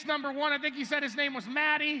from race number 1, I think he said his name was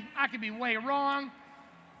Maddie. I could be way wrong.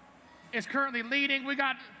 Is currently leading. We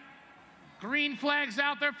got green flags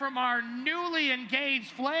out there from our newly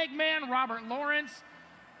engaged flag man, Robert Lawrence.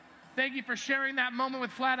 Thank you for sharing that moment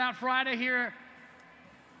with Flat Out Friday here.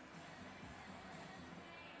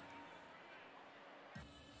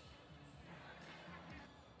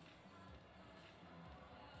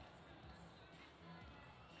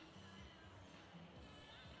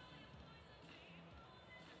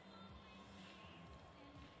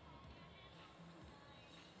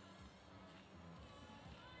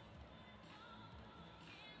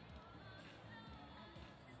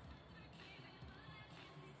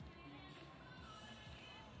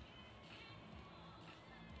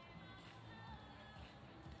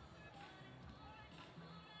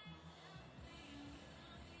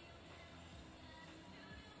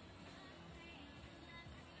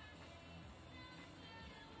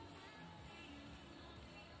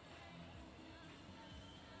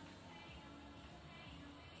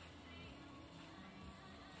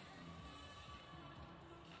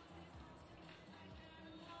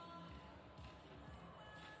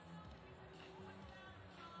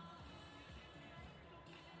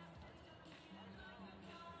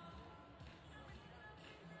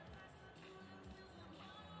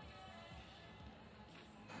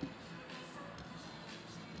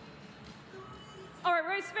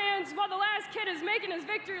 Race fans, while the last kid is making his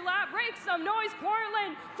victory lap, make some noise,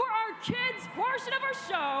 Portland, for our kids portion of our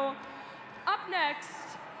show. Up next,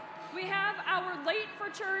 we have our late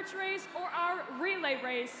for church race or our relay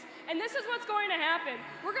race. And this is what's going to happen.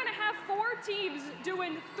 We're going to have 4 teams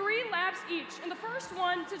doing 3 laps each, and the first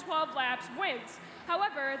 1 to 12 laps wins.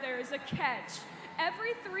 However, there is a catch.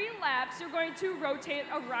 Every 3 laps, you're going to rotate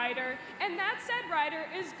a rider, and that said rider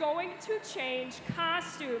is going to change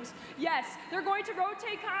costumes. Yes, they're going to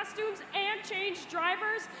rotate costumes and change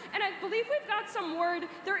drivers, and I believe we've got some word.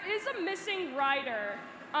 There is a missing rider.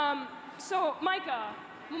 So, Micah,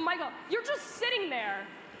 you're just sitting there.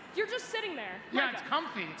 You're just sitting there. Yeah, Micah, it's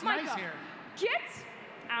comfy. It's Micah, nice here. Get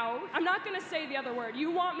out. I'm not going to say the other word.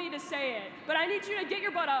 You want me to say it, but I need you to get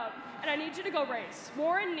your butt up, and I need you to go race.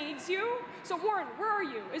 Warren needs you. So, Warren, where are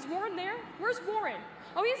you? Is Warren there? Where's Warren?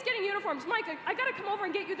 Oh, he's getting uniforms. Micah, I got to come over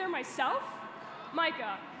and get you there myself?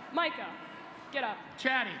 Micah, get up.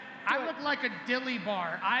 Chatty, I look like a dilly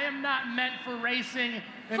bar. I am not meant for racing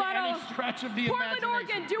in any stretch of the Portland, imagination.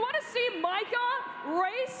 Oregon, do you want to see Micah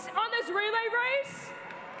race on this relay race?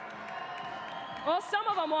 Well, some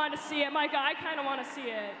of them want to see it, Micah. I kind of want to see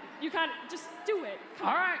it. You kind of just do it. Come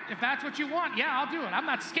All on. right, if that's what you want, yeah, I'll do it. I'm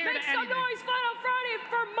not scared Make of anything. some noise, Final Friday,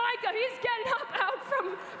 for Micah. He's getting up out from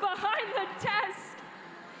behind the desk.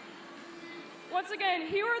 Once again,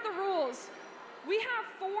 here are the rules. We have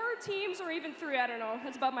 4 teams, or even 3, I don't know,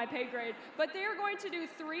 that's above my pay grade, but they are going to do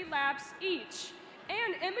 3 laps each.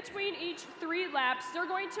 And in between each 3 laps, they're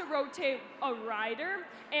going to rotate a rider,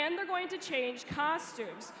 and they're going to change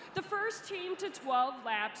costumes. The first team to 12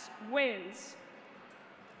 laps wins.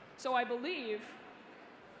 So I believe,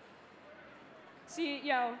 see,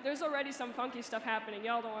 there's already some funky stuff happening.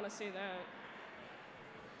 Y'all don't want to see that.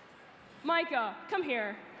 Micah, come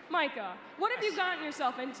here. Micah, what have you gotten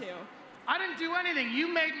yourself into? I didn't do anything.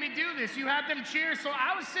 You made me do this. You had them cheer, so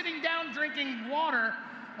I was sitting down drinking water,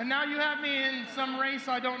 and now you have me in some race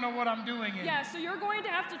I don't know what I'm doing in. Yeah, so you're going to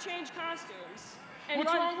have to change costumes. And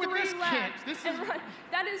What's run wrong with 3 this laps. kid?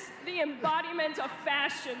 That is the embodiment of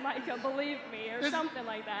fashion, Micah, believe me, or something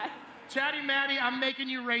like that. Chatty Matty, I'm making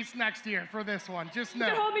you race next year for this one. Just know.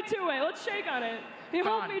 You can hold me to it. Let's shake on it. You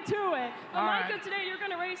hold me to it. But All Micah, right. today you're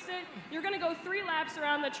going to race it. You're going to go 3 laps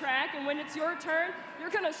around the track, and when it's your turn,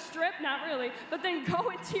 you're going to strip, not really, but then go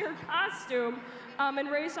into your costume and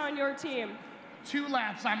race on your team. 2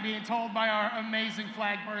 laps, I'm being told by our amazing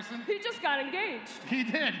flag person. He just got engaged. He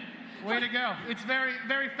did. Way to go. It's very,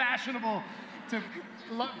 very fashionable to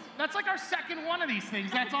that's like our second one of these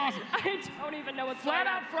things. That's awesome. I don't even know what's Flat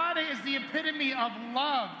Out Friday is the epitome of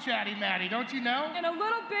love, Chatty Matty, don't you know? And a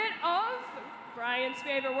little bit of Brian's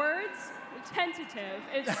favorite words, tentative.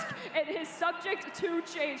 It is subject to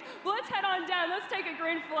change. But let's head on down. Let's take a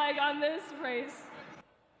green flag on this race.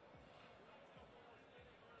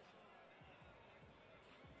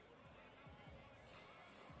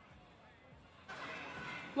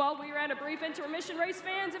 Well, we are at a brief intermission, race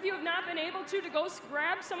fans. If you have not been able to go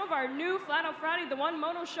grab some of our new Flat Out Friday, the One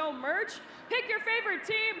Moto Show merch, pick your favorite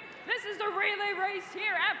team. This is the relay race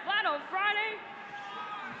here at Flat Out Friday.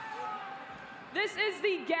 This is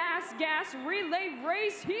the gas relay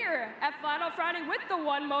race here at Flat Out Friday with the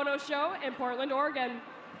One Moto Show in Portland, Oregon.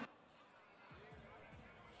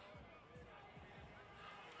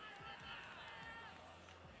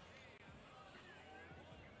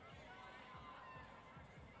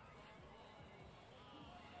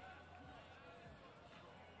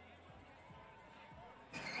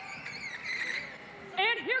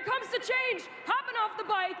 And here comes the change. Hopping off the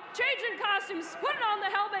bike, changing costumes, putting on the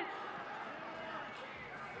helmet.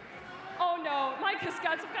 Oh no, Micah's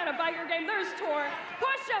got some kind of biker game. There's Tor.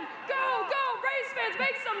 Push him. Go, go, race fans,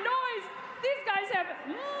 make some noise. These guys have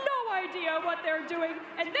no idea what they're doing,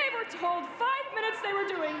 and they were told 5 minutes they were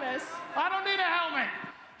doing this. I don't need a helmet.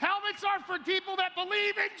 Helmets are for people that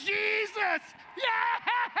believe in Jesus.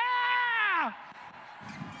 Yeah!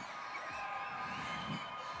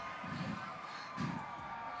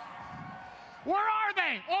 Where are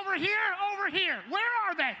they? Over here? Over here. Where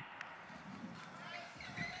are they?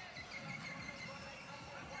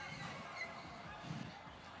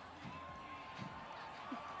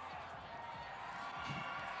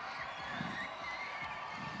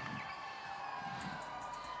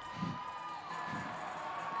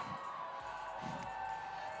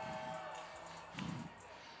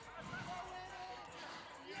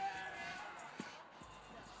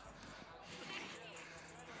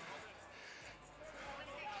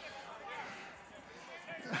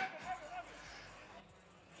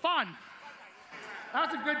 Fun. That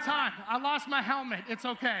was a good time. I lost my helmet. It's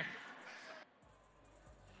okay.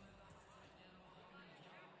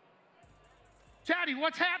 Chatty,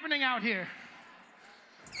 what's happening out here?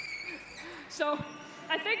 So,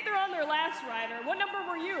 I think they're on their last rider. What number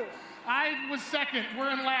were you? I was second.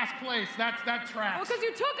 We're in last place. That tracks. Well, because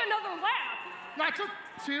you took another lap. I took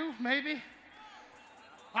 2, maybe.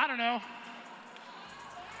 I don't know.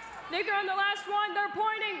 Nick, you're on the last one. They're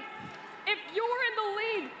pointing. If you're in the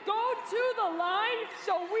lead, go to the line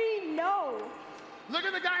so we know. Look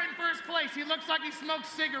at the guy in first place. He looks like he smokes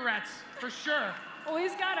cigarettes, for sure. Well,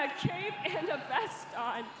 he's got a cape and a vest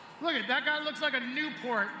on. Look at that guy. Looks like a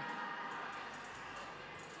Newport.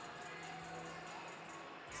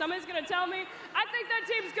 Somebody's gonna tell me, I think that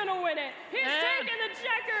team's gonna win it. He's taking the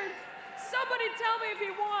checkered. Somebody tell me if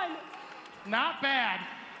he won. Not bad.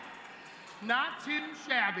 Not too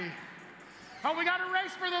shabby. Oh, we got a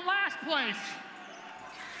race for the last place.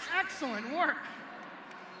 Excellent work.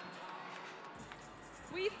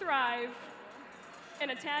 We thrive in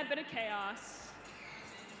a tad bit of chaos.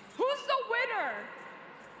 Who's the winner?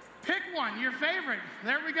 Pick one, your favorite.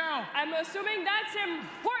 There we go. I'm assuming that's him.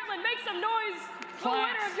 Portland, make some noise. The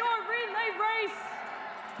winner of your relay race.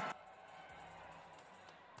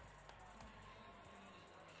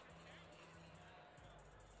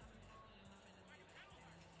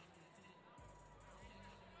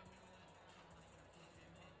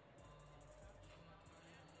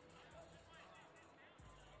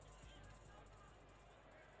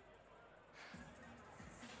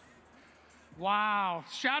 Wow,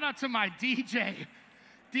 shout out to my DJ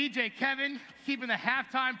Kevin, keeping the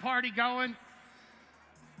halftime party going.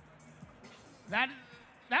 That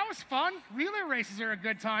was fun. Relay races are a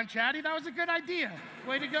good time, Chatty. That was a good idea.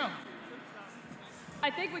 Way to go.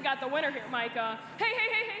 I think we got the winner here, Micah.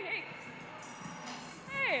 Hey.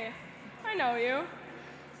 Hey, I know you.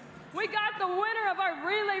 We got the winner of our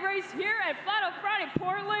relay race here at Flat Out Friday,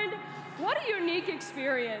 Portland. What a unique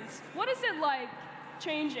experience. What is it like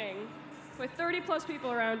changing with 30+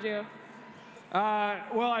 people around you?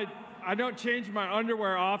 Well, I don't change my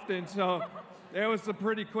underwear often, so it was a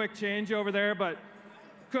pretty quick change over there, but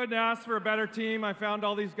couldn't ask for a better team. I found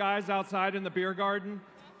all these guys outside in the beer garden,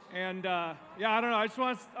 and yeah, I don't know.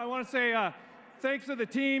 I want to say thanks to the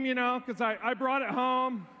team, you know, because I brought it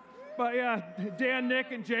home. But yeah, Dan,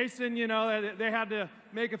 Nick, and Jason, you know, they had to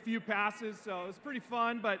make a few passes, so it was pretty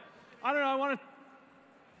fun. But I don't know.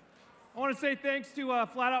 I want to say thanks to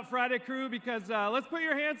Flat Out Friday crew, because let's put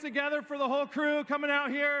your hands together for the whole crew coming out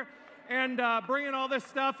here and bringing all this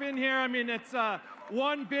stuff in here. I mean, it's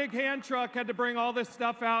one big hand truck had to bring all this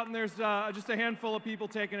stuff out, and there's just a handful of people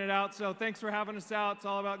taking it out. So thanks for having us out. It's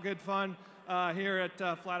all about good fun here at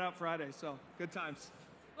Flat Out Friday. So good times.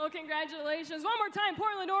 Well, congratulations. One more time,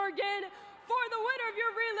 Portland, Oregon, for the winner of your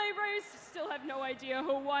relay race. Still have no idea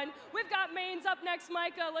who won. We've got mains up next,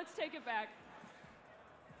 Micah. Let's take it back.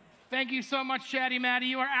 Thank you so much, Chatty Matty.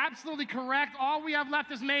 You are absolutely correct. All we have left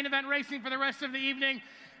is main event racing for the rest of the evening.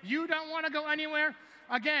 You don't want to go anywhere.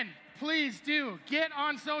 Again, please do get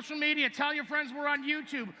on social media. Tell your friends we're on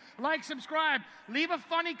YouTube. Like, subscribe. Leave a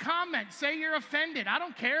funny comment. Say you're offended. I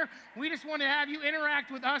don't care. We just want to have you interact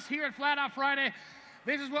with us here at Flat Out Friday.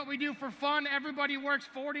 This is what we do for fun. Everybody works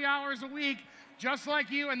 40 hours a week, just like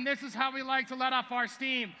you, and this is how we like to let off our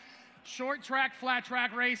steam. Short track, flat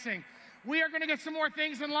track racing. We are going to get some more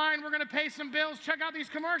things in line. We're going to pay some bills. Check out these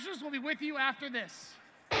commercials. We'll be with you after this.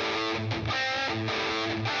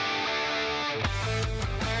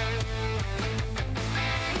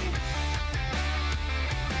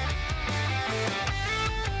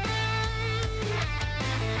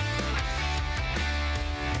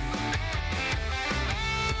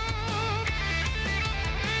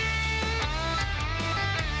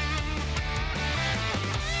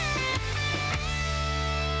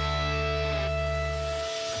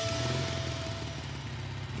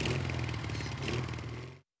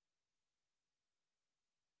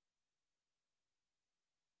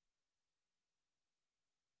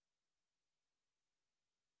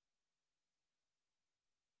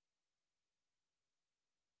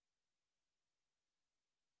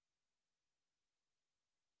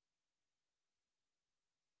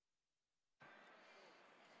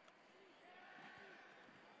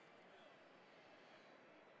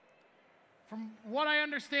 From what I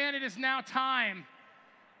understand, it is now time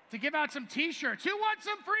to give out some t-shirts. Who wants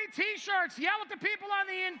some free t-shirts? Yell at the people on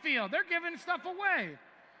the infield. They're giving stuff away.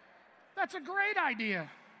 That's a great idea.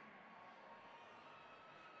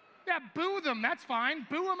 Yeah, boo them. That's fine.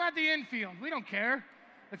 Boo them at the infield. We don't care.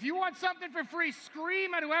 If you want something for free,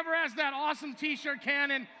 scream at whoever has that awesome t-shirt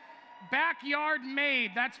cannon. Backyard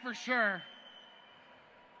made, that's for sure.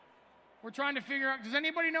 We're trying to figure out, does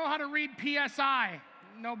anybody know how to read PSI?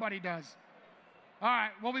 Nobody does. All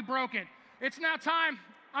right, well, we broke it. It's now time.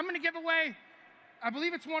 I'm going to give away I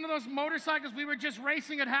believe it's one of those motorcycles we were just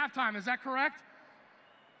racing at halftime. Is that correct?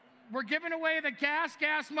 We're giving away the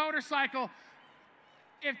Gas motorcycle.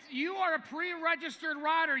 If you are a pre-registered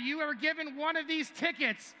rider, you are given one of these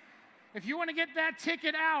tickets. If you want to get that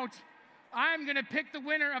ticket out, I'm going to pick the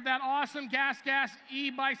winner of that awesome Gas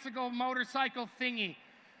e-bicycle motorcycle thingy.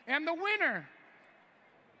 And the winner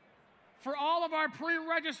for all of our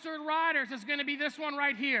pre-registered riders is going to be this one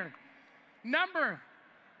right here. Number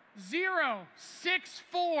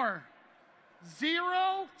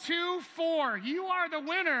 064024. You are the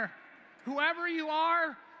winner. Whoever you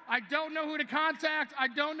are, I don't know who to contact. I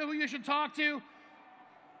don't know who you should talk to.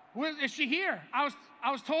 Is she here? I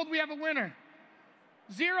was told we have a winner.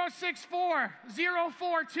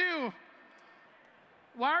 064042.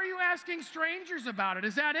 Why are you asking strangers about it?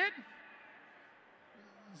 Is that it?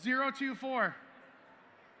 024.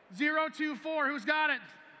 024. Who's got it?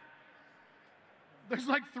 There's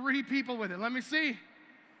like 3 people with it. Let me see.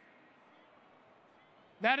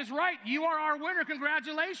 That is right. You are our winner.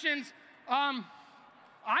 Congratulations. I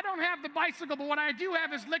don't have the bicycle, but what I do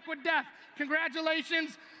have is Liquid Death.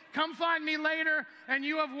 Congratulations. Come find me later, and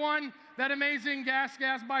you have won that amazing gas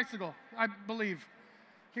bicycle, I believe.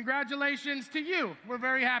 Congratulations to you. We're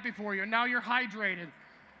very happy for you. Now you're hydrated.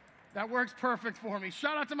 That works perfect for me.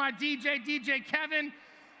 Shout out to my DJ Kevin,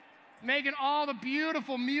 making all the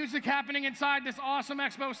beautiful music happening inside this awesome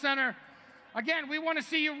Expo Center. Again, we want to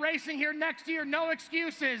see you racing here next year. No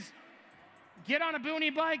excuses. Get on a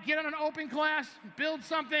boonie bike, get on an open class, build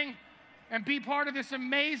something, and be part of this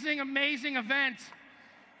amazing, amazing event.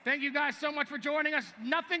 Thank you guys so much for joining us.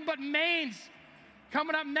 Nothing but mains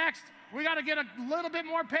coming up next. We got to get a little bit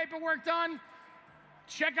more paperwork done.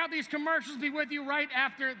 Check out these commercials. Be with you right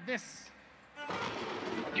after this.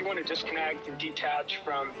 If you want to disconnect and detach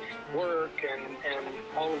from work and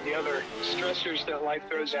all of the other stressors that life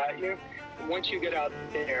throws at you, once you get out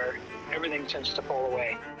there, everything tends to fall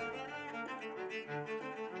away.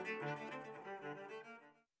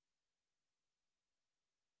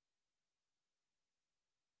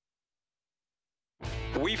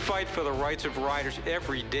 We fight for the rights of riders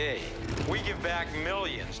every day. We give back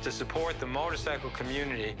millions to support the motorcycle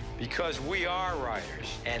community because we are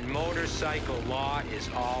riders, and motorcycle law is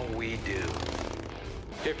all we do.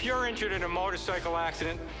 If you're injured in a motorcycle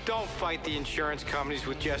accident, don't fight the insurance companies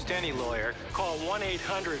with just any lawyer. Call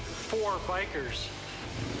 1-800-4BIKERS.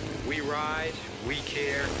 We ride, we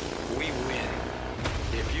care, we win.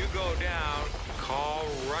 If you go down, call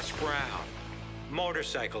Russ Brown,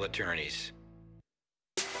 Motorcycle Attorneys.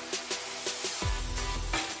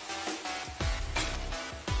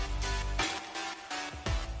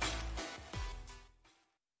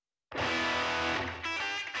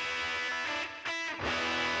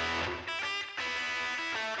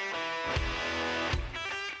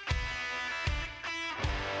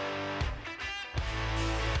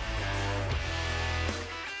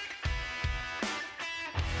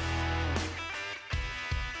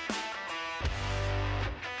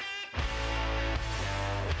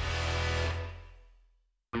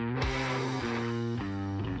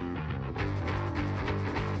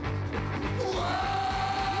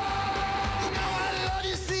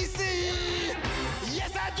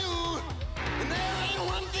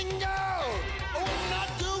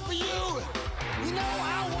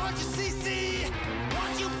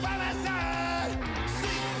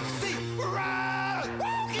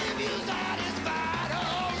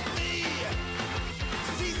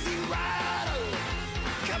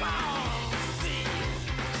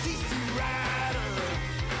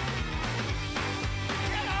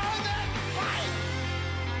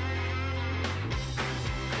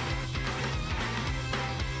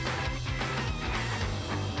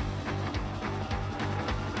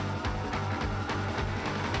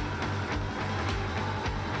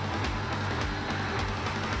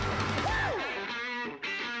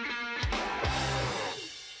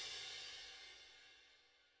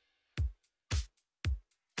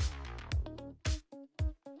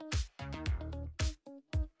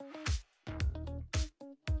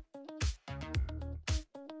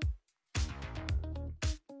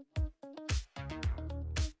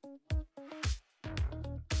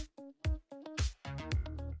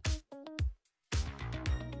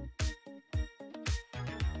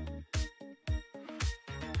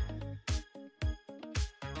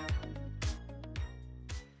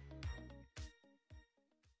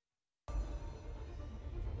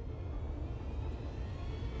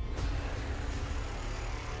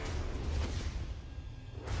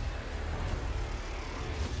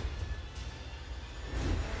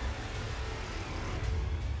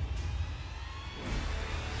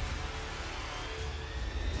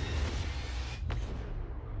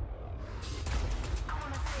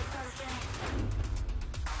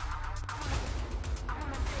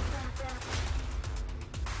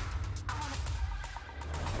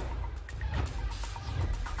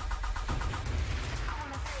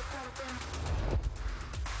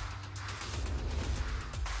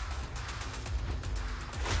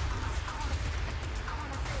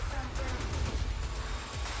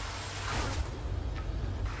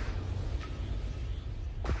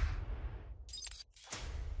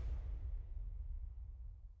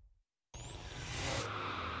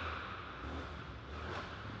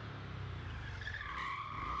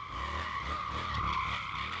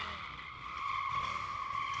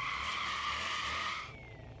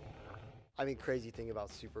 I mean, crazy thing about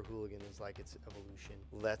Super Hooligan is like it's evolution.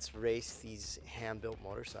 Let's race these hand-built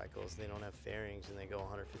motorcycles. They don't have fairings and they go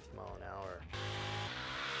 150 miles an hour.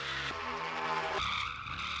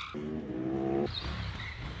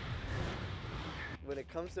 When it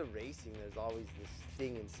comes to racing, there's always this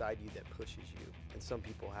thing inside you that pushes you. And some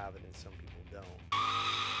people have it and some people don't.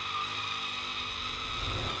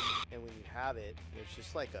 And when you have it, there's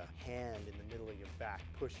just like a hand in the middle of your back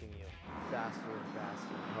pushing you faster and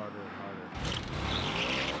faster, harder and harder.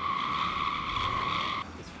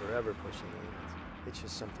 It's forever pushing the limits. It's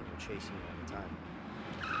just something you're chasing all the time.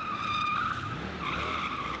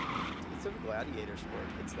 It's a gladiator sport.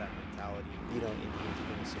 It's that mentality. You know, Indians have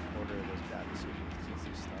been a supporter of those bad decisions since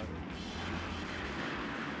they started.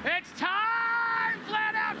 It's time,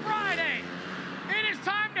 Flat Out Friday! It is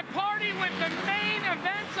time to party with the main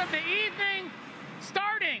events of the evening,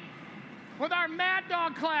 starting with our Mad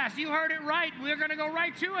Dog class. You heard it right. We're going to go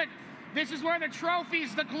right to it. This is where the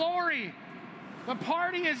trophies, the glory, the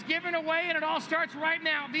party is given away, and it all starts right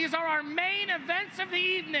now. These are our main events of the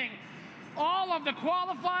evening. All of the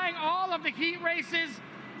qualifying, all of the heat races,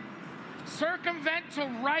 circumvent to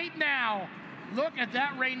right now. Look at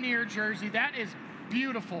that Rainier jersey. That is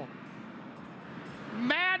beautiful.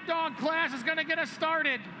 Mad Dog class is going to get us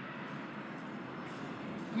started.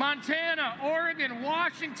 Montana, Oregon,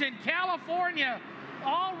 Washington, California,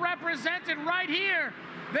 all represented right here.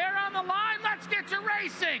 They're on the line. Let's get to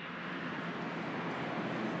racing.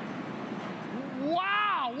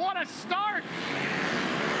 Wow, what a start.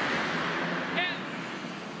 And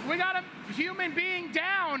we got a human being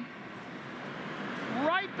down,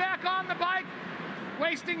 right back on the bike,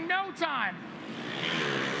 wasting no time.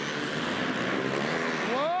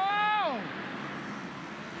 Whoa!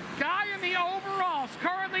 Guy in the overalls,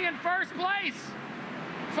 currently in first place,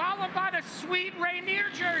 followed by the sweet Rainier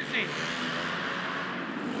jersey.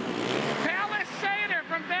 Talis Sater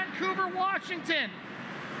from Vancouver, Washington,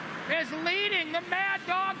 is leading the Mad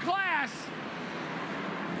Dog class.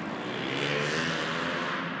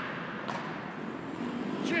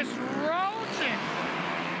 Just roaching.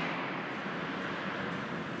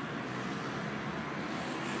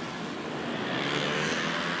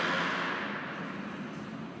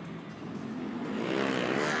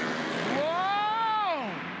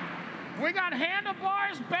 We got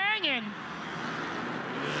handlebars banging.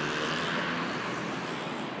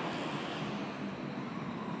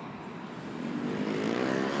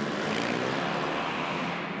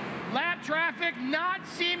 Lap traffic not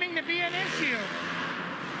seeming to be an issue.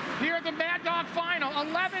 Here at the Mad Dog Final,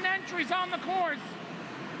 11 entries on the course.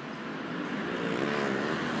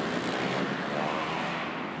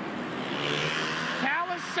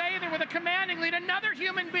 Talis Sather with a commanding lead, another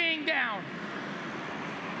human being down.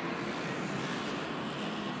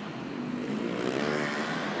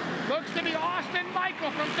 Looks to be Austin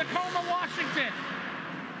Michael from Tacoma, Washington.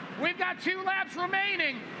 We've got 2 laps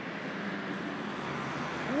remaining.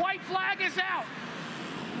 White flag is out.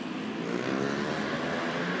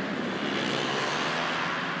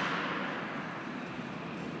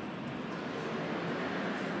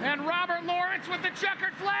 And Robert Lawrence with the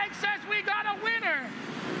checkered flag says we got a winner.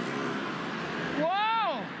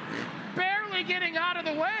 Whoa, barely getting out of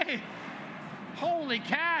the way. Holy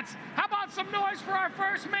cats. How about some noise for our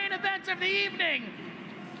first main event of the evening?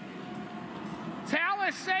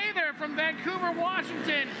 Talis Sather from Vancouver,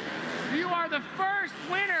 Washington. You are the first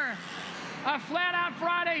winner of Flat Out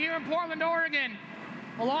Friday here in Portland, Oregon,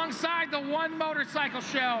 alongside the One Motorcycle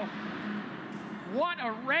Show. What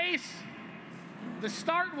a race. The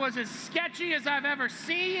start was as sketchy as I've ever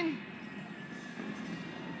seen.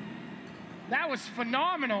 That was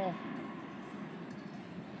phenomenal.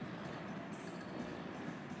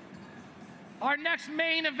 Our next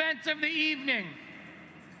main event of the evening.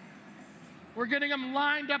 We're getting them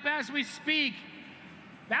lined up as we speak.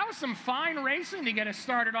 That was some fine racing to get us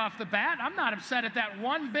started off the bat. I'm not upset at that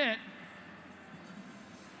one bit.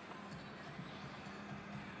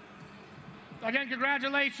 Again,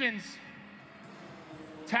 congratulations.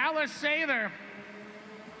 Talis Sather,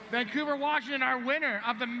 Vancouver, Washington, our winner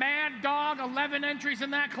of the Mad Dog, 11 entries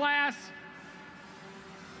in that class.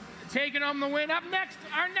 Taking home the win. Up next,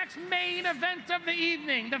 our next main event of the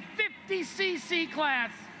evening, the 50cc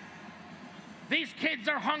class. These kids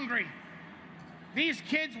are hungry. These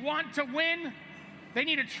kids want to win. They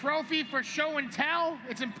need a trophy for show and tell.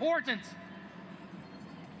 It's important.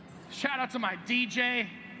 Shout out to my DJ.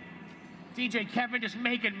 DJ Kevin just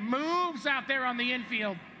making moves out there on the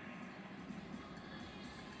infield.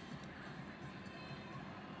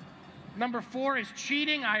 Number 4 is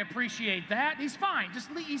cheating. I appreciate that. He's fine.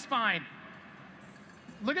 He's fine.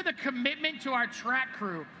 Look at the commitment to our track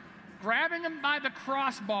crew. grabbing him by the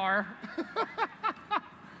crossbar.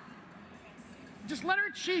 Just let her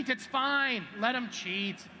cheat, it's fine. Let them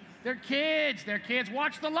cheat. They're kids, they're kids.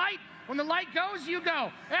 Watch the light. When the light goes, you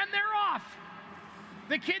go. And they're off.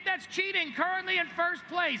 The kid that's cheating, currently in first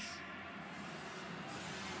place.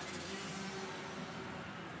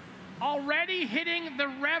 Already hitting the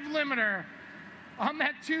rev limiter on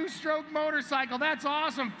that 2-stroke motorcycle. That's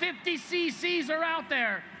awesome. 50 cc's are out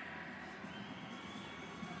there.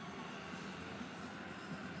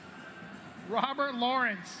 Robert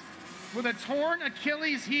Lawrence with a torn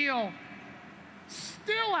Achilles heel.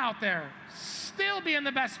 Still out there. Still being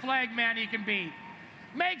the best flag man he can be.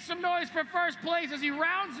 Make some noise for first place as he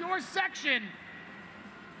rounds your section.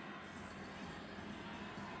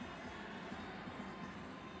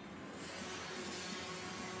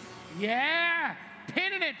 Yeah,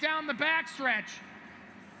 pinning it down the backstretch.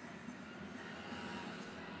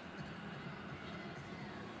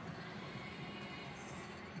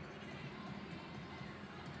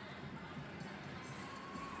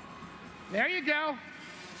 There you go.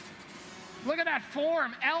 Look at that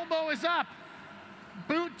form. Elbow is up.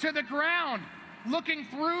 Boot to the ground. Looking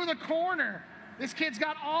through the corner. This kid's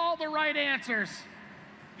got all the right answers.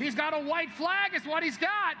 He's got a white flag is what he's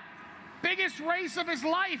got. Biggest race of his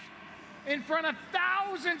life in front of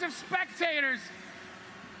thousands of spectators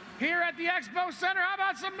here at the Expo Center. How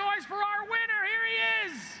about some noise for our winner? Here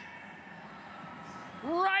he is.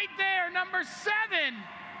 Right there, number 7.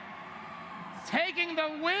 Taking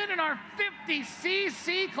the win in our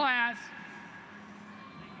 50cc class.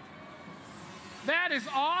 That is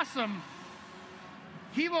awesome.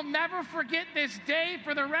 He will never forget this day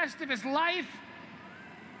for the rest of his life.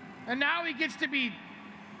 And now he gets to be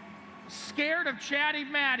scared of Chatty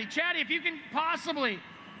Matty. Chatty, if you can possibly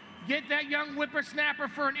get that young whippersnapper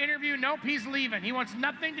for an interview, nope, he's leaving. He wants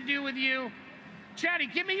nothing to do with you. Chatty,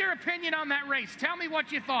 give me your opinion on that race. Tell me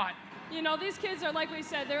what you thought. You know, these kids are, like we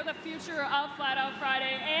said, they're the future of Flat Out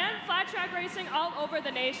Friday and flat track racing all over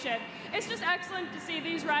the nation. It's just excellent to see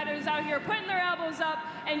these riders out here putting their elbows up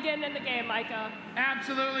and getting in the game, Micah.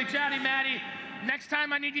 Absolutely, Chatty Matty. Next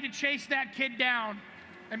time I need you to chase that kid down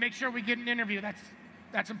and make sure we get an interview.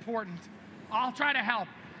 That's important. I'll try to help.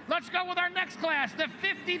 Let's go with our next class, the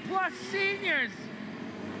 50-plus seniors.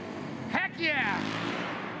 Heck yeah.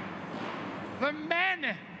 The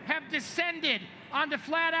men have descended onto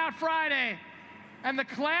Flat Out Friday, and the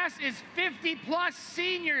class is 50-plus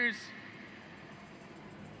seniors.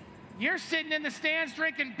 You're sitting in the stands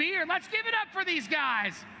drinking beer. Let's give it up for these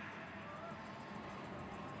guys.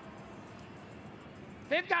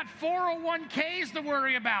 They've got 401ks to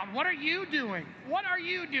worry about. What are you doing? What are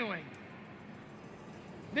you doing?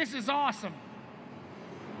 This is awesome.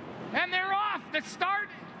 And they're off. The start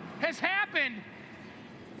has happened.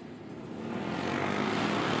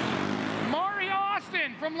 Maury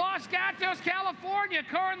Austin from Los Gatos, California,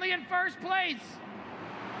 currently in first place.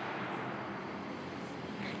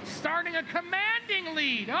 Starting a commanding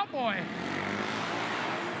lead. Oh boy.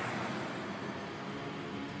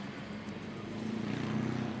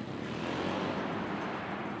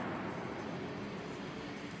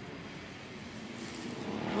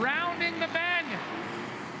 Rounding the bend.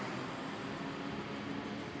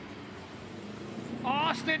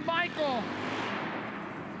 Austin Michael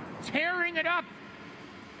tearing it up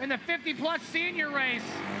in the 50-plus senior race.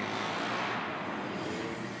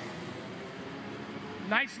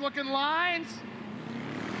 Nice looking lines.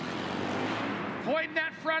 Pointing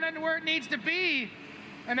that front end where it needs to be,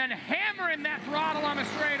 and then hammering that throttle on the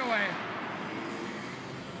straightaway.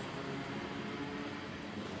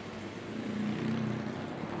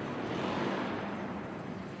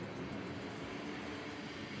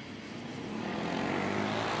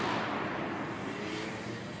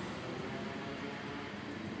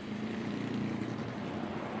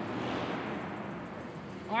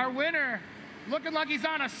 Our winner, looking like he's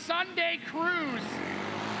on a Sunday cruise.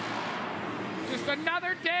 Just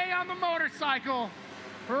another day on the motorcycle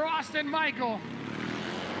for Austin Michael.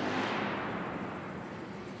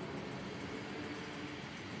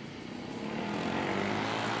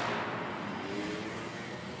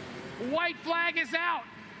 White flag is out.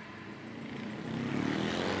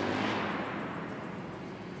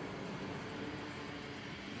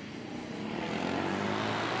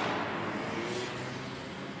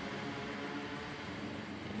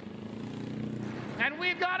 And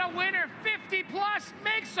we've got a winner, 50 plus.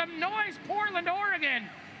 Make some noise, Portland, Oregon.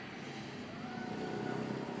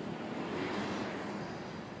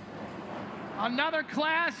 Another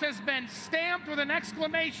class has been stamped with an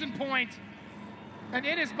exclamation point, and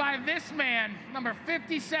it is by this man, number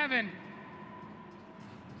 57,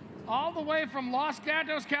 all the way from Los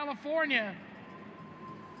Gatos, California,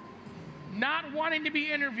 not wanting to be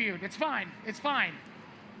interviewed. It's fine. It's fine.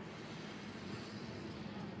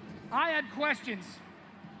 I had questions.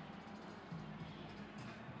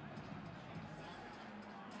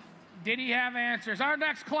 Did he have answers? Our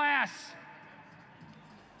next class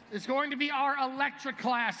is going to be our electric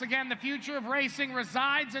class. Again, the future of racing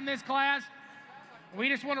resides in this class. We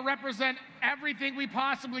just want to represent everything we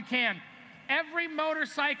possibly can. Every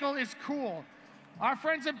motorcycle is cool. Our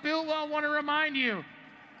friends at Biltwell want to remind you,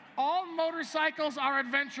 all motorcycles are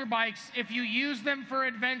adventure bikes if you use them for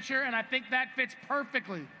adventure, and I think that fits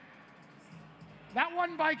perfectly. That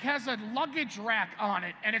one bike has a luggage rack on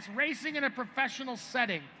it, and it's racing in a professional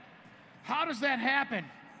setting. How does that happen?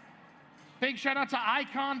 Big shout out to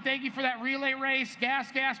Icon. Thank you for that relay race.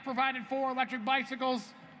 Gas provided 4 electric bicycles.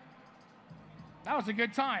 That was a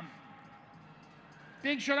good time.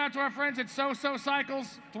 Big shout out to our friends at So-So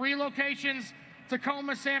Cycles. 3 locations: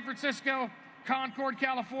 Tacoma, San Francisco, Concord,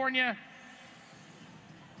 California.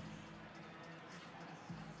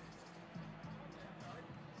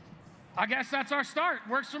 I guess that's our start.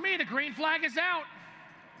 Works for me. The green flag is out.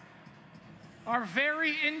 Our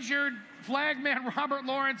very injured flagman, Robert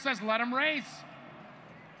Lawrence, says, let him race.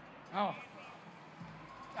 Oh,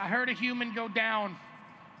 I heard a human go down.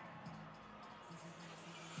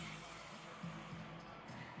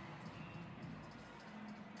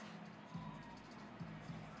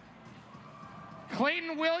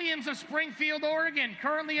 Clayton Williams of Springfield, Oregon,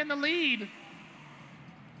 currently in the lead.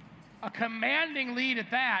 A commanding lead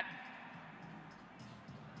at that.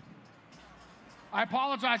 I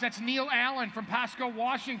apologize, that's Neil Allen from Pasco,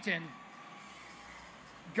 Washington.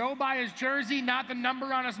 Go by his jersey, not the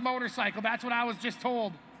number on his motorcycle. That's what I was just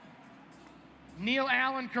told. Neil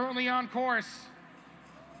Allen currently on course.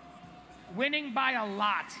 Winning by a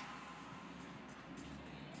lot.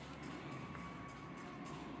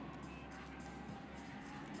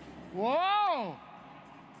 Whoa!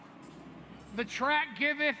 The track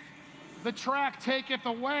giveth, the track taketh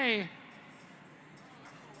away.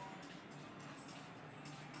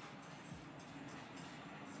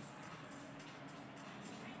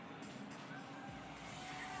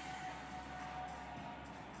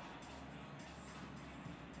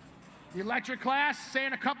 The electric class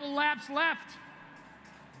saying a couple laps left.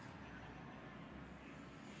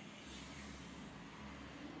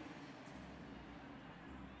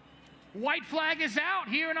 White flag is out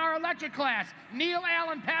here in our electric class. Neil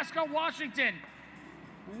Allen, Pasco, Washington.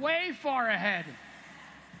 Way far ahead.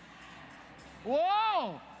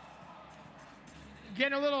 Whoa!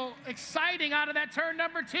 Getting a little exciting out of that turn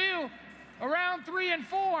number 2. Around 3 and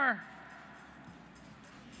 4.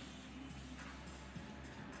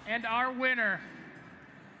 And our winner.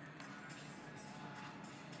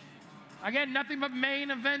 Again, nothing but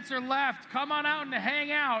main events are left. Come on out and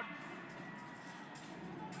hang out.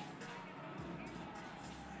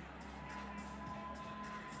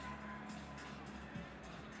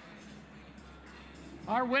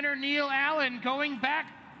 Our winner, Neil Allen, going back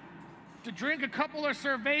to drink a couple of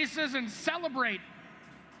cervezas and celebrate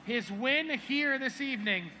his win here this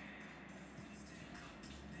evening.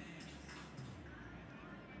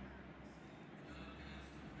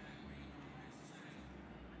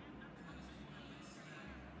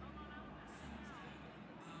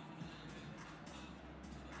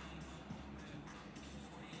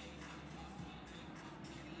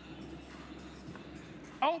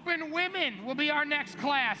 Open women will be our next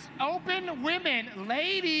class. Open women.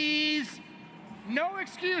 Ladies, no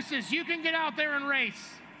excuses. You can get out there and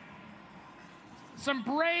race. Some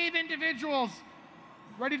brave individuals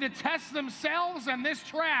ready to test themselves and this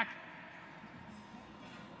track.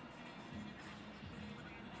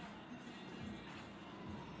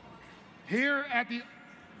 Here at the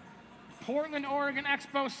Portland, Oregon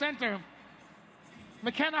Expo Center,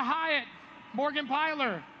 McKenna Hyatt, Morgan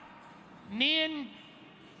Pyler, Nian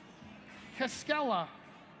Cascella,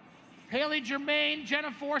 Haley Germain, Jenna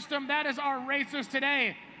Forstum, that is our racers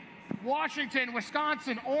today. Washington,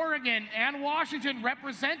 Wisconsin, Oregon, and Washington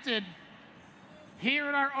represented here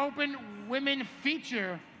in our open women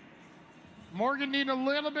feature. Morgan needed a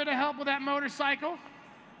little bit of help with that motorcycle.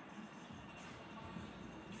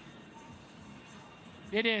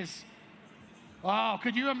 It is. Oh,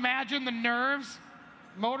 could you imagine the nerves?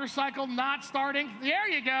 Motorcycle not starting. There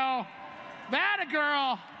you go. That a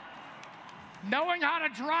girl. Knowing how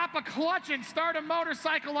to drop a clutch and start a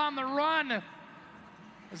motorcycle on the run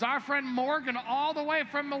is our friend Morgan, all the way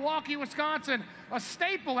from Milwaukee, Wisconsin, a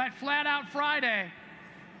staple at Flat Out Friday.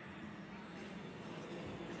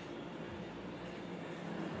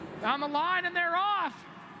 Down the line and they're off.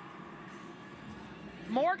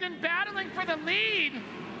 Morgan battling for the lead.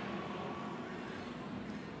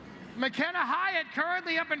 McKenna Hyatt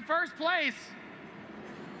currently up in first place.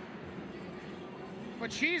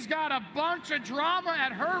 But she's got a bunch of drama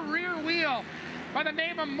at her rear wheel by the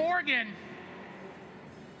name of Morgan.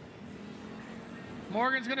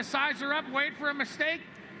 Morgan's gonna size her up, wait for a mistake.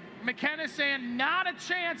 McKenna's saying, not a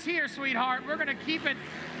chance here, sweetheart. We're gonna keep it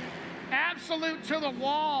absolute to the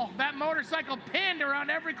wall. That motorcycle pinned around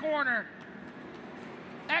every corner.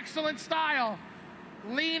 Excellent style.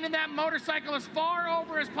 Leaning that motorcycle as far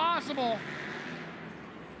over as possible.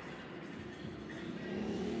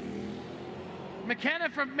 McKenna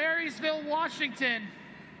from Marysville, Washington.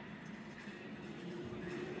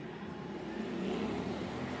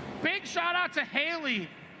 Big shout out to Haley,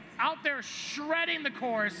 out there shredding the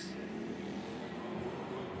course.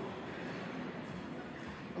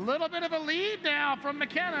 A little bit of a lead now from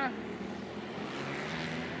McKenna.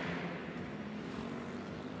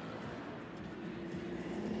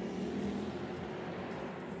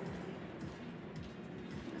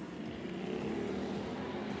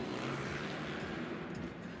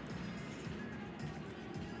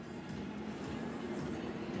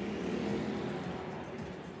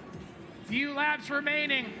 Few laps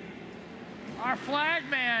remaining. Our flag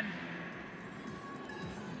man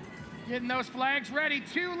getting those flags ready.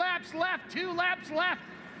 2 laps left, 2 laps left.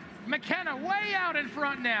 McKenna way out in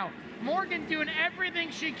front now. Morgan doing everything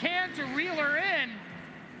she can to reel her in.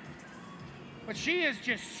 But she is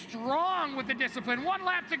just strong with the discipline. 1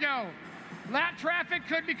 lap to go. Lap traffic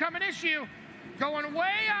could become an issue. Going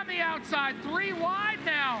way on the outside, 3 wide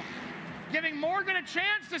now. Giving Morgan a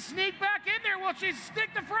chance to sneak back in there. Will she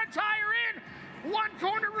stick the front tire in? 1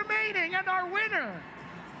 corner remaining, and our winner,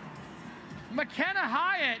 McKenna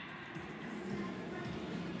Hyatt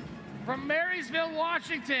from Marysville,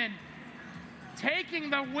 Washington, taking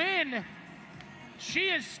the win. She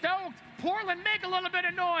is stoked. Portland, make a little bit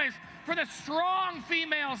of noise for the strong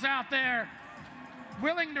females out there,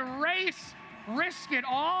 willing to race, risk it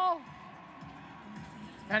all,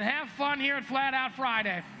 and have fun here at Flat Out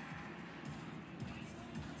Friday.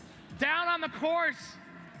 Down on the course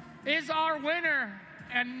is our winner,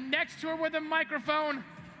 and next to her with a microphone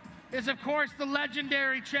is, of course, the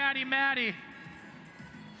legendary Chatty Matty.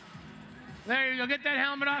 There you go, get that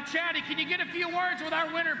helmet off. Chatty, can you get a few words with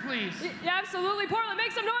our winner, please? Yeah, absolutely. Portland,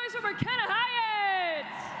 make some noise for McKenna Hyatt.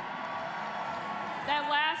 That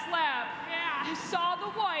last lap, you saw the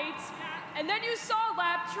white, and then you saw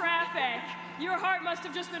lap traffic. Your heart must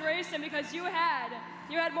have just been racing because you had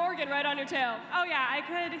Morgan right on your tail. Oh yeah, I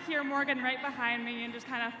could hear Morgan right behind me and just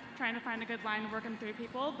kind of trying to find a good line working through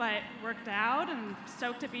people, but worked out and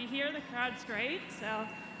stoked to be here. The crowd's great, so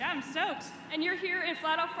yeah, I'm stoked. And you're here in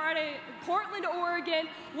Flat Out Friday, Portland, Oregon.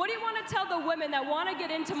 What do you want to tell the women that want to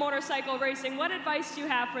get into motorcycle racing? What advice do you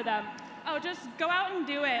have for them? Oh, just go out and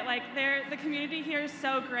do it. Like, the community here is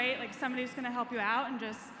so great. Like, somebody's going to help you out, and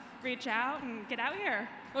just reach out and get out here.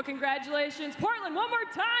 Well, congratulations. Portland, one more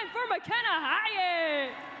time for McKenna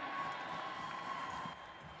Hyatt.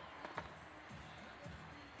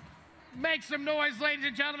 Make some noise, ladies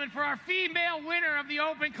and gentlemen, for our female winner of the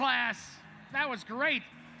open class. That was great.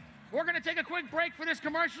 We're going to take a quick break for this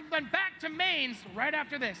commercial, then back to mains right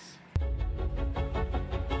after this.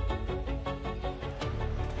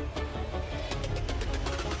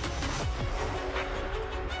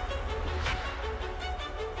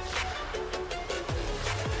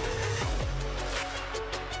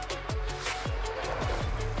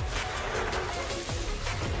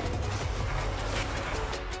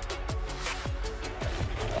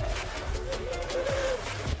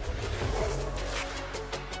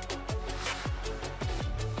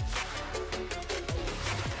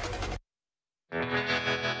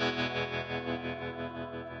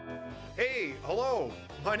 Hello,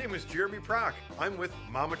 my name is Jeremy Prock. I'm with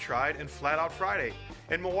Mama Tried and Flat Out Friday.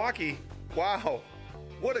 In Milwaukee, wow,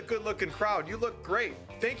 what a good looking crowd. You look great.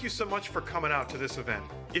 Thank you so much for coming out to this event.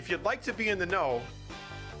 If you'd like to be in the know,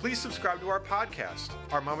 please subscribe to our podcast,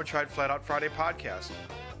 our Mama Tried Flat Out Friday podcast.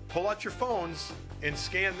 Pull out your phones and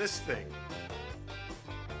scan this thing.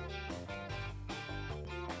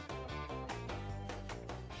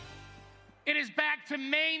 It is back to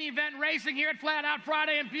main event racing here at Flat Out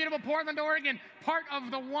Friday in beautiful Portland, Oregon, part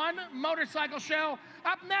of the One Motorcycle Show.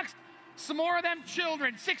 Up next, some more of them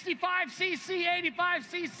children, 65cc,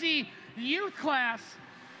 85cc youth class.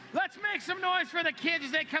 Let's make some noise for the kids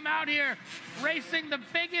as they come out here racing the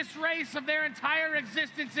biggest race of their entire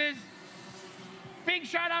existences. Big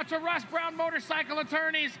shout out to Russ Brown Motorcycle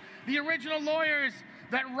Attorneys, the original lawyers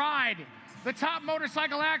that ride the top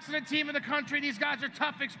motorcycle accident team in the country. These guys are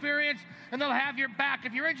tough experience, and they'll have your back.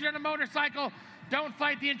 If you're injured on a motorcycle, Don't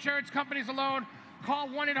fight the insurance companies alone. Call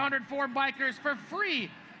 1-800-4BIKERS for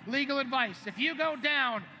free legal advice. If you go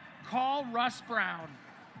down, call Russ Brown.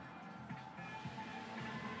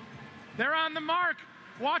 They're on the mark,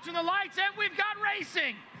 watching the lights, and we've got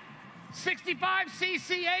racing.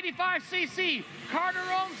 65cc, 85cc, Carter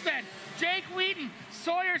Olmstead, Jake Wheaton,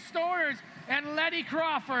 Sawyer Storrs, and Letty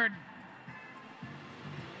Crawford.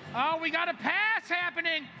 Oh, we got a pass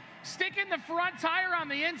happening. Sticking the front tire on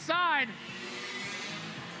the inside.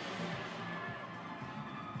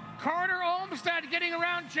 Carter Olmstead getting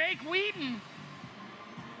around Jake Wheaton.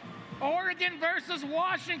 Oregon versus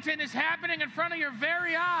Washington is happening in front of your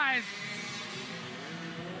very eyes.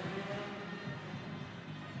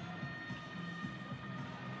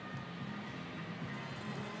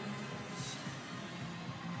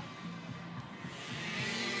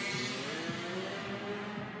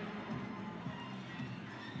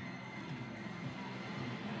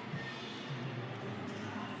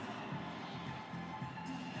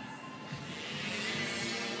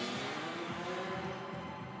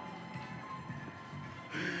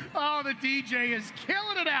 Oh, the DJ is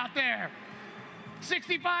killing it out there.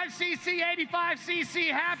 65cc,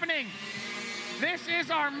 85cc happening. This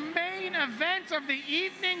is our main event of the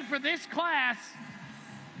evening for this class.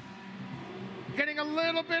 Getting a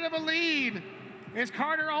little bit of a lead is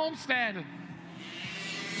Carter Olmstead.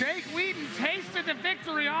 Jake Wheaton tasted the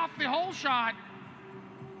victory off the hole shot.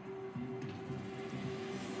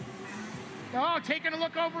 Oh, taking a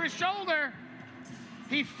look over his shoulder.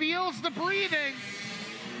 He feels the breathing.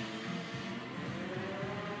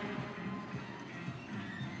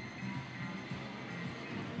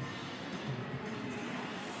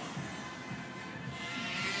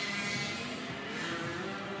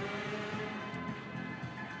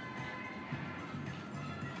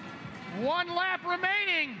 One lap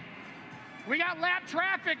remaining. We got lap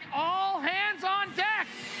traffic, all hands on deck.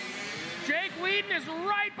 Jake Wheaton is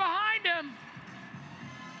right behind him.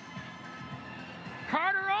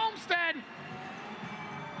 Carter Olmstead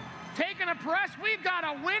taking a press. We've got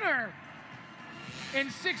a winner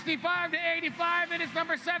in 65 to 85. It is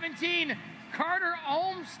number 17, Carter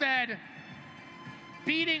Olmstead,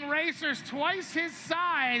 beating racers twice his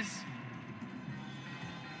size,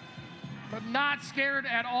 but not scared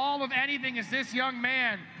at all of anything is this young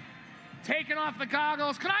man. Taking off the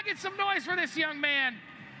goggles. Can I get some noise for this young man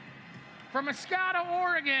from Escata,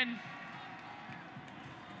 Oregon?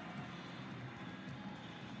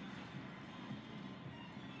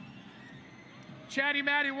 Chatty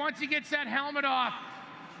Matty, once he gets that helmet off,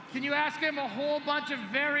 can you ask him a whole bunch of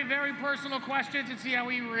very, very personal questions and see how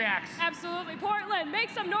he reacts? Absolutely. Portland, make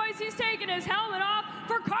some noise. He's taking his helmet off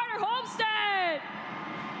for Carter Olmstead.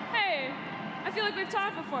 Hey, I feel like we've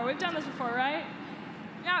talked before. We've done this before, right?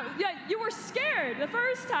 Yeah, you were scared the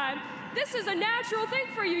first time. This is a natural thing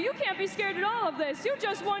for you. You can't be scared at all of this. You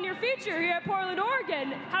just won your feature here at Portland,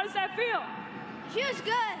 Oregon. How does that feel? Feels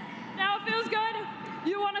good. Now it feels good?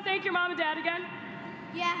 You want to thank your mom and dad again?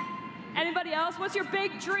 Yeah. Anybody else? What's your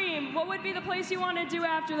big dream? What would be the place you want to do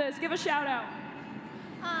after this? Give a shout out.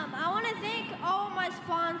 I want to thank all my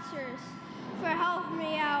sponsors for helping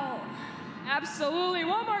me out. Absolutely.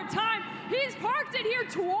 One more time. He's parked it here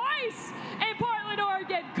twice in Portland,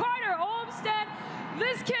 Oregon. Carter Olmstead.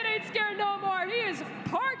 This kid ain't scared no more. He is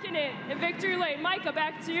parking it in Victory Lane. Micah,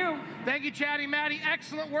 back to you. Thank you, Chatty Matty.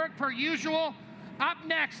 Excellent work per usual. Up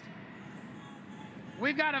next,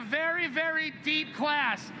 we've got a very, very deep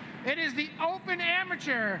class. It is the Open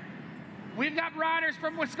Amateur. We've got riders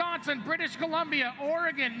from Wisconsin, British Columbia,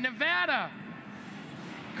 Oregon, Nevada.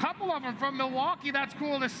 A couple of them from Milwaukee. That's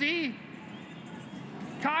cool to see.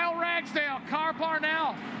 Kyle Ragsdale, Carr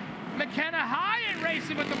Parnell, McKenna Hyatt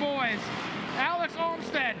racing with the boys. Alex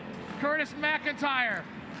Olmstead, Curtis McIntyre,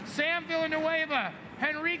 Sam Villanueva,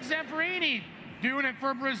 Henrique Zamperini, doing it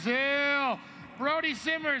for Brazil. Brody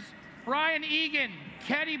Simmers, Brian Egan,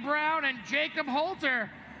 Kenny Brown, and Jacob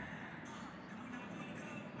Holter.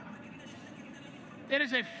 It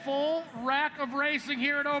is a full rack of racing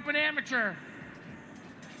here at Open Amateur.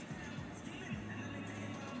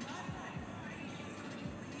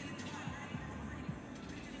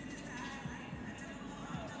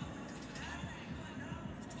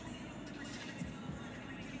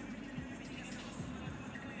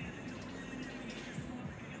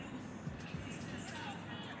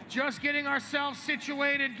 Just getting ourselves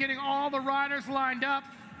situated, getting all the riders lined up.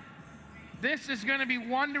 This is going to be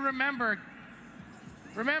one to remember.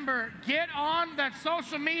 Remember, get on that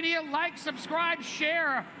social media, like, subscribe,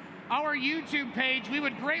 share our YouTube page. We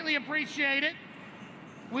would greatly appreciate it.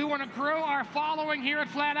 We want to grow our following here at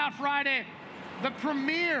Flat Out Friday, the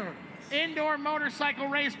premier indoor motorcycle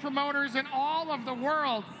race promoters in all of the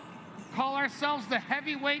world call ourselves the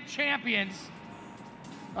heavyweight champions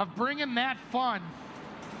of bringing that fun.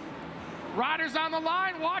 Riders on the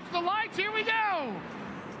line, watch the lights, here we go.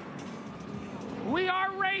 We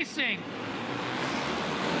are racing.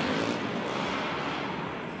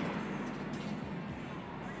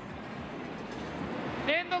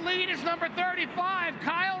 In the lead is number 35,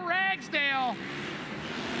 Kyle Ragsdale.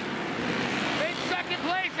 In second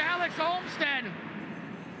place, Alex Olmstead.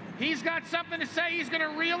 He's got something to say. He's going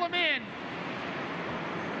to reel him in.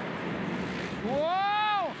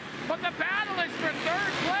 Whoa! But the battle is for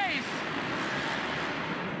third place.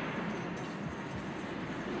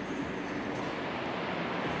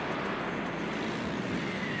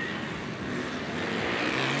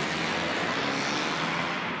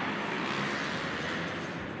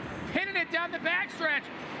 Hitting it down the backstretch,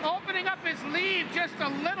 opening up his lead just a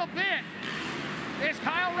little bit, is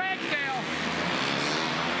Kyle Ragsdale.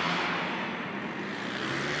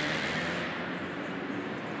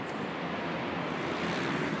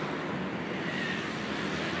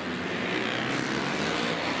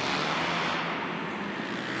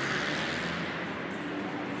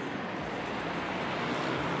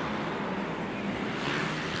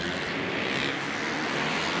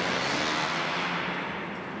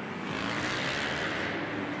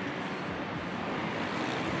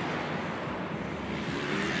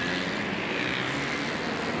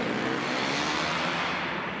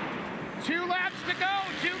 Two laps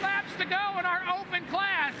to go in our open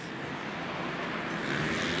class.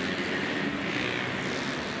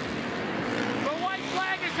 The white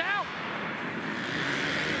flag is out.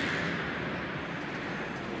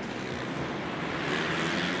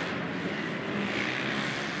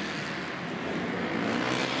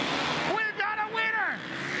 We've got a winner.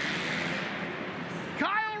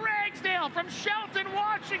 Kyle Ragsdale from Shelton,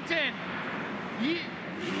 Washington.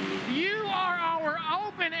 You are our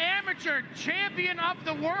open amateur champion of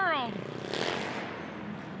the world.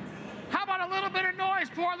 How about a little bit of noise,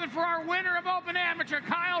 Portland, for our winner of open amateur,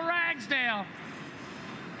 Kyle Ragsdale.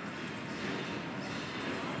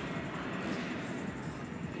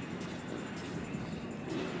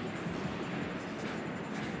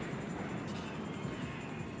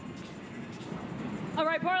 All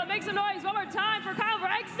right, Portland, make some noise one more time for Kyle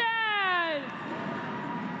Ragsdale.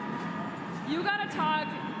 You gotta talk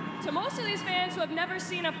to most of these fans who have never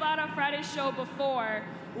seen a Flat Out Friday show before.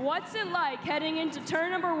 What's it like heading into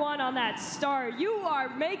turn number 1 on that start? You are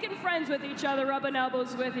making friends with each other, rubbing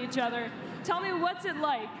elbows with each other. Tell me, what's it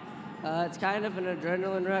like? It's kind of an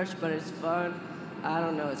adrenaline rush, but it's fun. I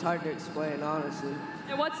don't know, it's hard to explain, honestly.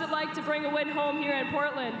 And what's it like to bring a win home here in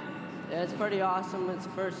Portland? Yeah, it's pretty awesome. It's a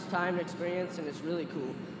first-time experience, and it's really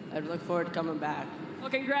cool. I look forward to coming back. Well,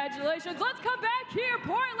 congratulations. Let's come back here,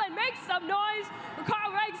 Portland. Make some noise for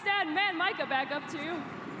Kyle Ragsdale. Man, Micah, back up to you.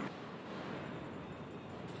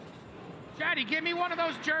 Shaddy, give me one of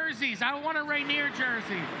those jerseys. I want a Rainier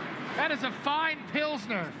jersey. That is a fine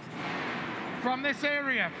Pilsner from this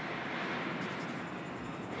area.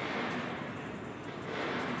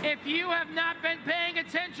 If you have not been paying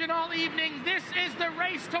attention all evening, this is the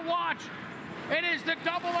race to watch. It is the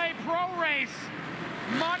AA Pro race.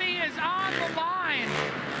 Money is on the line.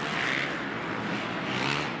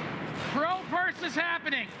 Pro purse is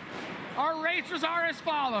happening. Our racers are as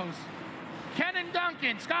follows. Kenan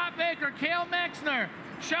Duncan, Scott Baker, Cale Mexner,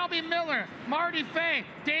 Shelby Miller, Marty Fay,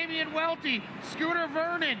 Damian Welty, Scooter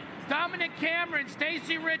Vernon, Dominic Cameron,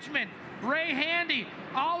 Stacy Richmond, Ray Handy,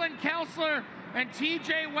 Allen Kelsler, and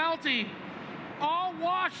TJ Welty. All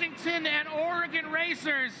Washington and Oregon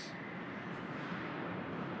racers.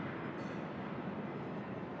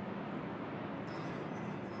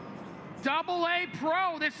 AA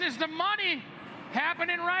Pro, this is the money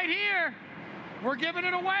happening right here. We're giving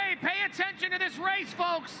it away. Pay attention to this race,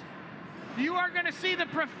 folks. You are going to see the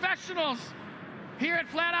professionals here at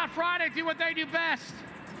Flat Out Friday do what they do best,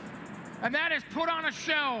 and that is put on a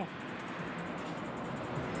show.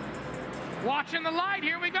 Watching the light,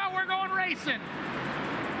 here we go, we're going racing.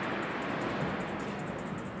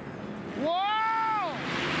 Whoa!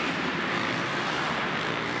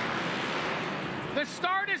 The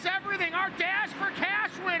start is everything. Our Dash for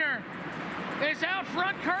Cash winner is out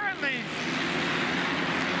front currently.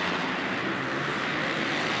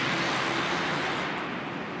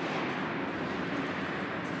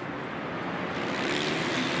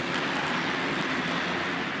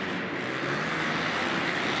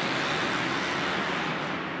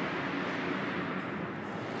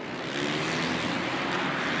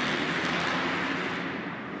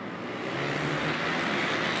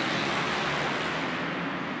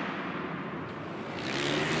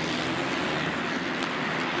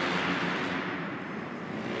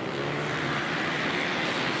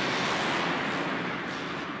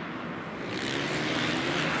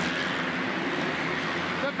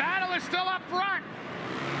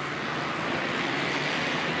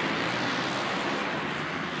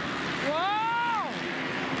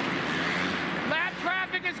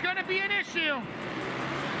 you.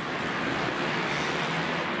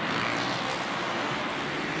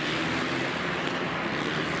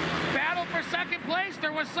 Battle for second place.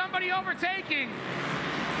 There was somebody overtaking.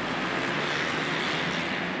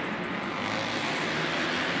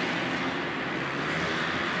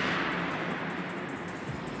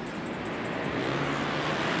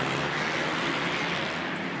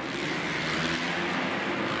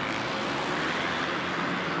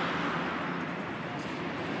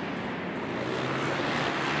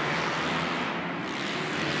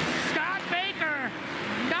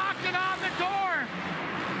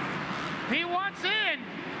 He wants in.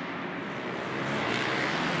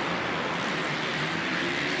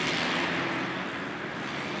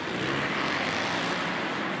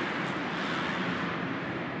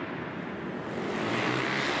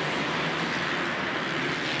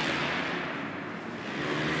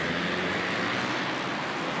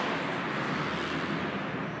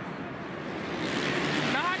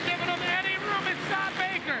 Not giving him any room. It's Scott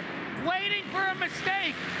Baker waiting for a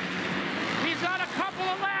mistake. He's got a couple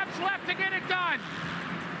of laps left to get it done.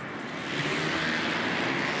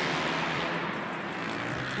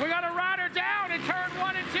 We got a rider down in turn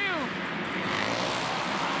 1 and 2.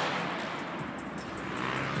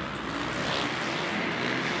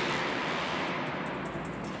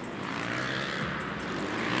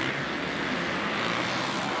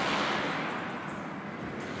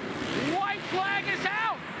 White flag is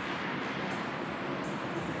out.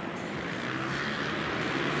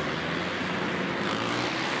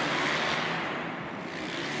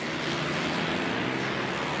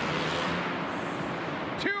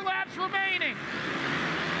 Remaining.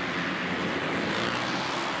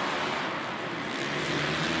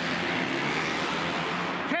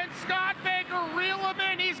 Can Scott Baker reel him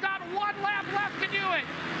in? He's got 1 lap left to do it.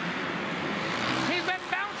 He's been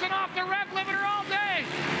bouncing off the rev limiter all day.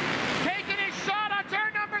 Taking his shot on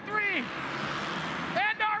turn number 3.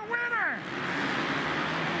 And our winner.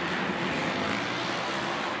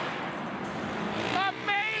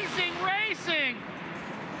 Amazing racing.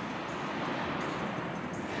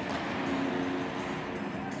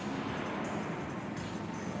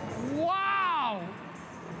 Wow!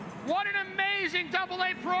 What an amazing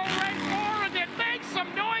AA Pro race. Oregon, make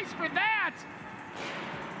some noise for that!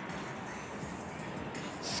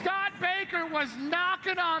 Scott Baker was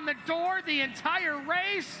knocking on the door the entire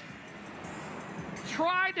race.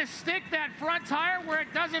 Tried to stick that front tire where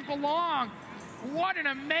it doesn't belong. What an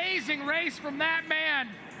amazing race from that man.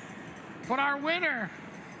 But our winner,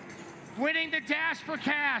 winning the Dash for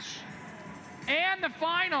Cash and the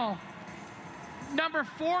final, number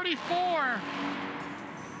 44.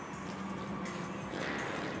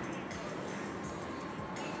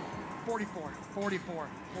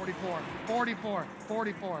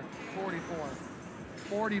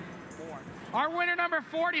 Our winner, number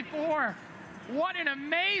 44. What an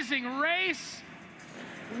amazing race.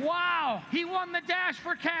 Wow, he won the Dash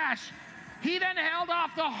for Cash. He then held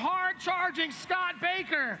off the hard-charging Scott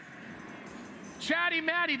Baker. Chatty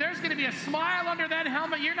Matty, there's going to be a smile under that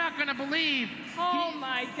helmet you're not going to believe. Oh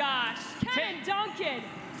my gosh. Ken and Duncan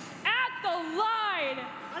at the line.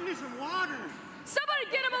 I need some water. Somebody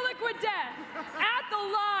get him a liquid death. At the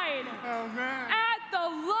line. Oh, man. At the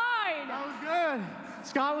line. That was good.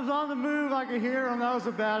 Scott was on the move. I could hear him. That was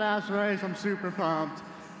a badass race. I'm super pumped.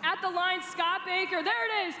 At the line, Scott Baker. There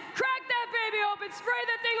it is. Crack that baby open. Spray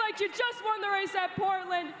that thing like you just won the race at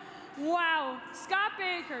Portland. Wow, Scott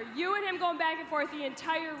Baker, you and him going back and forth the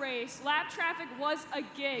entire race. Lap traffic was a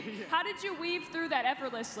gig. How did you weave through that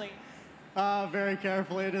effortlessly? Very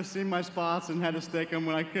carefully. I just seen my spots and had to stick him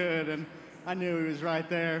when I could, and I knew he was right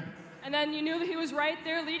there. And then you knew that he was right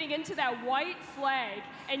there leading into that white flag.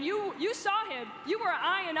 And you saw him. You were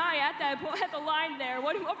eye and eye at the line there.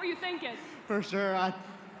 What were you thinking? For sure. I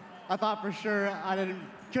thought for sure.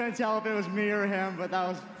 Couldn't tell if it was me or him, but that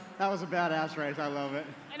was a badass race. I love it.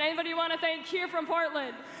 And anybody you want to thank here from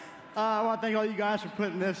Portland? I want to thank all you guys for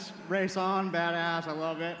putting this race on. Badass. I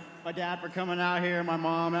love it. My dad for coming out here. My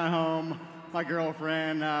mom at home. My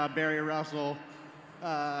girlfriend, Barry Russell.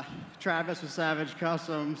 Travis with Savage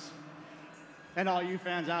Customs. And all you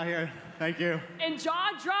fans out here. Thank you. In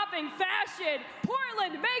jaw-dropping fashion,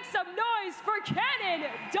 Portland, make some noise for Kenan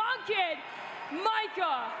Duncan.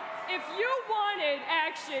 Micah, if you wanted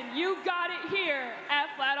action, you got it here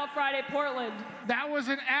at Flat Out Friday Portland. That was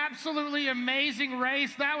an absolutely amazing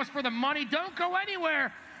race. That was for the money. Don't go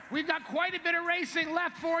anywhere. We've got quite a bit of racing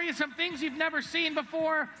left for you, some things you've never seen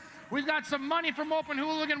before. We've got some money from Open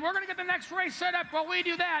Hooligan. We're going to get the next race set up. While we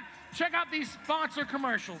do that, check out these sponsor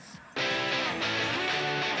commercials.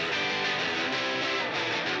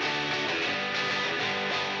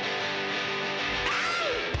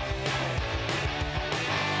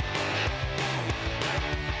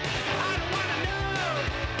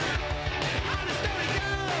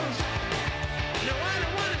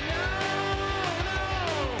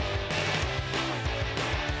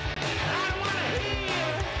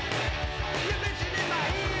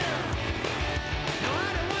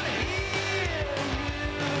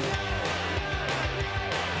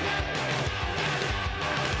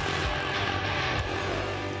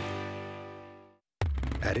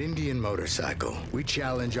 At Indian Motorcycle, we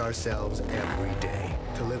challenge ourselves every day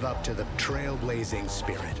to live up to the trailblazing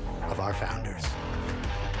spirit of our founders.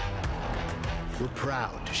 We're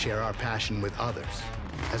proud to share our passion with others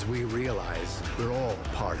as we realize we're all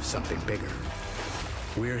part of something bigger.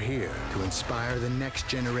 We're here to inspire the next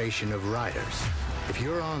generation of riders. If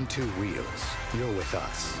you're on two wheels, you're with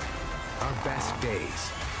us. Our best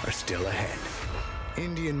days are still ahead.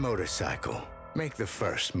 Indian Motorcycle, make the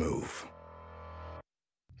first move.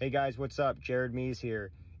 Hey guys, what's up? Jared Mees here,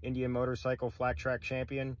 Indian Motorcycle Flat Track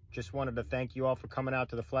Champion. Just wanted to thank you all for coming out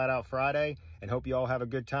to the Flat Out Friday and hope you all have a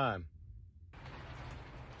good time.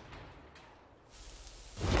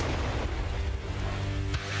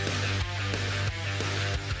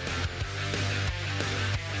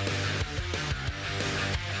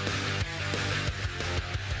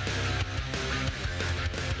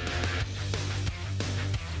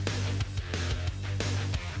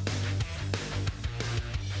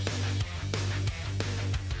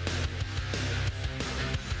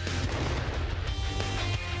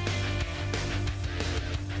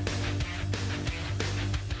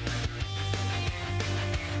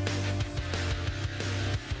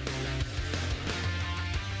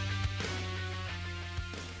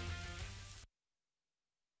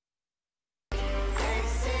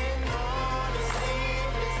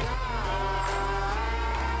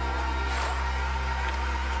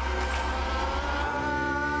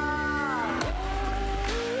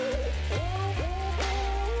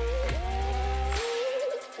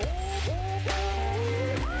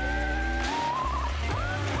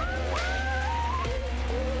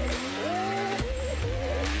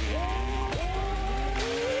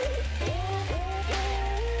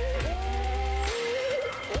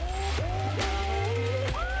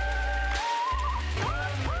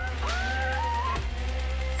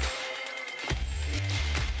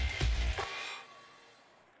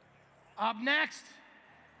 Up next,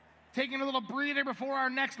 taking a little breather before our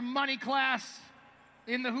next money class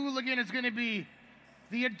in the Hooligan is going to be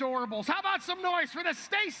the Adorables. How about some noise for the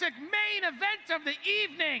Stasek main event of the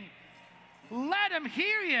evening? Let them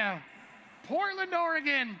hear you. Portland,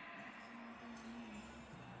 Oregon.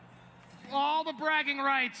 All the bragging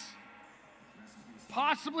rights.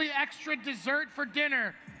 Possibly extra dessert for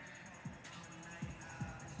dinner.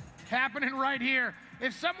 Happening right here.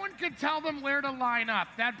 If someone could tell them where to line up,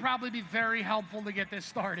 that'd probably be very helpful to get this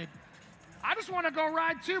started. I just want to go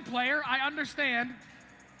ride too, player. I understand.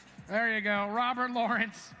 There you go, Robert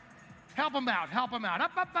Lawrence. Help him out, help him out.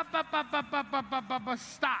 Up, up, up, up, up, up, up, up, up, up, up,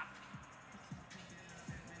 stop.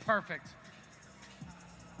 Perfect.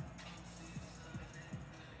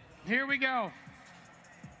 Here we go.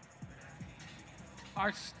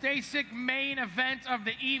 Our Stasek main event of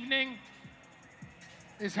the evening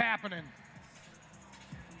is happening.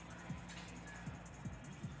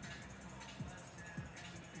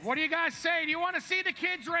 What do you guys say? Do you want to see the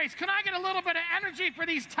kids race? Can I get a little bit of energy for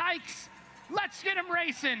these tykes? Let's get them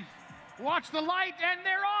racing. Watch the light and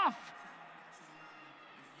they're off.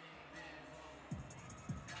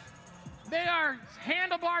 They are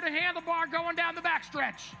handlebar to handlebar going down the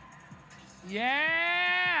backstretch.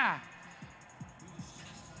 Yeah.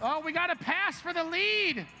 Oh, we got a pass for the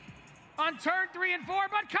lead on turn 3 and 4,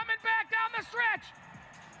 but coming back down the stretch.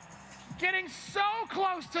 Getting so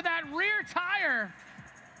close to that rear tire.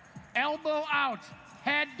 Elbow out,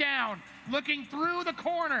 head down, looking through the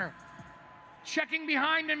corner, checking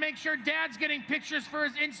behind to make sure Dad's getting pictures for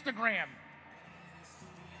his Instagram.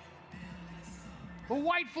 The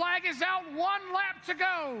white flag is out, 1 lap to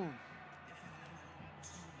go.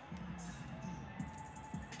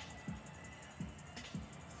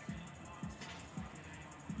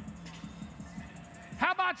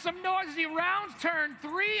 How about some noisy rounds? Turn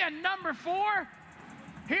 3 and number 4.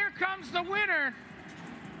 Here comes the winner.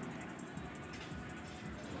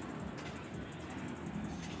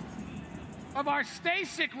 Of our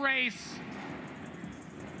Stasek race.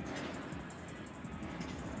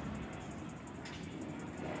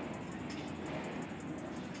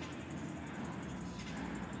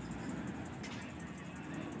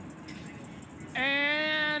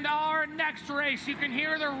 And our next race, you can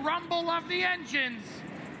hear the rumble of the engines.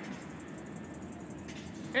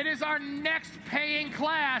 It is our next paying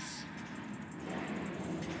class.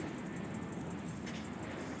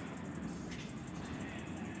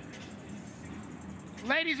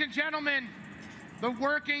 Ladies and gentlemen, the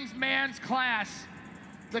working man's class.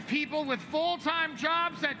 The people with full-time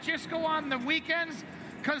jobs that just go on the weekends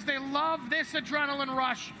because they love this adrenaline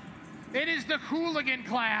rush. It is the Hooligan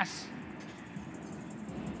class.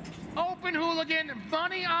 Open Hooligan,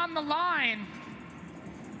 money on the line.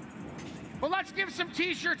 Well, let's give some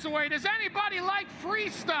t-shirts away. Does anybody like free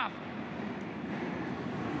stuff?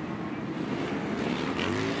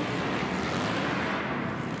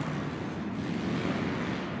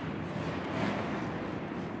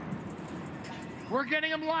 We're getting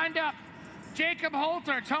them lined up. Jacob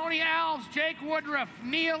Holter, Tony Alves, Jake Woodruff,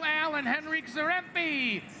 Neil Allen, Henrik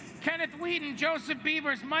Zarempi, Kenneth Wheaton, Joseph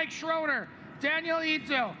Beavers, Mike Schroeder, Daniel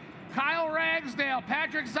Izzo, Kyle Ragsdale,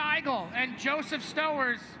 Patrick Zeigel, and Joseph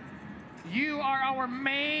Stowers. You are our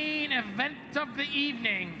main event of the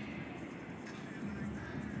evening.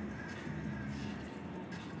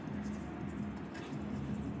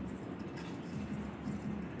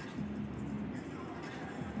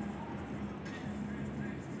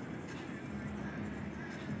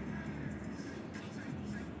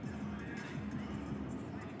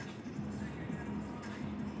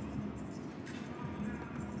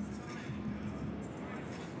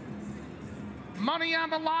 Money on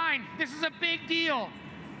the line. This is a big deal.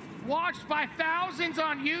 Watched by thousands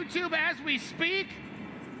on YouTube as we speak.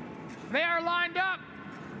 They are lined up.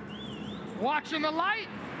 Watching the light.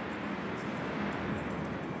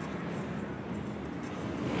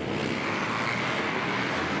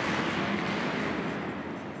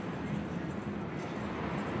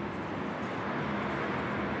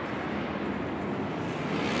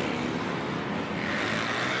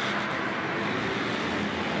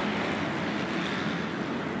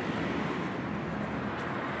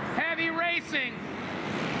 Racing.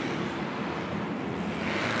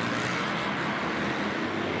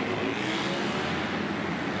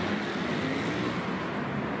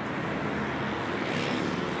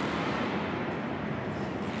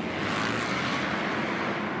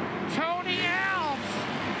 Tony Alves.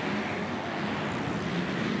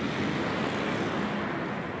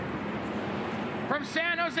 From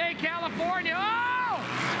San Jose, California. Oh!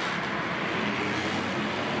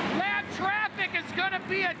 Traffic is going to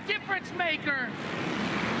be a difference maker.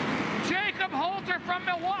 Jacob Holter from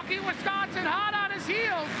Milwaukee, Wisconsin, hot on his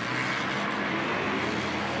heels.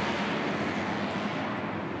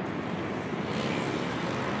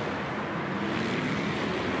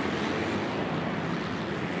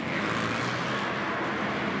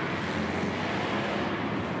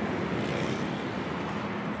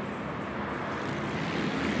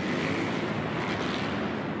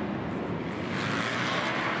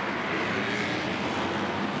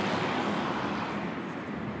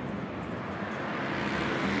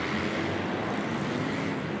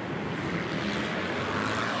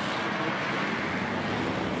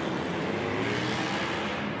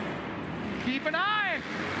 Keep an eye.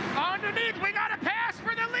 Underneath, we got a pass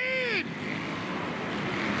for the lead.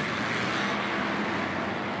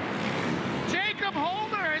 Jacob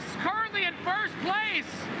Holder is currently in first place.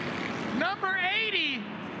 Number 80.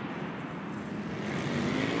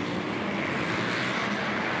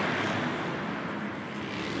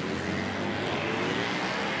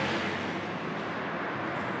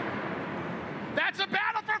 That's a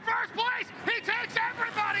battle for first place. He takes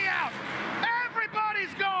everybody out.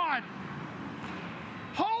 Everybody's gone.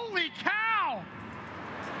 Holy cow!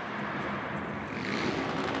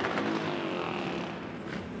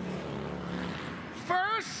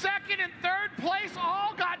 First, second, and third place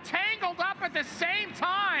all got tangled up at the same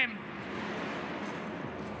time.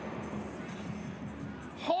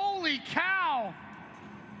 Holy cow!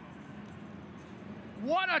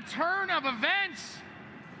 What a turn of events.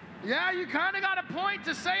 Yeah, you kind of got a point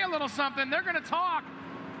to say a little something. They're going to talk.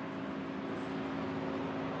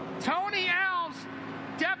 Tony Alves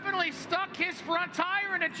definitely stuck his front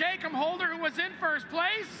tire into Jacob Holder, who was in first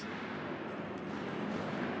place.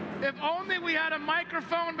 If only we had a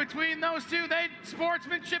microphone between those two.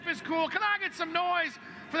 Sportsmanship is cool. Can I get some noise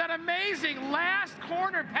for that amazing last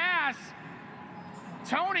corner pass?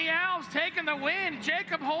 Tony Alves taking the win.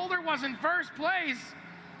 Jacob Holder was in first place.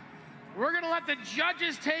 We're going to let the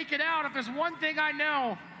judges take it out. If there's one thing I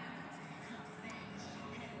know,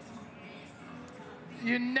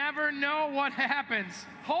 you never know what happens.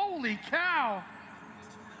 Holy cow.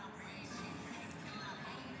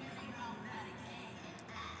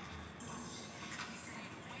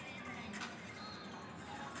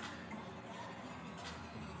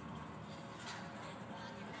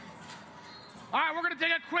 All right, we're going to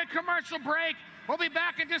take a quick commercial break. We'll be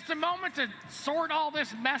back in just a moment to sort all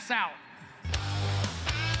this mess out.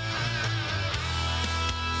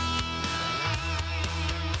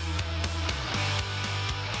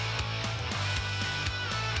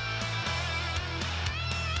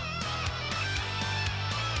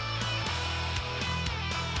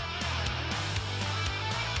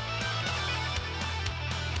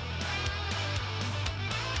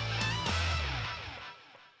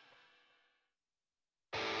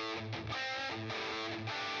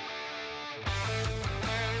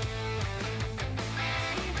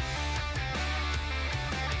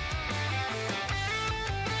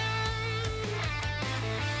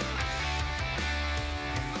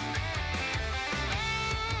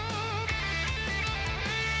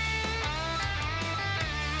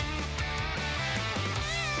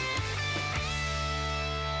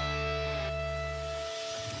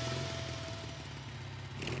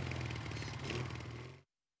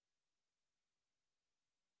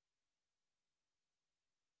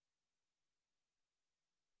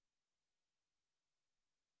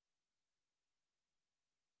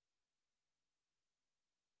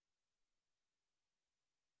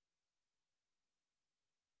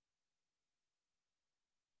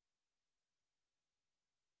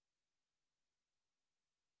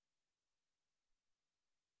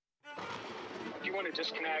 want to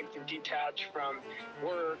disconnect and detach from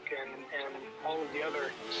work and all of the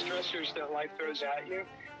other stressors that life throws at you,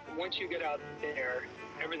 once you get out there,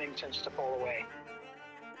 everything tends to fall away.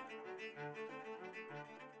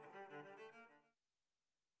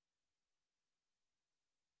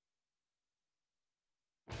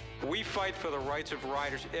 We fight for the rights of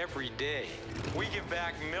riders every day. We give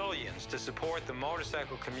back millions to support the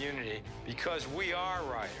motorcycle community because we are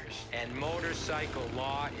riders, and motorcycle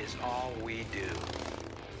law is all we do.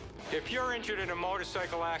 If you're injured in a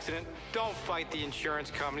motorcycle accident, don't fight the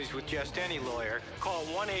insurance companies with just any lawyer. Call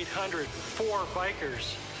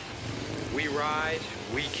 1-800-4BIKERS. We ride,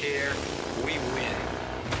 we care, we win.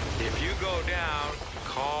 If you go down,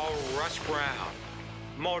 call Russ Brown.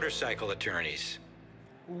 Motorcycle Attorneys.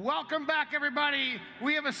 Welcome back, everybody.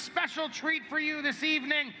 We have a special treat for you this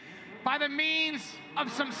evening by the means of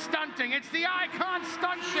some stunting. It's the Icon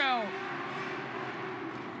Stunt Show.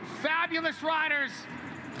 Fabulous riders.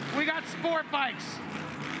 We got sport bikes.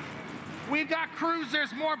 We've got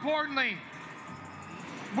cruisers, more importantly.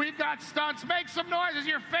 We've got stunts. Make some noise as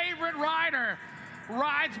your favorite rider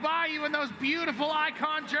rides by you in those beautiful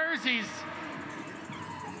Icon jerseys.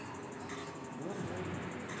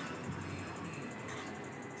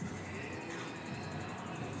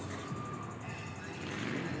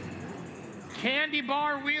 Candy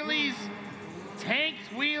bar wheelies, tank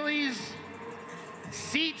wheelies,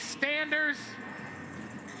 seat standers,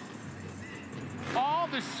 all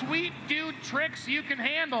the sweet dude tricks you can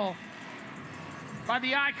handle by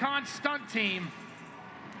the Icon Stunt Team.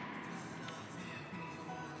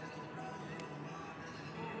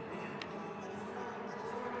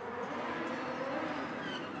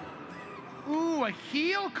 Ooh, a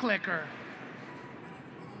heel clicker.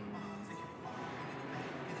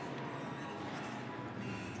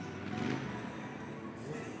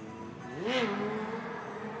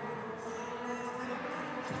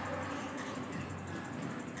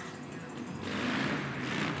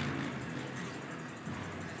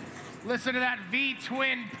 Listen to that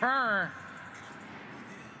V-twin purr.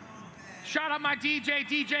 Shout out my DJ,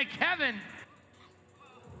 DJ Kevin.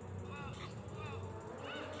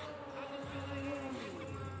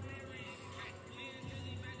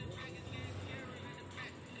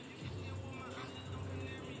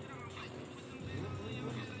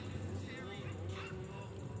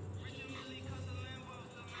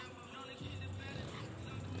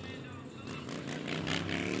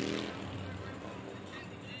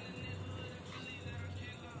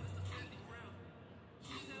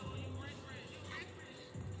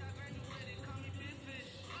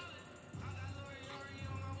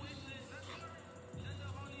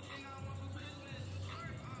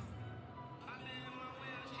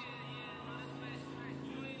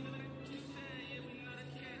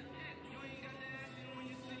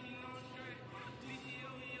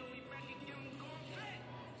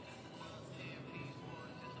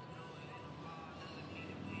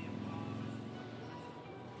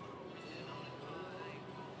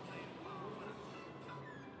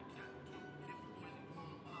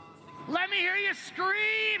 Let me hear you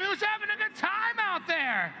scream. Who's having a good time out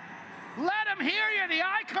there? Let them hear you. The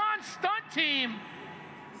Icon Stunt Team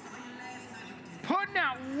putting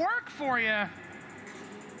out work for you.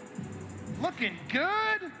 Looking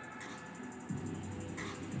good.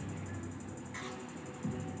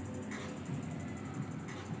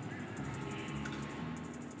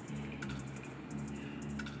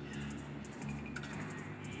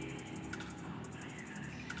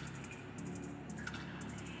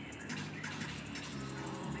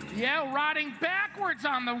 Yeah, riding backwards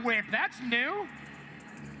on the whip. That's new.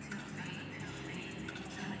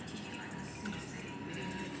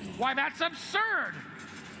 Why, that's absurd.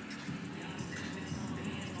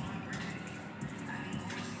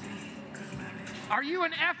 Are you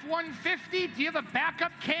an F-150? Do you have a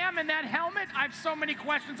backup cam in that helmet? I have so many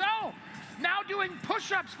questions. Oh, now doing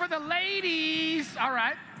push-ups for the ladies. All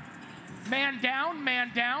right. Man down,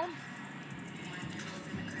 man down.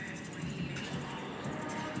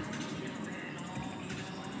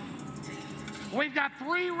 We've got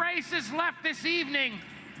 3 races left this evening.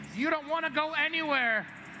 You don't want to go anywhere.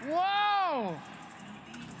 Whoa!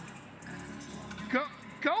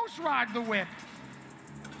 Ghost ride the whip.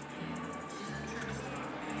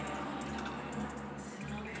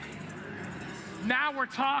 Now we're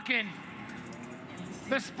talking.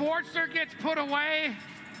 The Sportster gets put away,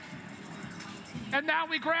 and now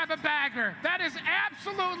we grab a bagger. That is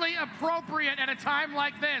absolutely appropriate at a time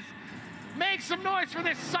like this. Make some noise for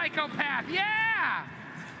this psychopath. Yeah!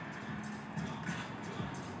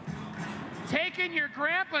 Taking your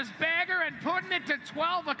grandpa's bagger and putting it to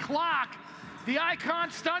 12 o'clock. The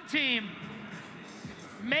Icon Stunt Team.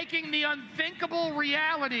 making the unthinkable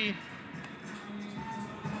reality.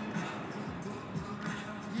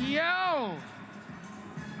 Yo!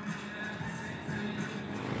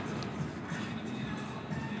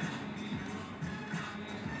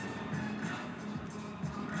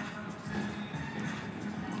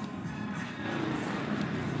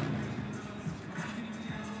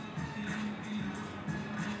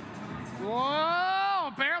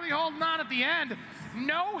 Whoa, barely holding on at the end.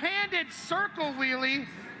 No-handed circle wheelie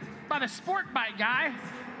by the sport bike guy.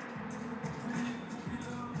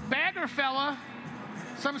 Bagger fella,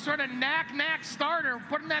 some sort of knack starter,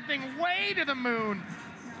 putting that thing way to the moon.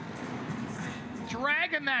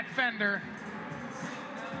 Dragging that fender.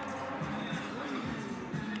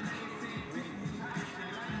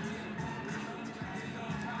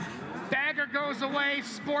 Bagger goes away,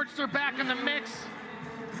 Sportster back in the mix.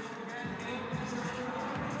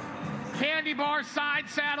 Candy bar side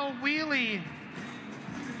saddle wheelie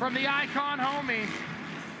from the Icon homie.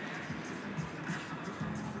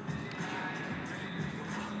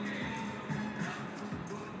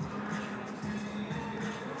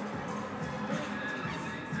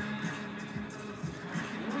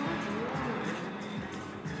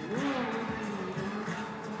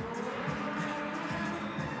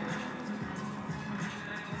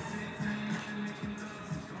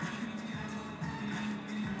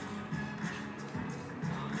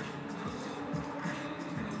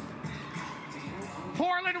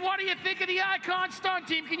 Portland, what do you think of the Icon stunt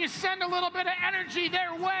team? Can you send a little bit of energy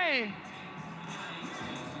their way?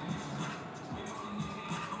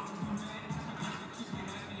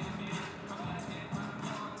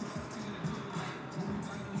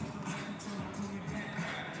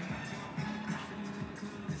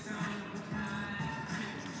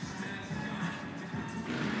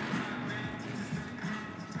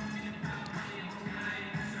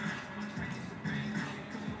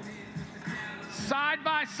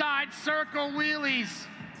 Side-by-side circle wheelies.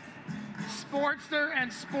 Sportster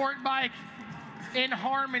and sport bike in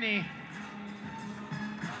harmony.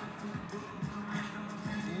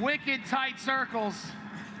 Wicked tight circles.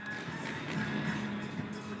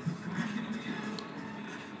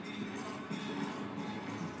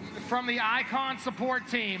 From the Icon support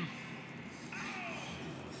team.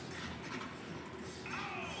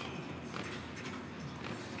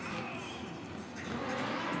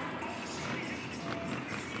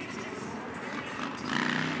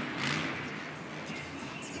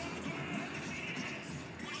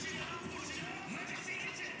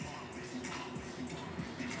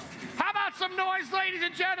 Some noise, ladies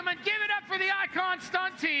and gentlemen. Give it up for the Icon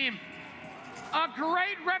stunt team. A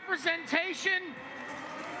great representation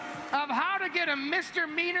of how to get a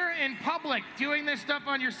misdemeanor in public doing this stuff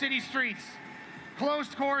on your city streets.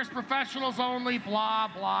 Closed course, professionals only, blah,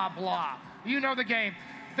 blah, blah. You know the game.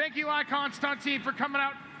 Thank you, Icon stunt team, for coming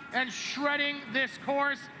out and shredding this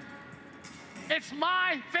course. It's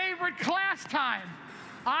my favorite class time.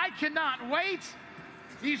 I cannot wait.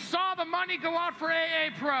 You saw the money go out for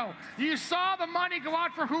AA Pro. You saw the money go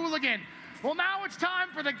out for Hooligan. Well, now it's time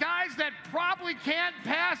for the guys that probably can't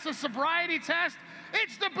pass a sobriety test.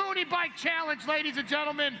 It's the Boonie Bike Challenge, ladies and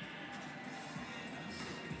gentlemen.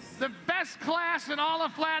 The best class in all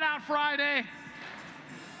of Flat Out Friday.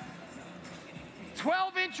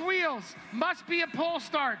 12-inch wheels, must be a pull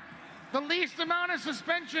start. The least amount of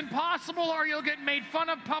suspension possible or you'll get made fun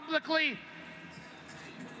of publicly.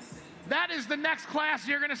 That is the next class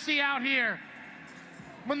you're gonna see out here.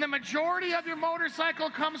 When the majority of your motorcycle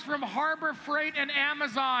comes from Harbor Freight and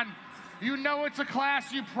Amazon, you know it's a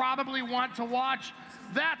class you probably want to watch.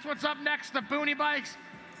 That's what's up next, the Boonie Bikes.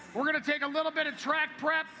 We're gonna take a little bit of track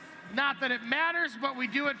prep. Not that it matters, but we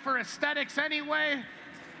do it for aesthetics anyway.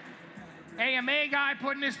 AMA guy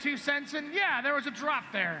putting his 2 cents in. Yeah, there was a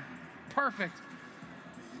drop there. Perfect.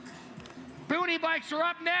 Boonie Bikes are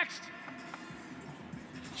up next.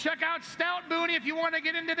 Check out Stout Boonie if you want to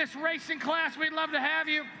get into this racing class. We'd love to have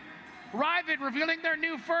you. Rivet revealing their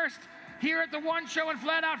new first here at the One Show and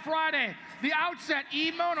Flat Out Friday. The Outset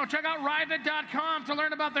e-mono. Check out rivet.com to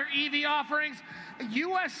learn about their EV offerings.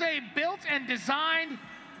 USA built and designed.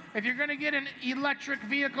 If you're going to get an electric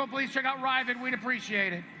vehicle, please check out Rivet. We'd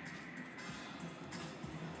appreciate it.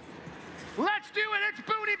 Let's do it. It's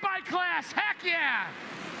Boonie Bike class. Heck yeah.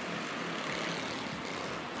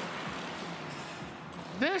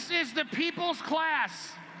 This is the people's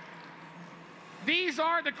class. These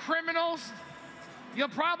are the criminals. You'll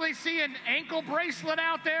probably see an ankle bracelet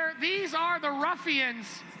out there. These are the ruffians.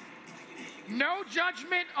 No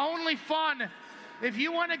judgment, only fun. If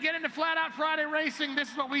you want to get into Flat Out Friday racing,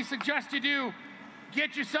 this is what we suggest you do.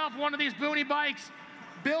 Get yourself one of these Boonie Bikes,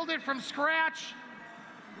 build it from scratch,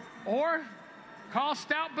 Or call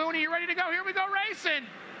Stout Booney, you ready to go? Here we go racing.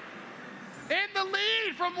 In the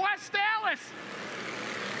lead from West Dallas,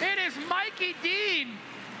 it is Mikey Dean.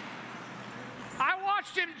 I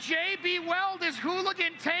watched him JB weld his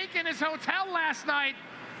hooligan tank in his hotel last night.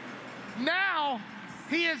 Now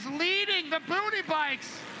he is leading the Booney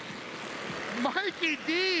bikes. Mikey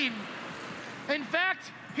Dean. In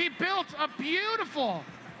fact, he built a beautiful,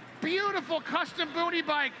 beautiful custom Booney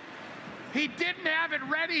bike. He didn't have it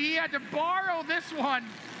ready. He had to borrow this one.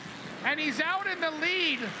 And he's out in the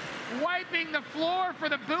lead, wiping the floor for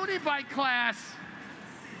the Booney bike class.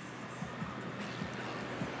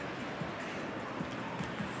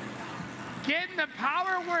 Getting the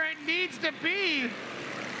power where it needs to be.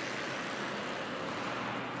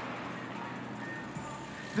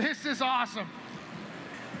 This is awesome.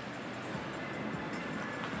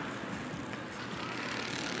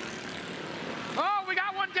 Oh, we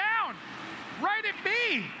got one down. Right at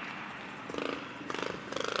me.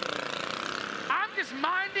 I'm just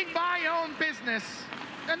minding my own business,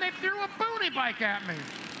 and they threw a Booney bike at me.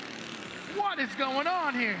 What is going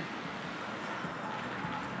on here?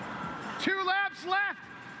 2 laps left.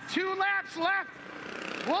 2 laps left.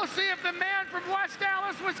 We'll see if the man from West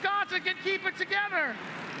Dallas, Wisconsin can keep it together.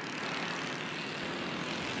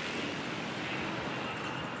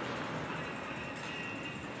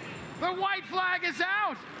 The white flag is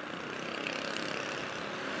out.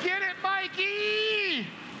 Get it, Mikey!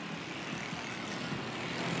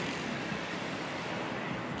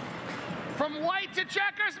 From white to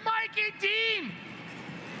checkers, Mikey Dean!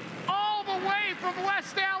 All the way from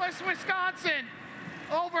West Dallas, Wisconsin.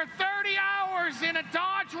 Over 30 hours in a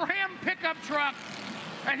Dodge Ram pickup truck.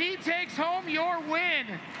 And he takes home your win.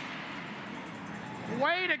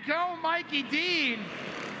 Way to go, Mikey Dean.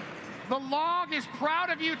 The log is proud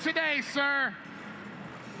of you today, sir.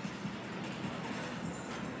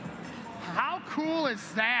 How cool is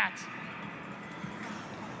that?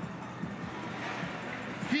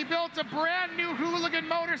 He built a brand new hooligan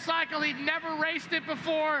motorcycle. He'd never raced it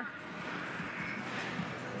before.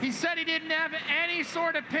 He said he didn't have any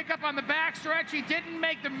sort of pickup on the backstretch. He didn't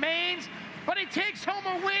make the mains, but he takes home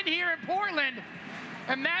a win here in Portland.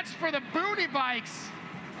 And that's for the Booney bikes.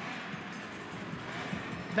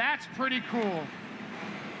 That's pretty cool.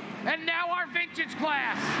 And now our vintage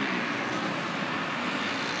class.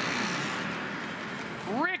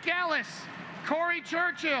 Rick Ellis, Corey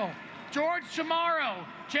Churchill, George Chamorro,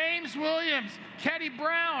 James Williams, Ketty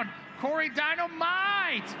Brown, Corey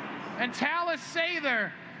Dynamite, and Talis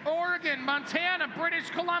Sather, Oregon, Montana, British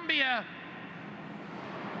Columbia,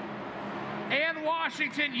 and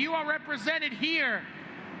Washington. You are represented here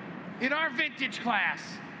in our vintage class.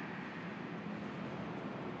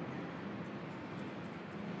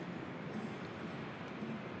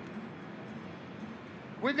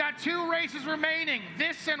 We've got 2 races remaining,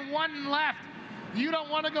 this and 1 left. You don't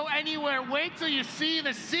want to go anywhere. Wait till you see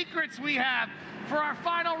the secrets we have for our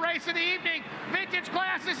final race of the evening. Vintage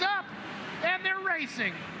class is up, and they're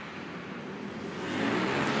racing.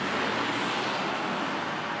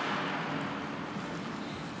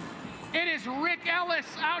 It is Rick Ellis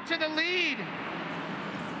out to the lead.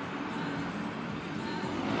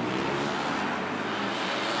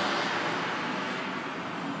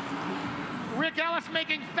 Rick Ellis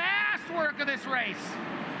making fast work of this race.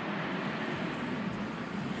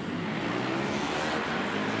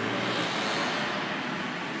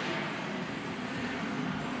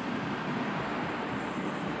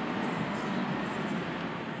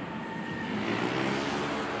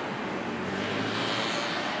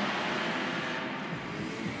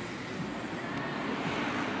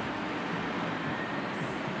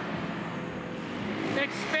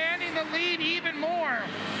 Expanding the lead even more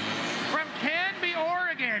from Canby,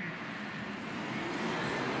 Oregon.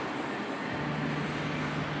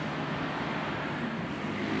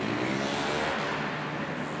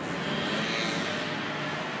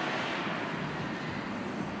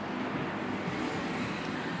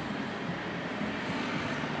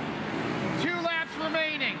 Two laps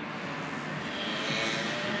remaining.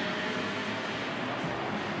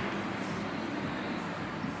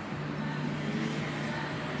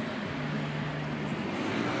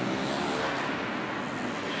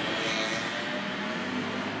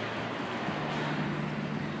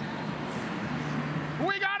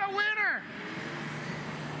 We got a winner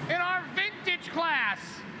in our vintage class.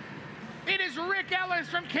 It is Rick Ellis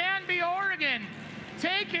from Canby, Oregon,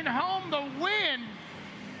 taking home the win.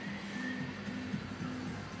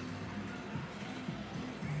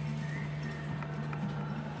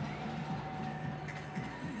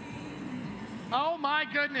 Oh my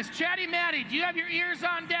goodness. Chatty Matty, do you have your ears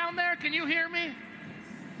on down there? Can you hear me?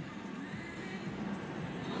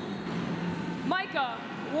 Micah,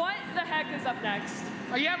 what the heck is up next?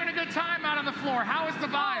 Are you having a good time out on the floor? How is the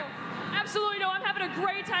vibe? Oh, absolutely no. I'm having a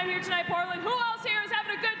great time here tonight, Portland. Who else here is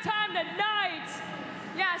having a good time tonight?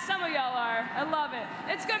 Yeah, some of y'all are. I love it.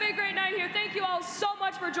 It's going to be a great night here. Thank you all so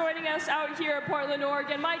much for joining us out here in Portland,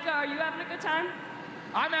 Oregon. Micah, are you having a good time?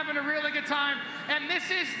 I'm having a really good time. And this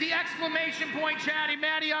is the exclamation point, Chatty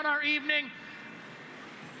Matty, on our evening.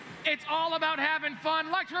 It's all about having fun.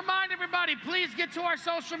 I'd like to remind everybody, please get to our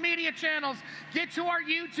social media channels. Get to our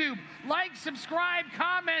YouTube. Like, subscribe,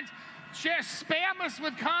 comment, share, spam us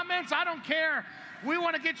with comments. I don't care. We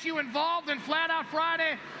want to get you involved in Flat Out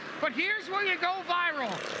Friday. But here's where you go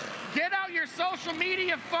viral. Get out your social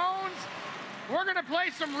media phones. We're going to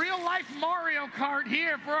play some real-life Mario Kart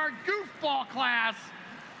here for our goofball class.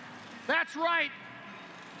 That's right.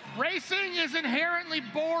 Racing is inherently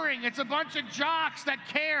boring. It's a bunch of jocks that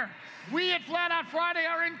care. We at Flat Out Friday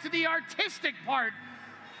are into the artistic part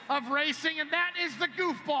of racing, and that is the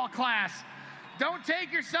goofball class. Don't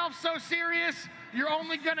take yourself so serious. You're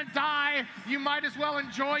only gonna die. You might as well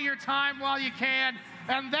enjoy your time while you can.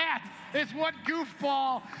 And that is what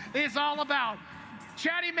goofball is all about.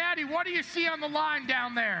 Chatty Matty, what do you see on the line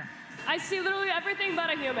down there? I see literally everything but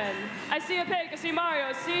a human. I see a pig, I see Mario,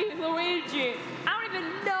 I see Luigi. I don't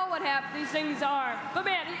even know what half these things are. But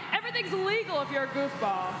man, everything's legal if you're a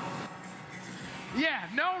goofball. Yeah,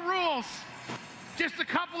 no rules. Just a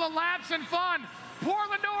couple of laps and fun.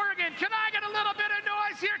 Portland, Oregon, can I get a little bit of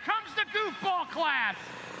noise? Here comes the goofball class.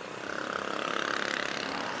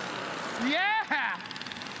 Yeah.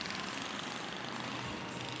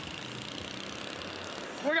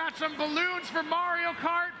 We got some balloons for Mario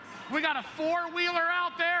Kart. We got a four-wheeler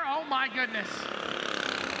out there. Oh my goodness.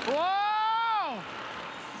 Whoa!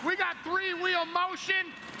 We got three-wheel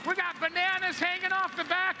motion. We got bananas hanging off the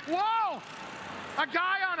back. Whoa! A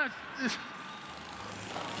guy on a...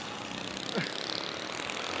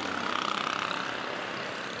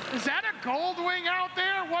 Is that a gold wing out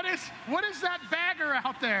there? What is that bagger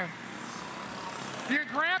out there? Your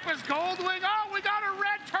grandpa's gold wing? Oh, we got a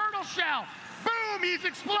red turtle shell. Boom, he's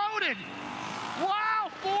exploded. Wow,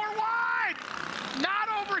 4 wide. Not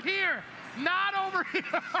over here. Not over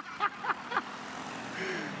here.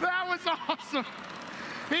 That was awesome.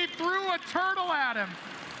 He threw a turtle at him.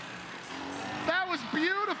 That was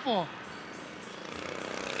beautiful.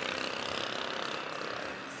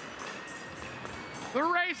 The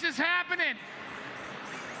race is happening.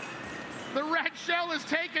 The red shell is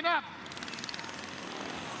taken up.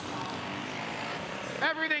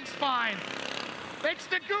 Everything's fine. It's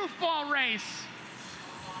the goofball race.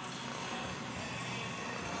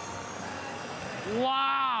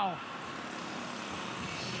 Wow.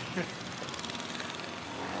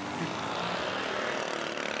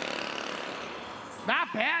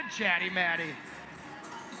 Not bad, Chatty Matty.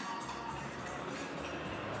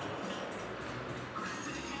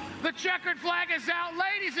 The checkered flag is out.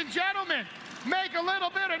 Ladies and gentlemen, make a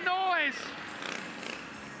little bit of noise.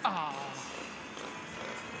 Oh.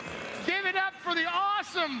 Give it up for the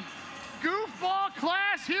awesome goofball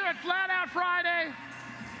class here at Flat Out Friday.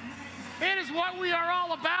 It is what we are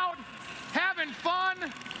all about, having fun,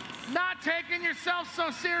 not taking yourself so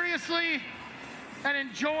seriously, and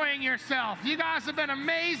enjoying yourself. You guys have been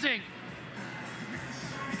amazing.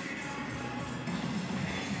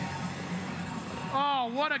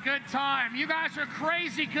 Oh, what a good time. You guys are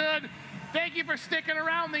crazy good. Thank you for sticking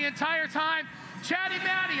around the entire time. Chatty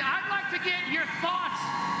Matty, I'd like to get your thoughts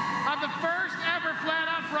on the first ever Flat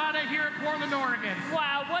Out Friday here at Portland, Oregon.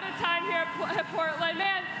 Wow, what a time here at Portland.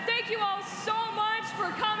 Man, thank you all so much for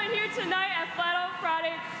coming here tonight at Flat Out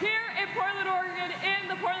Friday here in Portland, Oregon in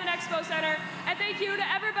the Portland Expo Center. And thank you to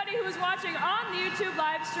everybody who is watching on the YouTube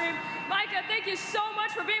live stream. Micah, thank you so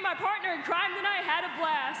much for being my partner in crime tonight. Had a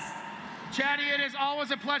blast. Chatty, it is always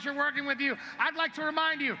a pleasure working with you. I'd like to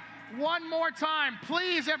remind you, one more time,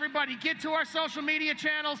 please, everybody, get to our social media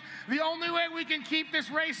channels. The only way we can keep this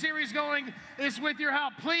race series going is with your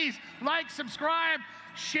help. Please like, subscribe,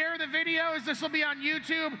 share the videos. This will be on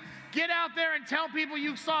YouTube. Get out there and tell people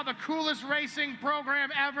you saw the coolest racing program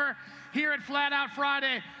ever here at Flat Out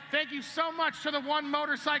Friday. Thank you so much to the One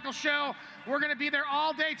Motorcycle Show. We're going to be there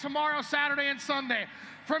all day tomorrow, Saturday, and Sunday.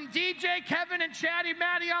 From DJ Kevin and Chatty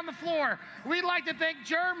Matty on the floor, we'd like to thank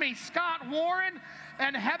Jeremy, Scott, Warren,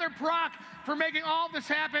 and Heather Prock for making all this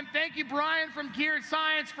happen. Thank you, Brian from Geared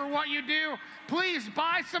Science, for what you do. Please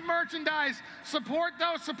buy some merchandise, support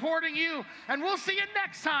those supporting you, and we'll see you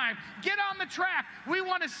next time. Get on the track. We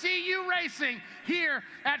want to see you racing here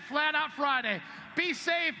at Flat Out Friday. Be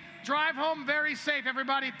safe. Drive home very safe,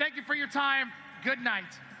 everybody. Thank you for your time. Good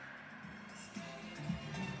night.